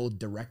we're like both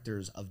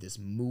directors of this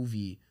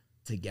movie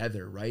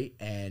together, right?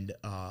 And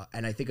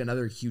I think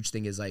another huge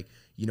thing is like,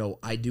 you know,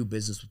 I do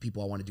business with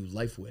people I want to do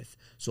life with.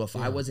 So if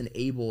I wasn't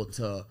able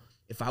to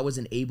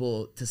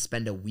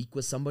spend a week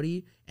with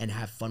somebody and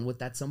have fun with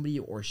that somebody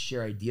or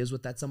share ideas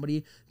with that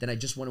somebody, then I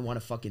just wouldn't want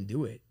to fucking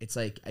do it. It's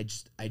like I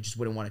just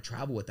wouldn't want to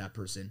travel with that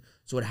person.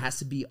 So it has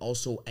to be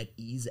also at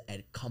ease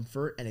and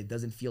comfort, and it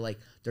doesn't feel like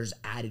there's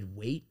added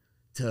weight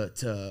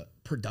to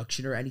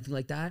production or anything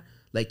like that.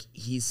 Like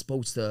he's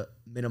supposed to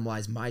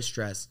minimize my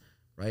stress,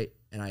 right?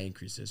 And I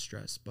increase his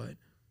stress, but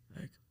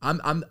like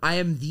I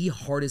am the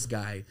hardest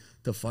guy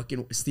to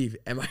fucking Steve.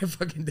 Am I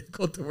fucking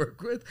difficult to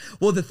work with?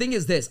 Well, the thing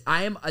is this,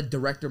 I am a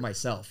director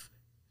myself.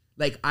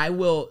 Like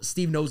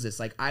Steve knows this.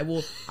 Like I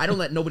don't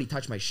let nobody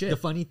touch my shit. The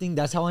funny thing,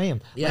 that's how I am.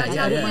 Yeah, like, I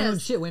yeah, edit yeah. my own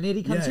shit. When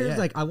Eddie comes here, yeah. it's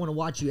like, I want to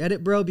watch you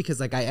edit, bro, because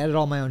like I edit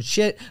all my own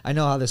shit. I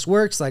know how this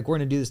works. Like we're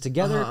gonna do this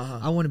together.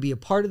 I want to be a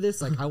part of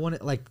this. Like I want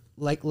to like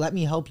let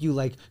me help you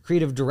like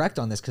creative direct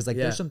on this, because like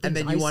there's some things.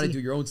 And then you want to do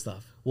your own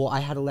stuff. Well, I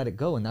had to let it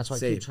go, and that's why I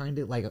Same. keep trying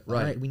to like. All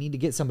right, we need to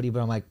get somebody, but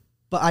I'm like,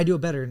 but I do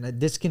it better, and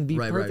this can be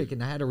Right, perfect, right.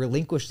 and I had to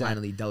relinquish that.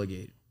 Finally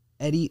delegate.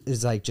 Eddie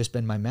is like just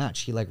been my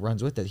match. He like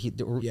runs with it.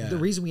 The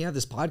reason we have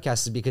this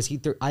podcast is because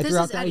I threw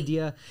out the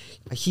idea.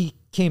 He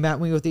came at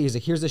me with it. He's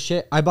like, here's the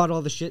shit. I bought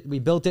all the shit. We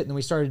built it, and then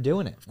we started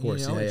doing it. Of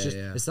course,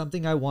 It's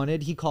something I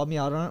wanted. He called me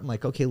out on it. I'm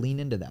like, okay, lean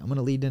into that. I'm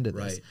gonna lean into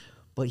this. Right.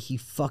 But he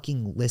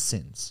fucking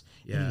listens.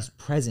 Yeah. And he's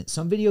present.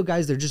 Some video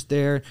guys, they're just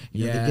there.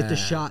 You know, they get the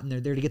shot, and they're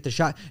there to get the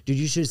shot. Dude,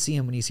 you should see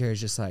him when he's here. It's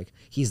just like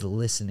he's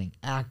listening,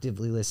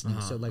 actively listening.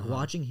 So like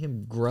watching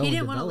him grow. He and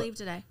didn't want to develop. leave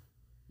today.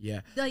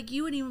 Yeah. Like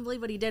you wouldn't even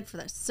believe what he did for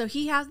this. So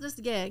he has this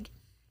gig,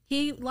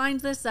 he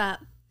lines this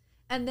up,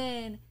 and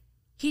then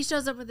he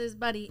shows up with his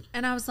buddy,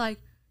 and I was like,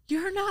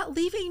 "You're not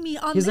leaving me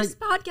on He's this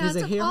like- podcast." he's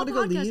like, of "Hey, I'm all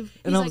gonna go podcasts." leave.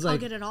 He's And I like, was "I'll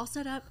like- get it all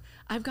set up.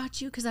 I've got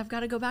you because I've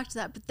got to go back to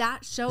that." But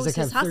that shows He's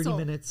like, his have 30 hustle.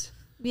 minutes.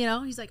 You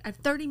know, he's like, I have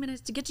 30 minutes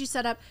to get you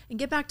set up and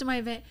get back to my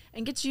event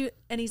and get you.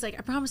 And he's like,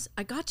 I promise,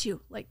 I got you.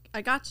 Like,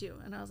 I got you.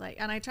 And I was like,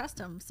 and I trust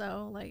him.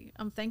 So like,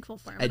 I'm thankful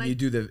for him. And you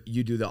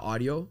do the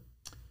audio?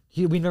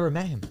 We never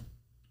met him.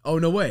 Oh,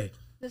 no way.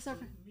 This our,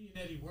 Me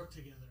and Eddie work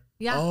together.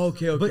 yeah. Oh,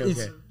 okay.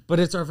 But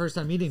it's our first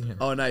time meeting him.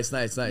 Oh, nice.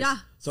 Yeah.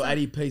 So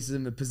Eddie places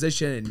him in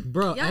position, and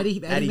Bro, Yeah.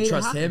 Eddie Eddie made it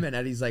trusts happen. him, and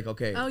Eddie's like,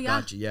 okay, Oh,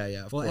 yeah. gotcha. Yeah,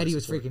 of Well, course, Eddie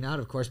was of course. freaking out,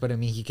 of course, but I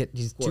mean,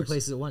 he's two course.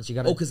 places at once. You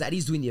got Oh, because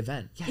Eddie's doing the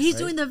event. He's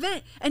doing the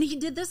event and he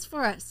did this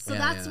for us. So Yeah,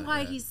 that's yeah,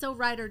 why yeah. he's so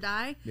ride or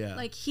die. Yeah.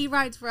 Like he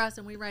rides for us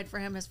and we ride for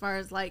him as far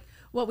as like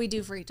what we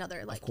do for each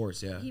other. Like, Of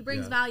course, yeah. He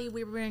brings yeah. value.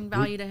 We bring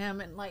value to him.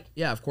 And like,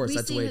 Yeah, of course. we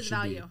That's the see way it his should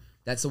value. be.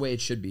 That's the way it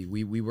should be.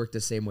 We work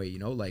the same way, you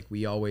know? Like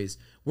we're always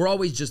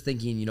just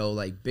thinking, you know,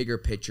 like bigger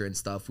picture and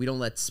stuff. We don't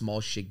let small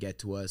shit get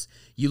to us.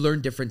 You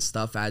learn different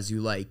stuff as you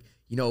like,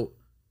 you know,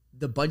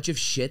 the bunch of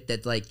shit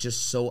that like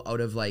just so out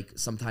of like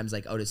sometimes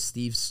like out of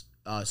Steve's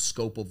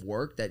scope of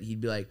work that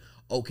he'd be like,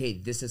 okay,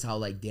 this is how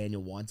like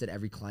Daniel wants it.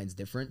 Every client's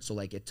different. So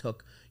like it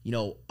took, you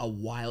know, a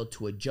while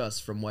to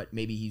adjust from what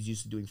maybe he's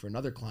used to doing for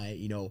another client.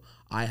 You know,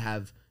 I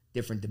have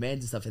different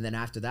demands and stuff. And then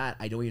after that,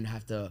 I don't even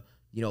have to,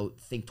 you know,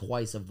 think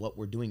twice of what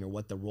we're doing or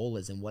what the role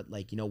is and what,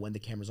 like, you know, when the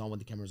camera's on, when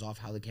the camera's off,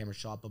 how the camera's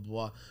shot, blah, blah,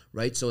 blah,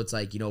 right? So it's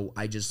like, you know,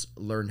 I just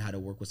learned how to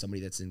work with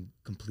somebody that's in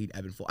complete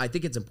ebb and flow. I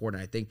think it's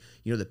important. I think,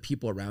 you know, the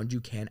people around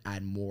you can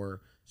add more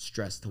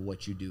stress to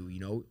what you do, you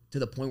know, to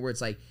the point where it's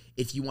like,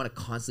 if you want to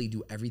constantly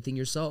do everything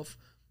yourself,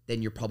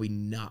 then you're probably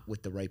not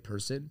with the right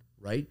person,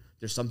 right?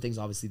 There's some things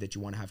obviously that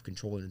you want to have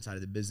control inside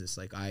of the business.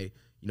 Like I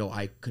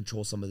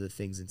control some of the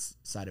things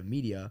inside of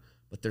media,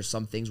 but there's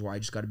some things where I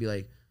just got to be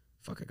like,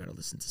 fuck, I gotta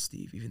listen to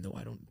Steve, even though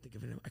I don't think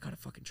of it. I gotta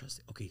fucking trust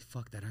it. Okay,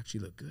 fuck, that actually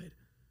looked good.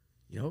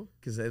 You know?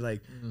 Because I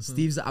like,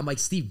 I'm like,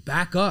 Steve,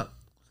 back up.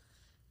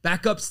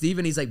 back up, Steve.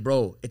 And he's like,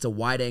 bro, it's a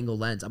wide angle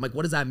lens. I'm like,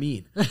 what does that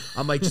mean?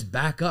 I'm like, just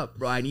back up,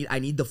 bro. I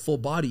need the full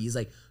body. He's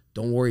like,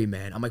 don't worry,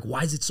 man. I'm like,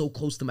 why is it so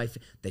close to my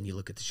face? Then you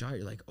look at the shot,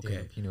 you're like,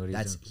 okay, you know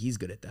what he's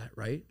good at that,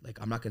 right?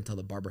 Like, I'm not gonna tell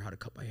the barber how to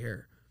cut my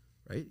hair,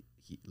 right?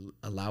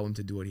 Allow him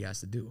to do what he has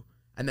to do.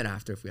 And then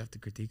after, if we have to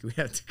critique, we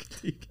have to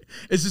critique.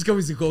 It's just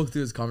going to go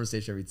through this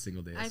conversation every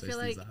single day. I feel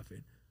like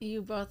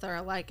you both are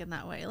alike in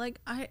that way. Like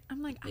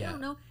I'm like, I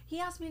don't know.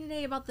 He asked me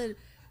today about the.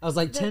 I was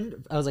like 30%,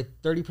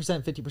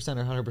 50%,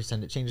 or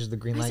 100%. It changes the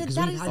green light because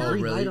we had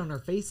green light on our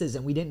faces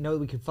and we didn't know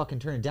we could fucking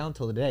turn it down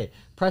till today.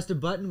 Pressed a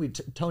button, we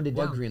toned it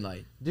down. What green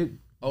light, dude?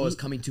 Oh, it's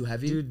coming too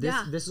heavy? Dude,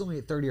 this is only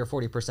at 30 or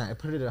 40%. I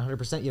put it at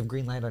 100%, you have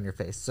green light on your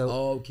face.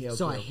 So,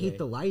 so I hate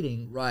the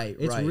lighting. Right,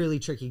 It's really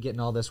tricky getting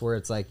all this where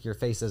it's like your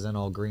face isn't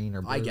all green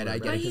or blue. I get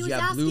it, because you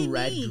have blue,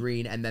 red,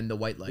 green, and then the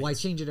white lights. Well, I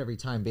change it every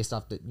time based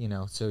off the,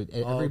 so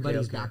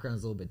everybody's background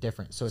is a little bit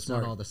different. So it's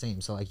not all the same.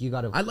 So like you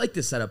got to. I like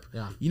this setup.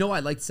 Yeah. You know, I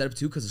like the setup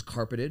too because it's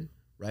carpeted,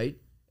 right?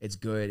 It's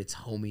good. It's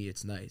homey.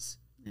 It's nice.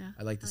 Yeah.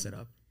 I like the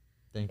setup.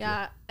 Thank you.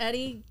 Yeah,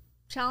 Eddie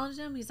challenged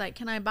him. He's like,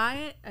 can I buy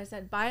it? I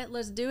said, buy it.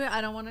 Let's do it. I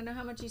don't want to know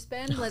how much you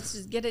spend. Let's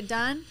just get it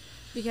done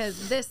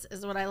because this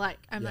is what I like.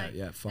 I'm like,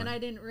 fun. And I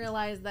didn't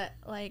realize that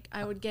like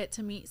I would get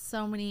to meet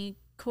so many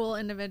cool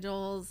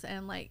individuals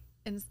and like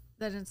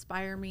that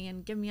inspire me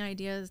and give me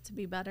ideas to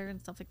be better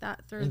and stuff like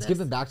that through it's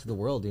giving back to the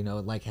world,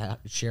 like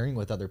sharing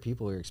with other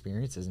people your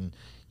experiences. And,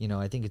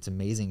 I think it's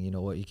amazing,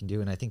 what you can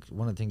do. And I think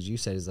one of the things you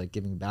said is like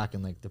giving back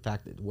and like the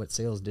fact that what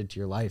sales did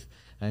to your life.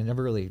 And I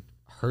never really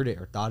heard it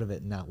or thought of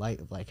it in that light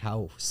of like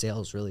how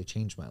sales really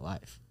changed my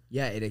life.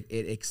 Yeah,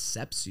 it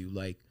accepts you.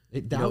 Like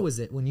was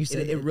it when you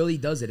said it really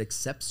does. It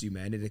accepts you,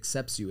 man. It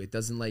accepts you. It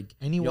doesn't like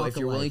if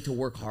you're willing to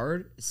work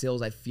hard,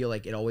 sales, I feel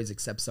like it always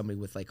accepts somebody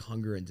with like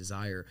hunger and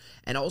desire.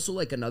 And also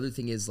like another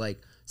thing is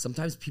like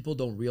sometimes people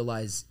don't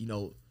realize,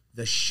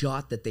 the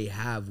shot that they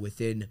have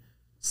within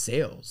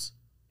sales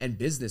and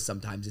business.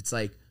 Sometimes it's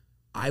like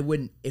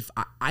if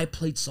I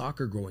played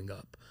soccer growing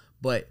up,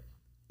 but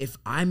if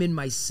I'm in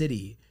my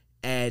city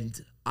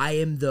and I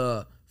am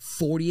the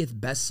 40th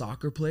best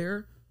soccer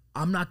player,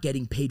 I'm not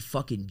getting paid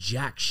fucking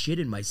jack shit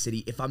in my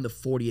city if I'm the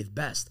 40th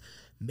best.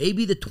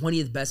 Maybe the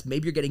 20th best,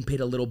 maybe you're getting paid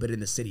a little bit in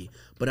the city.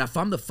 But if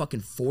I'm the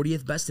fucking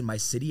 40th best in my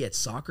city at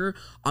soccer,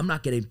 I'm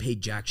not getting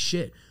paid jack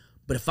shit.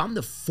 But if I'm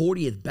the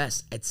 40th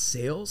best at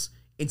sales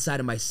inside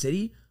of my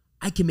city,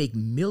 I can make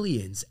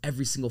millions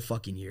every single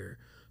fucking year.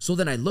 So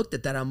then I looked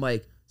at that, I'm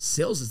like,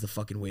 sales is the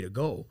fucking way to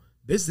go.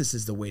 Business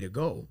is the way to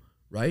go.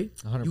 Right?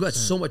 100%. You got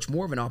so much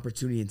more of an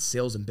opportunity in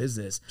sales and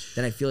business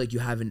than I feel like you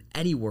have in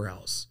anywhere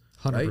else.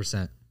 100%.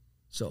 Right?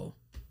 So,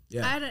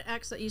 yeah. I had an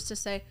ex that used to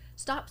say,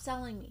 stop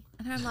selling me.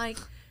 And I'm like,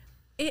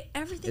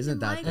 everything Isn't in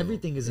that life,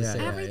 everything is a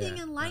sale. everything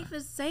in life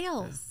is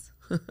sales.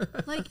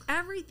 Like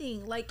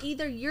everything. Like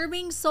either you're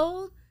being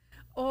sold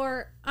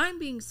or I'm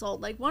being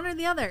sold. Like one or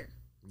the other.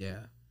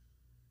 Yeah.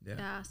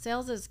 Yeah,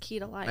 sales is key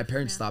to life. My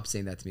parents stopped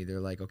saying that to me. They're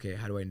like, okay,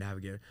 how do I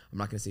navigate it? I'm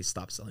not going to say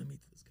stop selling me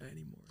to this guy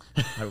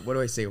anymore. What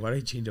do I say? Why do I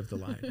change up the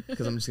line?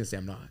 Because I'm just going to say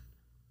I'm not.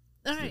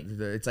 All right.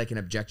 It's like an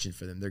objection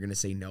for them. They're going to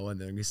say no, and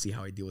they're going to see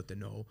how I deal with the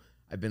no.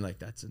 I've been like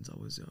that since I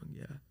was young,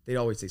 yeah. They'd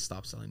always say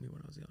stop selling me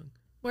when I was young.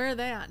 Where are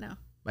they at now?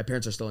 My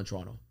parents are still in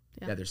Toronto.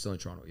 Yeah. Yeah, they're still in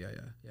Toronto. Yeah.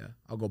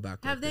 I'll go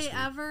back. Have they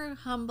ever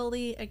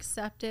humbly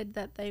accepted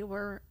that they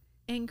were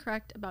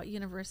incorrect about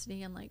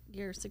university and like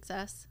your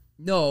success?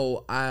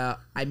 No,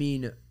 I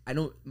mean, I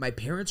don't. My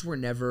parents were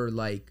never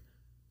like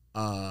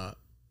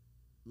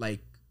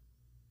when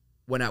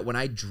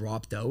I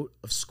dropped out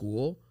of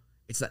school.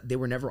 It's that they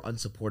were never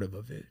unsupportive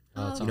of it.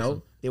 Oh, that's you know,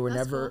 awesome. they were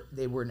That's never. cool.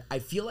 They were. I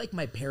feel like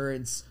my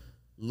parents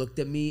looked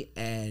at me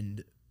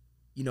and,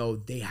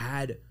 they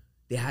had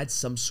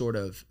some sort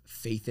of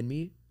faith in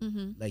me.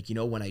 Mm-hmm. Like,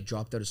 when I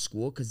dropped out of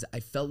school, because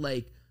I felt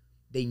like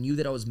they knew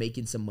that I was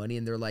making some money,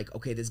 and they're like,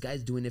 okay, this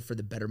guy's doing it for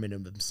the betterment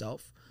of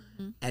himself.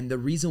 Mm-hmm. And the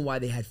reason why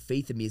they had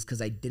faith in me is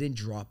because I didn't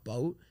drop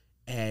out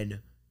and,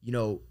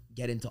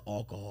 get into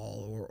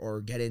alcohol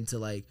or get into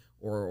like,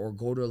 or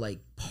go to like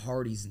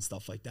parties and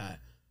stuff like that.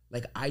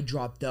 Like I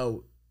dropped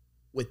out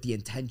with the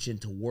intention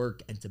to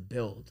work and to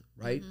build,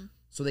 right? Mm-hmm.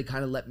 So they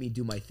kind of let me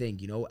do my thing,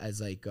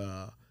 as like,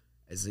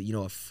 as a,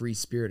 a free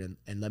spirit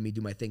and let me do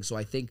my thing. So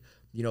I think,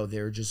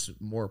 they're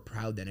just more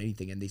proud than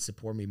anything, and they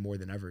support me more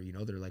than ever.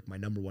 They're like my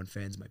number one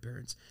fans, my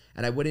parents.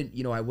 And I wouldn't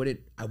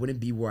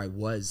be where I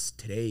was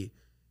today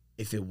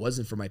if it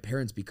wasn't for my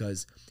parents,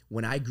 because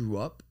when I grew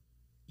up,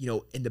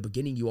 in the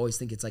beginning, you always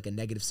think it's like a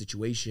negative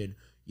situation,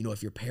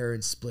 if your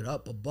parents split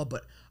up,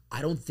 but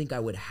I don't think I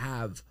would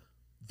have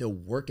the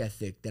work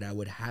ethic that I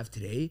would have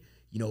today,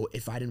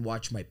 if I didn't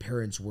watch my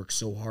parents work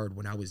so hard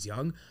when I was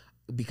young.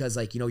 Because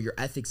like, your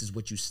ethics is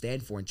what you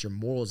stand for, and it's your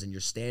morals and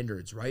your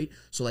standards, right?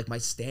 So like my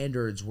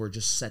standards were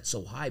just set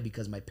so high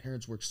because my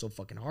parents worked so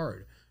fucking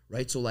hard,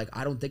 right? So like,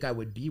 I don't think I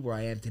would be where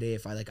I am today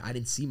if I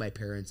didn't see my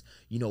parents,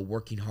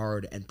 working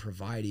hard and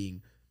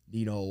providing,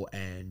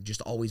 and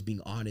just always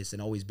being honest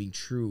and always being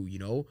true,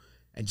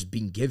 and just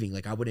being giving.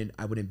 Like I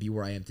wouldn't be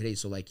where I am today.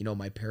 So like,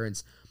 my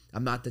parents,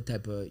 I'm not the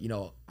type of,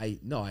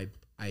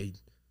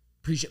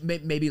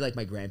 maybe like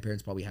my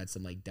grandparents probably had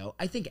some like doubt.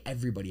 I think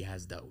everybody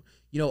has doubt.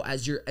 You know,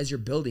 as you're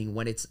building,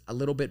 when it's a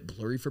little bit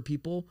blurry for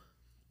people,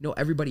 you know,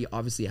 everybody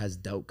obviously has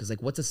doubt because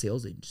like, what's a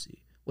sales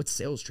agency? What's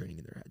sales training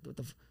in their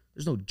head?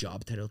 There's no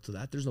job title to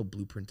that. There's no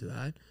blueprint to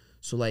that.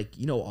 So like,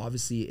 you know,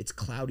 obviously it's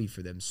cloudy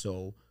for them.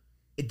 So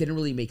it didn't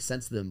really make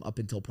sense to them up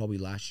until probably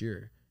last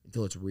year,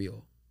 until it's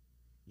real.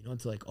 You know,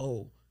 until like,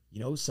 oh, you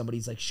know,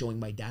 somebody's like showing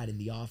my dad in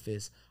the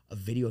office a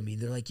video of me.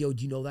 They're like, yo,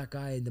 do you know that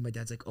guy? And then my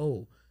dad's like,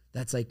 oh,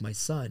 that's like my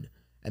son.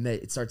 And then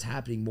it starts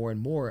happening more and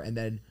more. And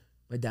then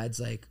my dad's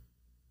like,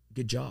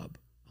 good job.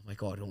 I'm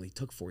like, oh, it only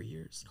took 4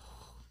 years.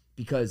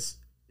 Because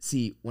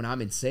see, when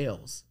I'm in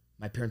sales,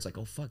 my parents are like,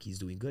 oh, fuck, he's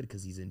doing good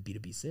because he's in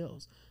B2B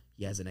sales.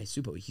 He has a nice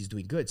super. He's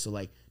doing good. So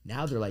like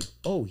now they're like,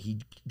 oh, he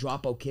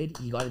dropout kid.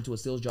 He got into a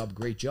sales job.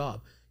 Great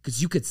job.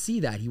 Because you could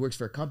see that he works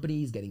for a company.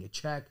 He's getting a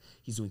check.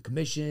 He's doing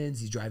commissions.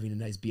 He's driving a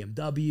nice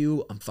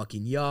BMW. I'm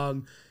fucking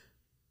young.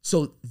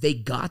 So they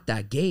got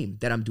that game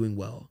that I'm doing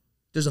well.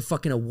 There's a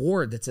fucking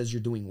award that says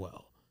you're doing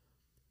well.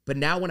 But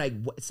now when I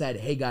said,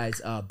 hey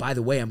guys, by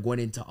the way, I'm going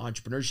into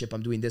entrepreneurship.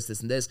 I'm doing this,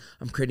 this, and this.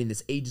 I'm creating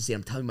this agency.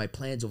 I'm telling my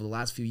plans over the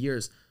last few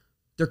years.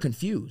 They're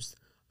confused.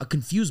 A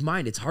confused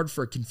mind, it's hard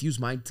for a confused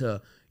mind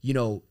to, you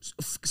know,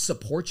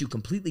 support you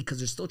completely because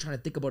they're still trying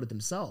to think about it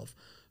themselves.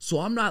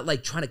 So I'm not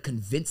like trying to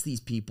convince these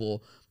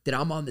people that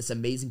I'm on this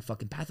amazing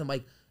fucking path. I'm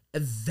like,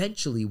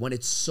 eventually when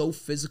it's so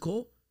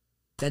physical,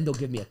 then they'll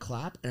give me a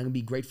clap and I'm gonna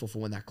be grateful for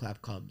when that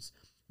clap comes.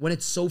 When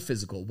it's so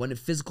physical, when it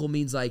physical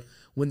means like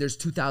when there's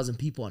 2,000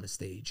 people on a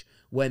stage,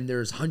 when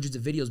there's hundreds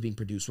of videos being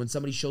produced, when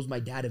somebody shows my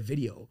dad a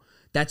video,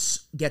 that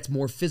gets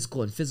more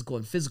physical and physical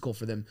and physical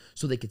for them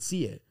so they could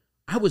see it.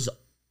 I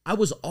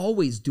was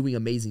always doing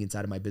amazing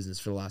inside of my business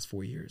for the last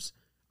 4 years.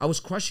 I was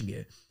crushing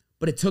it,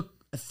 but it took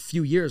a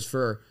few years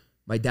for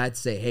my dad to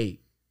say, hey,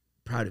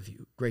 proud of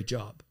you, great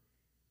job.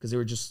 Because they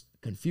were just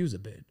confused a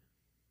bit.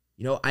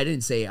 You know, I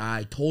didn't say,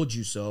 I told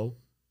you so,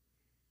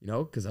 you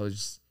know, because I was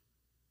just,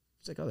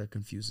 it's like, oh, they're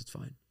confused, it's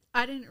fine.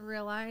 I didn't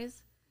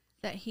realize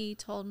that he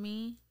told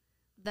me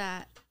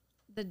that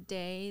the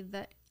day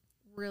that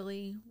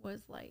really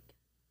was like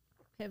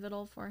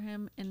pivotal for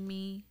him and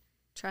me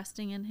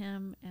trusting in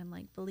him and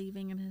like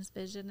believing in his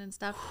vision and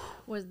stuff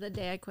was the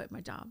day I quit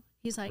my job.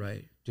 He's like,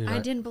 right. Dude, I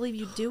didn't believe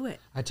you'd do it.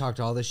 I talked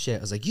all this shit.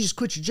 I was like, you just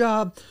quit your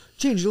job,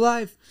 change your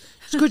life.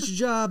 Just quit your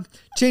job,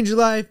 change your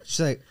life.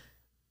 She's like,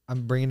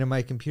 I'm bringing in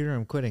my computer.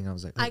 I'm quitting. I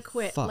was like, oh, I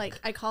quit. fuck. Like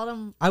I called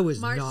him. I was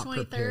March not 23rd.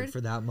 prepared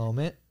for that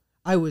moment.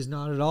 I was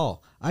not at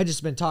all. I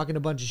just been talking a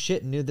bunch of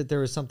shit and knew that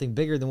there was something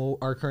bigger than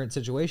our current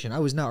situation. I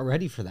was not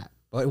ready for that.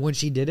 But when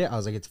she did it, I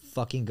was like, it's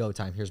fucking go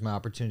time. Here's my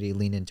opportunity.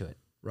 Lean into it.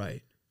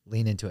 Right.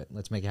 Lean into it.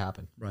 Let's make it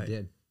happen. Right. I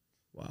did.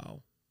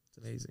 Wow.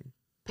 It's amazing.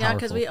 Yeah,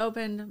 because Powerful. we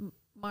opened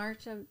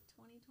March of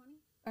 2020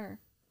 or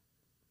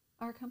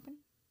our company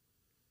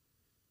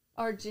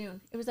or June.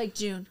 It was like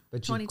June. But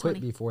you 2020.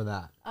 quit before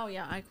that. Oh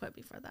yeah, I quit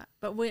before that.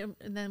 But we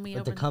then we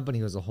But the opened.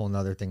 company was a whole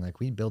nother thing. Like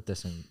we built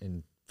this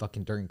in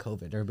fucking during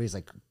COVID. Everybody's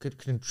like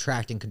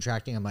contracting.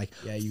 I'm like,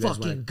 Yeah, you guys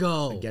fucking went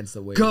go against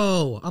the wave.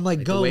 Go. I'm like,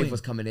 Like going. the wave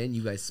was coming in,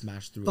 you guys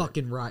smashed through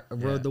fucking it. rode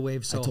Yeah. the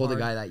wave so I told hard.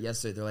 the guy that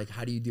yesterday. They're like,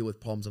 how do you deal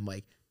with problems? I'm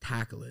like,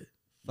 tackle it.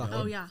 You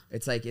know? Oh yeah.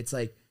 It's like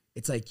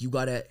you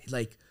gotta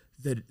like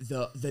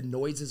the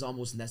noise is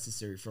almost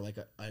necessary for like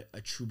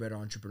a true better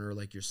entrepreneur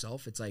like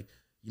yourself. It's like,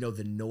 you know,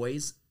 the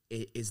noise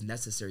is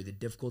necessary. The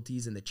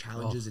difficulties and the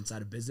challenges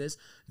inside of business,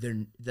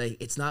 they're like,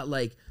 it's not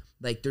like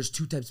there's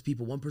two types of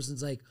people. One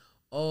person's like,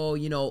 oh,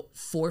 you know,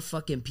 4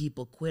 fucking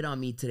people quit on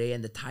me today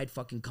and the tide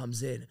fucking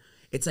comes in.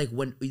 It's like,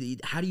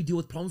 how do you deal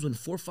with problems when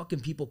 4 fucking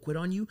people quit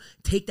on you?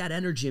 Take that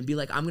energy and be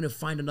like, I'm going to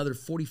find another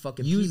 40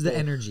 fucking people. Use the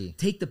energy.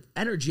 Take the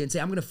energy and say,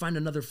 I'm going to find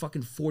another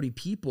fucking 40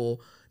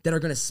 people that are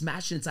going to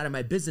smash it inside of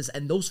my business.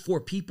 And those 4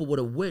 people would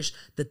have wished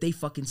that they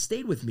fucking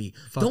stayed with me.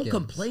 Don't yes.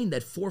 complain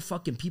that 4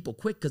 fucking people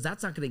quit because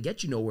that's not going to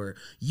get you nowhere.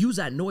 Use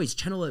that noise,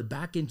 channel it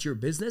back into your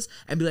business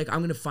and be like, I'm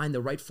going to find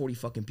the right 40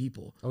 fucking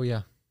people. Oh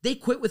yeah. They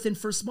quit within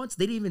first months.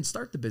 They didn't even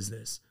start the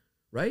business,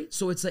 right?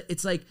 So it's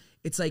like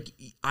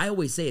I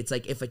always say, it's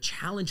like if a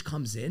challenge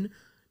comes in,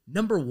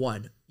 number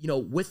one, you know,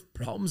 with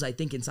problems, I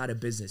think inside a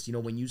business, you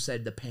know, when you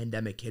said the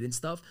pandemic hit and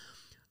stuff,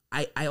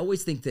 I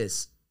always think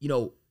this, you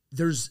know,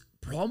 there's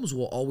problems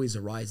will always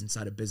arise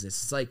inside a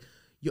business. It's like,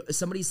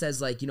 somebody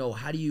says like, you know,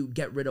 how do you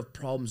get rid of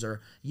problems?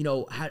 Or, you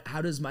know,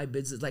 how does my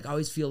business, like I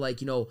always feel like,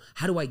 you know,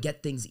 how do I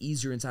get things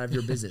easier inside of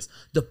your business?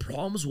 The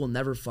problems will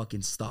never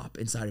fucking stop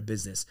inside a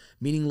business.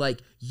 Meaning like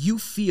you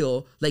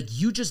feel like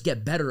you just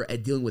get better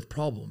at dealing with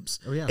problems.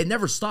 Oh, yeah. It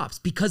never stops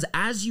because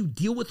as you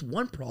deal with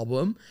one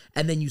problem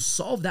and then you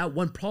solve that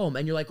one problem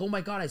and you're like, oh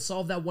my God, I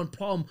solved that one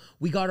problem.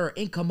 We got our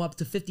income up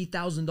to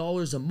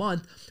 $50,000 a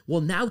month.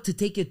 Well, now to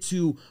take it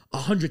to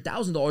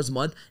 $100,000 a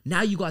month,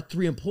 now you got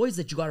 3 employees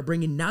that you got to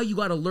bring in. Now you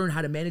got to to learn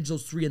how to manage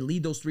those 3 and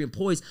lead those 3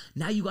 employees.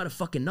 Now you got a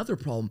fucking another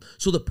problem.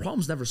 So the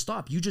problems never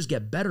stop. You just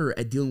get better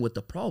at dealing with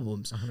the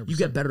problems. 100%. You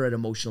get better at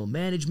emotional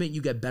management.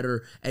 You get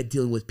better at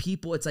dealing with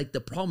people. It's like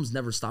the problems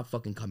never stop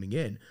fucking coming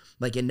in.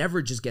 Like it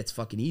never just gets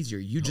fucking easier.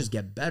 You just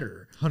get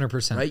better.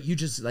 100%. Right? You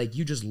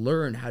just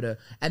learn how to,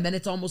 and then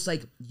it's almost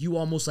like you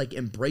almost like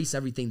embrace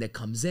everything that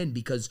comes in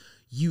because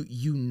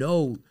you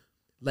know,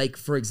 like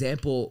for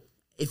example,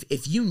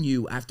 if you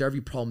knew after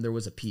every problem there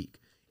was a peak,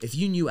 if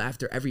you knew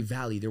after every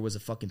valley there was a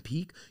fucking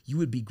peak, you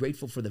would be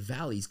grateful for the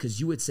valleys because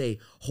you would say,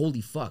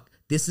 holy fuck,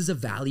 this is a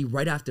valley.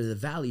 Right after the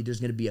valley, there's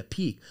going to be a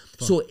peak.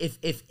 Fuck. So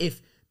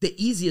if the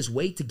easiest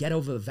way to get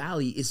over the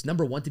valley is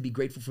number 1, to be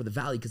grateful for the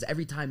valley because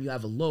every time you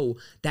have a low,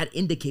 that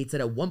indicates that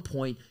at one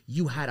point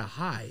you had a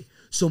high.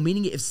 So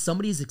meaning if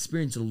somebody's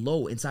experienced a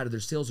low inside of their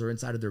sales or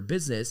inside of their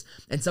business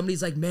and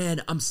somebody's like,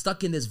 man, I'm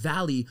stuck in this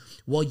valley.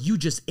 Well, you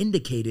just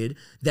indicated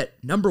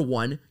that number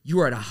 1, you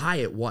were at a high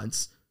at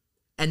once.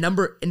 And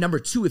number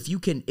 2, if you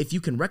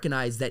can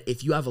recognize that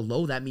if you have a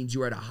low, that means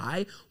you're at a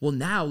high. Well,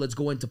 now let's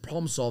go into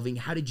problem solving.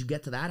 How did you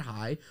get to that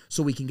high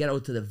so we can get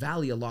out to the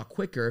valley a lot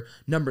quicker?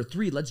 Number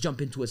 3, let's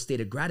jump into a state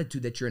of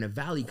gratitude that you're in a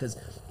valley because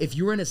if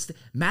you're in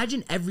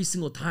imagine every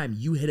single time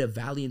you hit a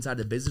valley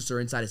inside of business or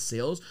inside of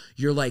sales,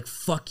 you're like,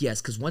 fuck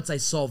yes, because once I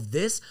solve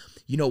this,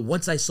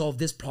 once I solve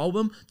this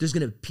problem, there's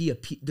gonna be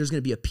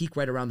a peak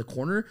right around the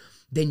corner.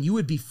 Then you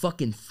would be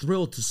fucking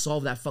thrilled to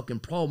solve that fucking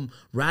problem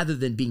rather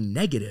than being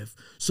negative.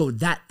 So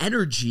that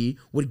energy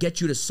would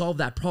get you to solve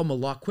that problem a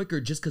lot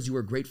quicker just because you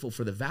were grateful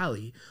for the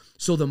valley.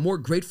 So the more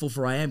grateful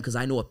for I am because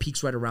I know a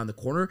peak's right around the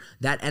corner,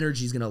 that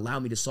energy is going to allow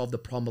me to solve the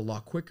problem a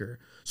lot quicker.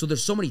 So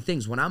there's so many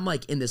things when I'm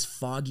like in this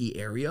foggy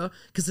area,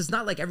 because it's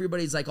not like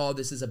everybody's like, oh,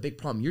 this is a big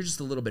problem. You're just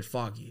a little bit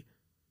foggy.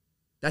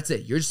 That's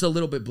it. You're just a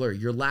little bit blurry.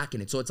 You're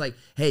lacking it. So it's like,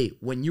 hey,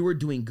 when you were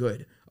doing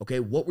good,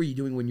 okay, what were you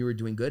doing when you were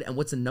doing good? And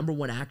what's the number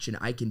 1 action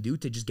I can do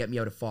to just get me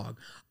out of fog?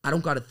 I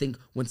don't got to think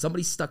when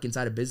somebody's stuck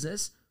inside a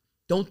business,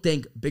 don't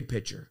think big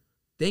picture.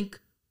 Think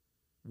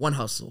one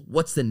hustle.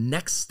 What's the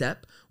next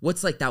step?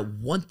 What's like that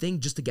one thing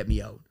just to get me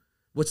out?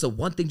 What's the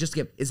one thing just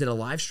to get, is it a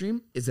live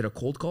stream? Is it a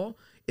cold call?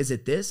 Is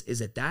it this?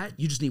 Is it that?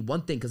 You just need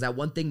one thing because that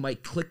one thing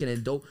might click an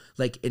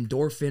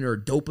endorphin or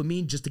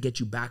dopamine just to get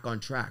you back on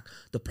track.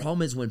 The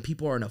problem is when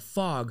people are in a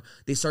fog,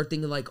 they start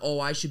thinking like, oh,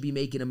 I should be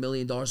making $1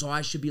 million. Oh,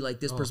 I should be like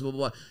this person, blah,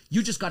 blah, blah.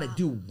 You just got to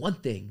do one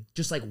thing.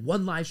 Just like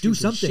one live stream. Do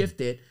something. Shift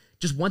it.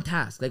 Just one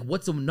task. Like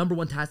what's the number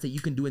 1 task that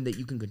you can do and that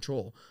you can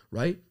control,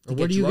 right?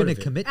 What are you going to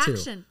commit to?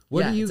 Action.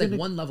 What are you it's like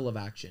one level of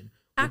action.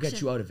 Will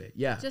get you out of it.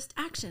 Yeah. Just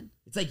action.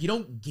 It's like you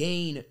don't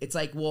gain. It's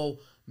like, well,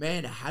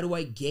 man, how do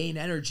I gain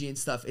energy and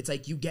stuff? It's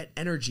like you get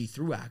energy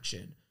through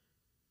action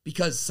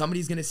because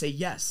somebody's going to say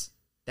yes.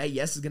 That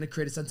yes is going to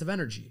create a sense of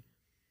energy.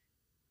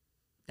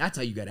 That's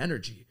how you get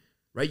energy,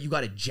 right? You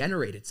got to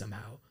generate it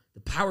somehow. The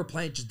power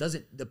plant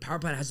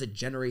has to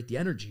generate the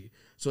energy.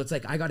 So it's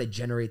like, I got to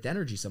generate the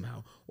energy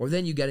somehow. Or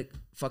then you get it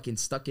fucking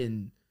stuck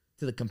in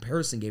to the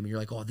comparison game and you're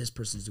like, oh, this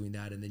person's doing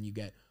that. And then you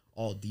get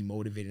all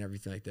demotivated and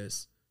everything like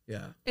this.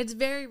 Yeah. It's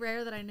very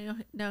rare that I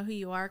know who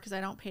you are because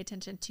I don't pay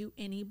attention to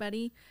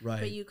anybody. Right.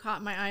 But you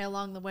caught my eye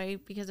along the way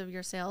because of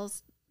your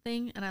sales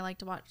thing, and I like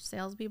to watch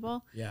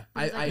salespeople. Yeah.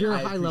 You're a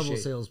high-level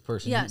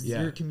salesperson. Yes.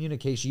 Your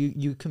communication,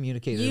 you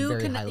communicate at a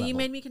very high level. You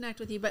made me connect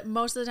with you, but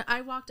most of the time,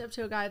 I walked up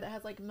to a guy that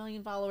has like 1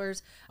 million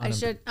followers.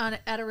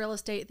 At a real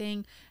estate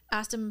thing,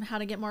 asked him how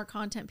to get more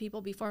content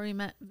people before we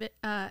met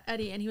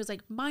Eddie, and he was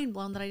like mind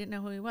blown that I didn't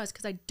know who he was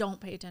because I don't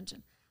pay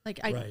attention. Like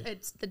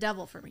it's the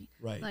devil for me.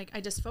 Right. Like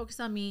I just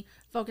focus on me,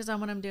 focus on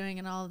what I'm doing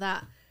and all of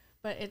that.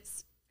 But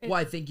well,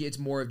 I think it's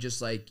more of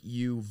just like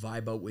you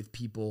vibe out with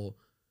people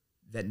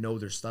that know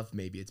their stuff.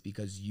 Maybe it's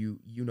because you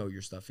know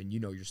your stuff and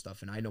you know your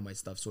stuff and I know my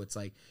stuff. So it's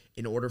like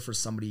in order for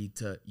somebody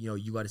to,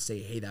 you got to say,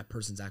 hey, that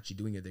person's actually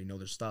doing it. They know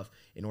their stuff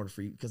in order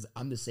for you. Because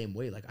I'm the same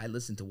way. Like I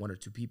listen to 1 or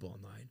 2 people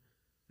online.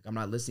 Like I'm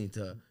not listening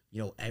to,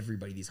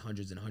 everybody, these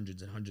hundreds and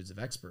hundreds and hundreds of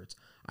experts.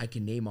 I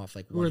can name off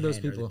like who are those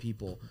people? The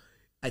people.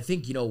 I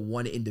think,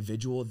 one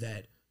individual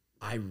that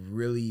I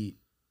really,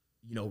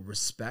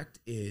 respect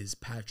is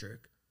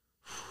Patrick.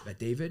 But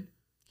David,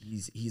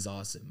 he's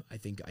awesome. I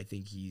think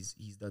he's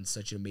done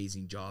such an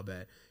amazing job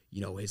at,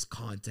 his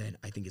content.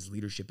 I think his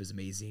leadership is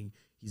amazing.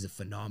 He's a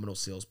phenomenal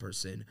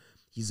salesperson.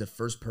 He's the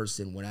first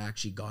person when I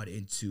actually got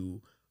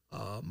into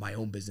my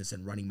own business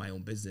and running my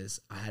own business.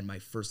 I had my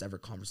first ever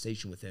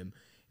conversation with him.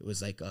 It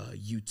was like a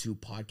YouTube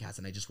podcast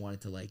and I just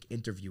wanted to like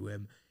interview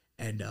him.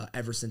 And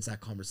ever since that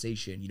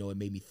conversation, it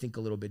made me think a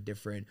little bit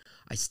different.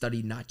 I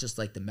studied not just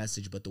like the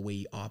message, but the way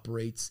he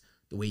operates,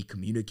 the way he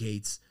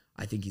communicates.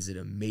 I think he's an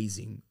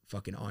amazing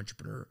fucking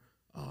entrepreneur.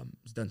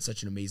 He's done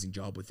such an amazing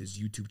job with his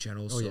YouTube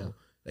channel.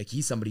 Like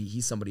he's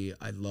somebody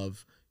I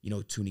love,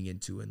 tuning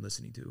into and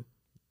listening to.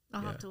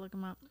 I'll have to look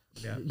him up.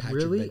 Yeah,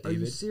 really? Are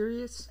you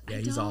serious? Yeah,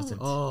 he's awesome.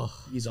 Oh,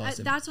 he's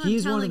awesome. That's what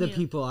he's I'm one of the you.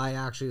 people I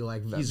actually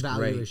like. He's value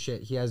great. his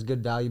shit. He has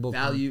good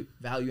value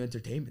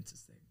entertainment's his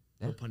thing.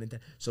 No pun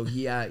intended. So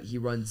he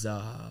runs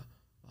an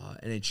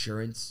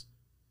insurance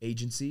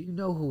agency. You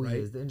know who right? he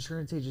is, the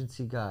insurance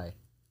agency guy.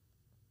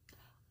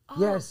 Oh.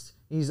 Yes,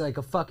 He's like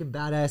a fucking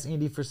badass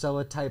Andy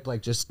Frisella type,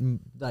 like just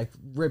like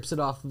rips it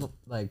off,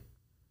 like.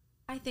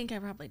 I think I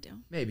probably do.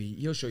 Maybe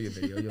he'll show you a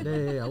video.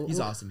 Yeah. He's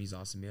awesome. He's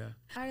awesome. Yeah.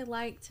 I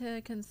like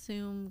to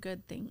consume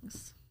good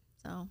things.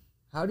 So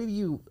how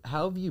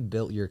have you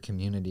built your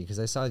community? Because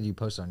I saw you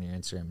post on your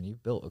Instagram, and you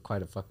built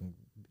quite a fucking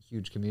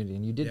huge community,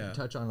 and you did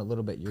touch on a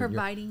little bit.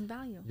 Providing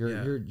value.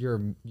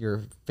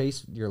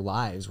 Your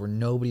lives where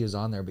nobody was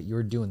on there, but you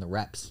were doing the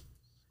reps.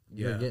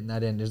 You're getting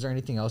that in. Is there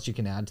anything else you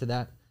can add to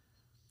that?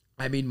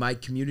 I mean, my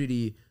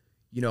community,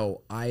 you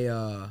know,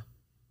 I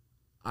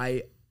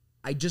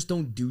just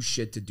don't do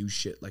shit to do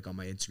shit like on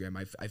my Instagram.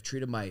 I've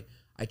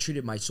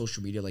treated my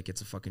social media like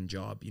it's a fucking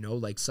job, you know?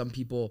 Like some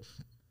people,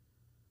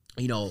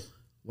 you know,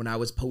 when I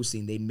was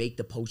posting, they make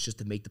the post just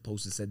to make the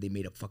post and said they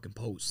made a fucking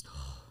post,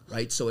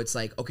 right? So it's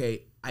like,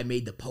 okay, I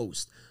made the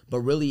post, but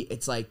really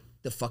it's like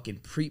the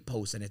fucking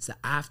pre-post and it's the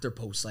after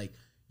post. Like,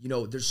 you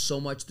know, there's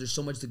so much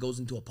that goes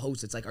into a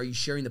post. It's like, are you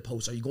sharing the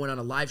post? Are you going on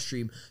a live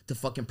stream to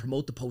fucking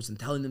promote the post and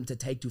telling them to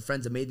tag 2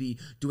 friends and maybe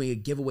doing a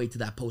giveaway to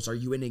that post? Are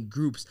you in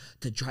groups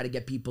to try to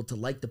get people to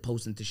like the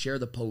post and to share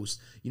the post?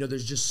 You know,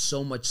 there's just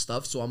so much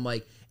stuff. So I'm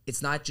like,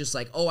 it's not just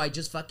like, oh, I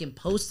just fucking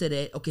posted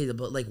it. Okay,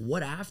 but like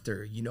what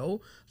after, you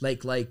know?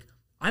 Like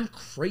I'm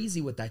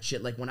crazy with that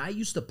shit. Like when I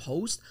used to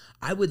post,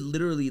 I would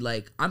literally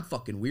like, I'm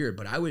fucking weird,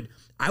 but I would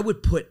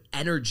put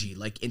energy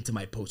like into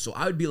my post. So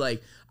I would be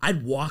like,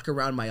 I'd walk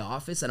around my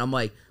office and I'm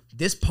like,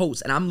 this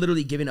post, and I'm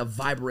literally giving a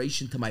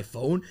vibration to my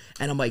phone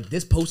and I'm like,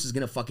 this post is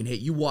gonna fucking hit.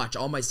 You watch.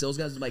 All my sales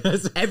guys are like,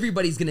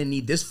 everybody's gonna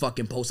need this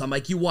fucking post. I'm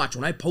like, you watch.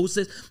 When I post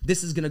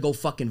this is gonna go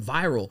fucking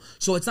viral.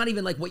 So it's not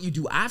even like what you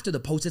do after the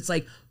post. It's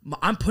like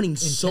I'm putting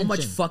so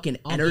much fucking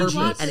energy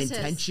and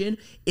intention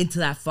into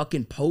that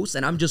fucking post,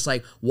 and I'm just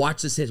like,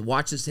 watch this hit,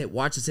 watch this hit,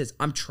 watch this hit.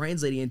 I'm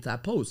translating into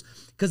that post.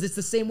 Because it's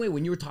the same way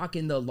when you were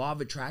talking the law of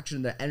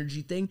attraction, the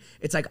energy thing,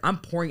 it's like I'm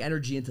pouring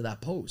energy into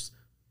that post.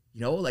 You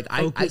know, like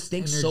I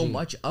think energy. So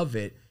much of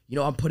it, you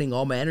know, I'm putting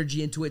all my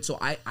energy into it. So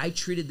I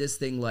treated this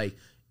thing like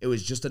it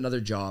was just another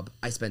job.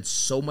 I spent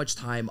so much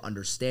time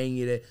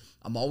understanding it.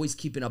 I'm always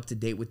keeping up to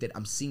date with it.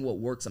 I'm seeing what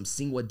works. I'm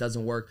seeing what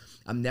doesn't work.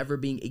 I'm never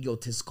being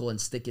egotistical and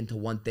sticking to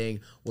one thing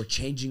or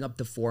changing up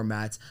the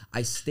formats.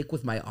 I stick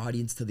with my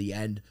audience to the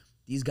end.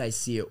 These guys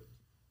see it.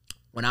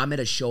 When I'm at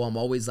a show, I'm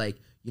always like,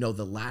 you know,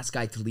 the last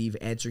guy to leave,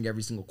 answering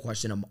every single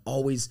question. I'm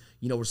always,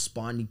 you know,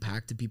 responding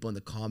back to people in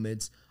the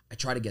comments. I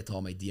try to get to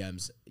all my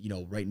DMs. You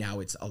know, right now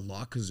it's a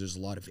lot because there's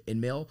a lot of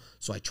in-mail.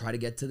 So I try to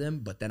get to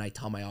them, but then I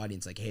tell my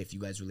audience like, hey, if you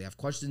guys really have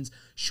questions,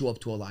 show up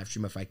to a live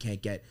stream if I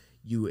can't get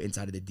you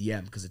inside of the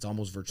DM because it's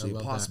almost virtually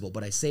impossible. That.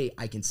 But I say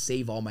I can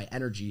save all my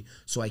energy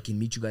so I can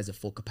meet you guys at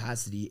full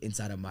capacity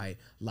inside of my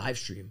live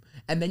stream.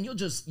 And then you'll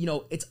just, you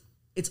know,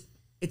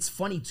 it's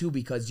funny too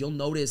because you'll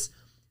notice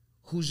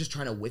who's just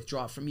trying to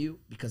withdraw from you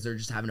because they're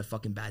just having a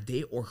fucking bad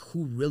day, or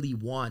who really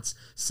wants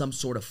some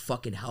sort of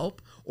fucking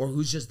help, or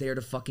who's just there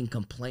to fucking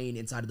complain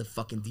inside of the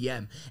fucking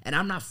DM. And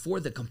I'm not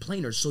for the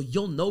complainers. So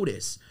you'll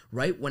notice,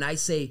 right, when I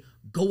say,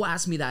 go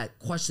ask me that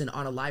question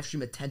on a live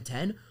stream at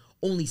 10:10,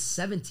 only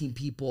 17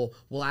 people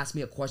will ask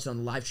me a question on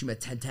the live stream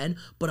at 10:10,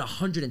 but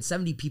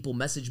 170 people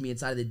message me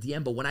inside of the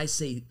DM. But when I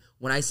say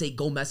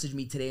go message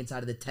me today inside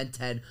of the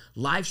 10:10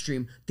 live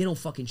stream, they don't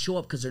fucking show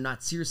up because they're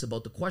not serious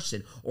about the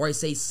question. Or I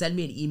say send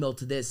me an email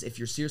to this. If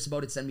you're serious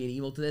about it, send me an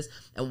email to this.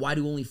 And why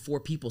do only 4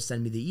 people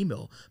send me the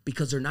email?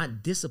 Because they're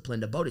not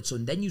disciplined about it. So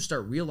then you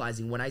start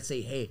realizing when I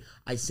say, hey,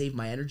 I save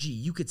my energy,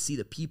 you could see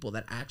the people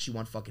that actually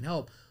want fucking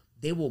help.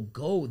 They will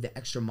go the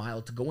extra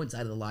mile to go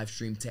inside of the live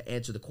stream to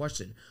answer the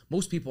question.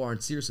 Most people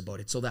aren't serious about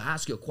it. So they'll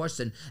ask you a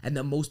question and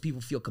then most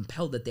people feel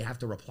compelled that they have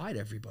to reply to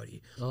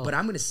everybody. Oh. But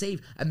I'm going to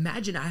save,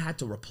 imagine I had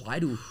to reply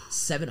to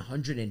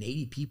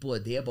 780 people a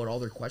day about all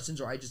their questions,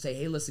 or I just say,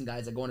 hey, listen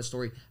guys, I go on a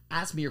story,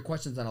 ask me your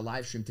questions on a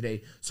live stream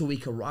today so we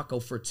can rock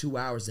out for 2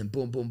 hours and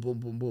boom, boom, boom,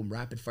 boom, boom,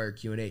 rapid fire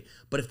Q&A.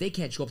 But if they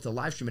can't show up to the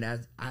live stream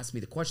and ask me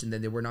the question,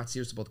 then they were not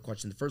serious about the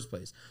question in the first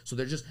place. So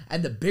they're just,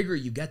 and the bigger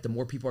you get, the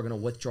more people are going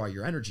to withdraw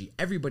your energy.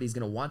 Everybody's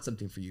going to want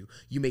something for you.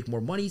 You make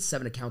more money,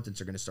 7 accountants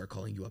are going to start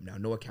calling you up now.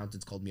 No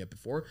accountants called me up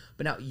before,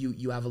 but now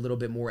you have a little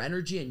bit more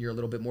energy and you're a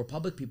little bit more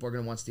public. People are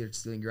going to want to start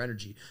stealing your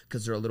energy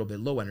because they're a little bit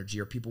low energy,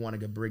 or people want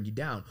to bring you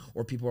down,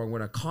 or people are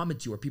going to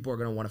comment you, or people are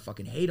going to want to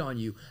fucking hate on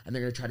you and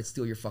they're going to try to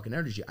steal your fucking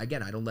energy.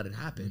 Again, I don't let it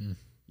happen. Mm-hmm.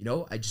 You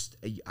know,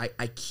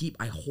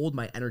 I hold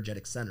my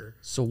energetic center.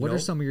 So what are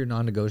some of your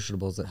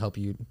non-negotiables that help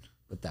you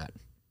with that?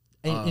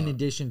 In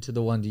addition to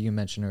the one that you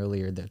mentioned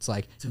earlier, that's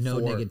like no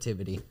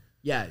negativity.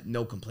 Yeah,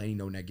 no complaining,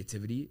 no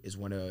negativity is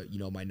one of, you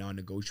know, my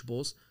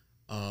non-negotiables.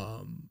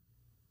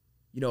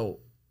 You know,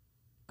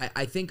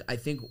 I think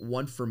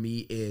one for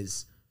me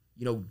is,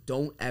 you know,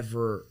 don't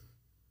ever,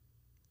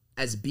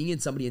 as being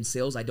somebody in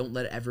sales, I don't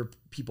let ever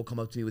people come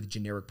up to me with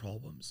generic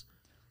problems.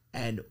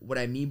 And what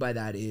I mean by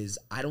that is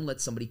I don't let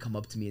somebody come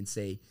up to me and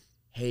say,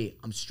 hey,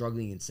 I'm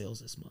struggling in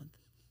sales this month.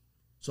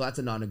 So that's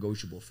a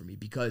non-negotiable for me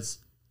because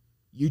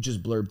you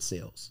just blurbed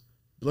sales.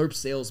 Blurb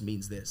sales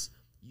means this.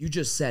 You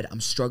just said,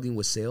 I'm struggling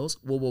with sales.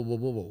 Whoa.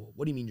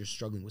 What do you mean you're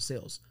struggling with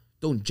sales?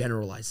 Don't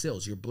generalize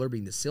sales. You're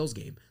blurbing the sales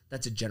game.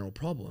 That's a general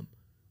problem.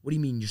 What do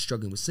you mean you're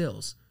struggling with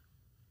sales?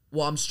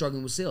 Well, I'm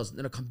struggling with sales. And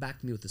then it'll come back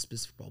to me with a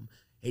specific problem.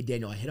 Hey,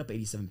 Daniel, I hit up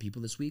 87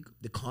 people this week.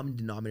 The common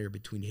denominator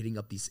between hitting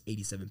up these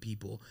 87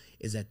 people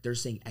is that they're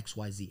saying X,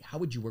 Y, Z. How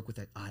would you work with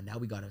that? Now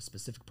we got a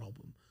specific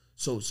problem.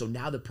 So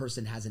now the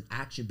person has an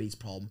action-based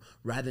problem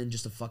rather than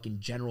just a fucking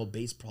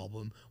general-based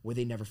problem where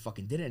they never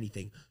fucking did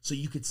anything. So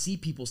you could see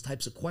people's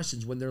types of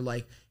questions when they're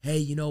like, hey,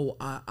 you know,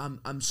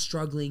 I'm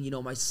struggling. You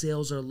know, my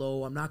sales are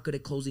low. I'm not good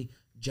at closing.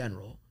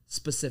 General,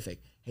 specific.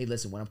 Hey,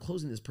 listen, when I'm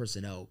closing this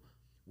person out,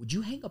 would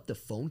you hang up the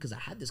phone? Because I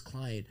had this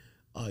client,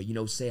 you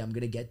know, say I'm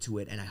going to get to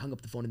it, and I hung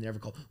up the phone and they never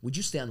called. Would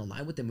you stay on the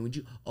line with them? And would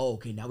you, oh,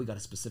 okay, now we got a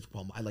specific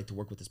problem. I like to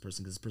work with this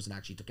person because this person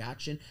actually took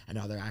action, and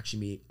now they're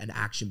actually an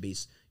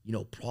action-based, you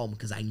know, problem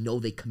because I know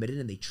they committed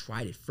and they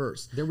tried it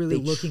first. They're really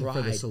looking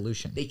for the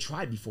solution. They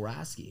tried before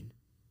asking.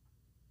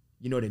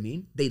 You know what I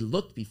mean? They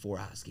looked before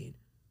asking.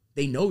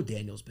 They know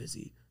Daniel's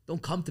busy.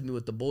 Don't come to me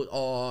with the bull.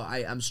 Oh,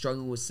 I'm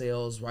struggling with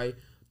sales, right?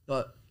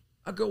 But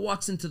a girl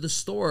walks into the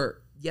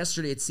store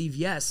yesterday at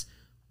CVS.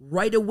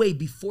 Right away,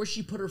 before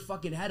she put her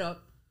fucking head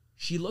up,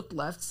 she looked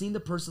left, seen the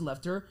person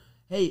left her.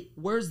 Hey,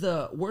 where's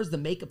the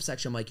makeup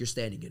section? I'm like, you're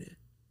standing in it.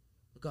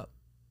 Look up.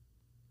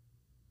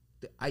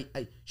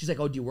 She's like,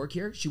 oh, do you work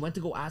here? She went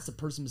to go ask the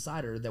person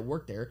beside her that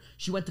worked there.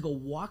 She went to go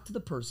walk to the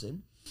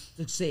person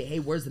to say, hey,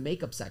 where's the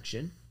makeup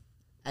section?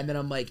 And then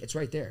I'm like, it's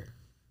right there.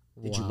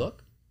 Did you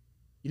look?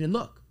 You didn't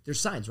look. There's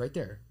signs right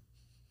there.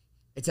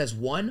 It says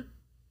 1,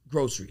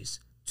 groceries.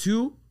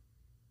 2,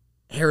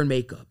 hair and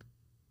makeup.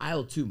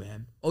 Aisle 2,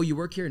 man. Oh, you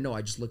work here? No,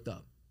 I just looked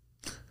up.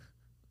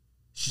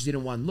 She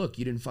didn't want to look.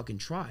 You didn't fucking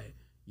try.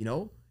 You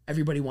know?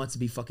 Everybody wants to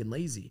be fucking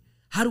lazy.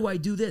 How do I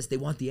do this? They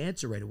want the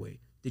answer right away.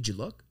 Did you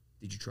look?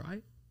 Did you try?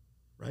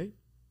 Right?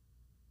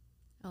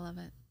 I love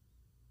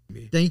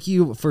it. Thank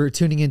you for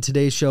tuning in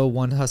today's show,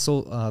 One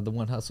Hustle, the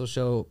One Hustle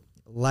Show.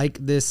 Like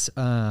this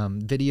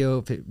video.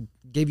 If it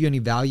gave you any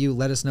value,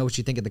 let us know what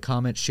you think in the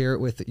comments. Share it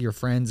with your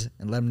friends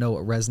and let them know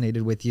it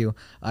resonated with you.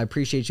 I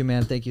appreciate you,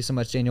 man. Thank you so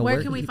much, Daniel.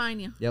 Where can we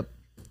find you? Yep.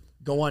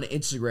 Go on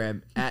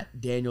Instagram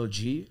at Daniel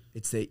G.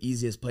 It's the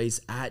easiest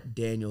place, at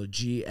Daniel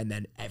G. And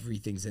then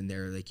everything's in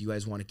there. Like, you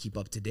guys want to keep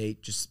up to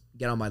date, just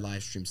get on my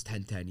live streams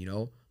 10/10, you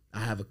know? I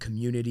have a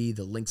community.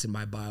 The link's in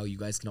my bio. You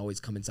guys can always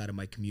come inside of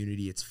my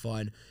community. It's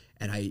fun.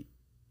 And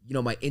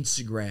my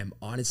Instagram,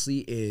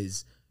 honestly,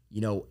 is, you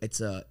know, it's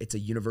a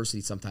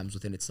university sometimes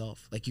within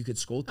itself. Like, you could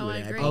scroll through it.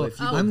 I agree.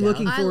 I'm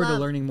looking forward to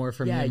learning more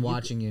from you and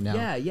watching you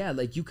now. Yeah.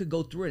 Like, you could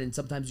go through it and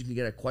sometimes you can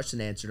get a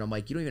question answered. I'm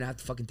like, you don't even have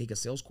to fucking take a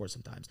sales course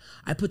sometimes.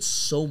 I put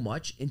so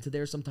much into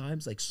there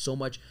sometimes, like so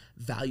much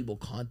valuable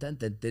content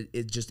that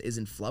it just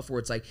isn't fluff, where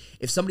it's like,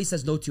 if somebody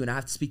says no to you and I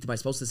have to speak to my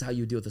spouse, this is how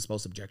you deal with the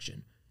spouse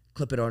objection.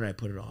 Clip it on and I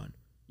put it on.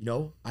 You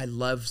know, I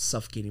love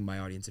suffocating my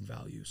audience in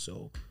value.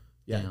 So,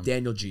 yeah,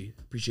 Daniel G.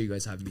 Appreciate you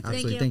guys having me.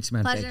 Absolutely. Thanks,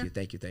 man. Pleasure.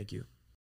 Thank you.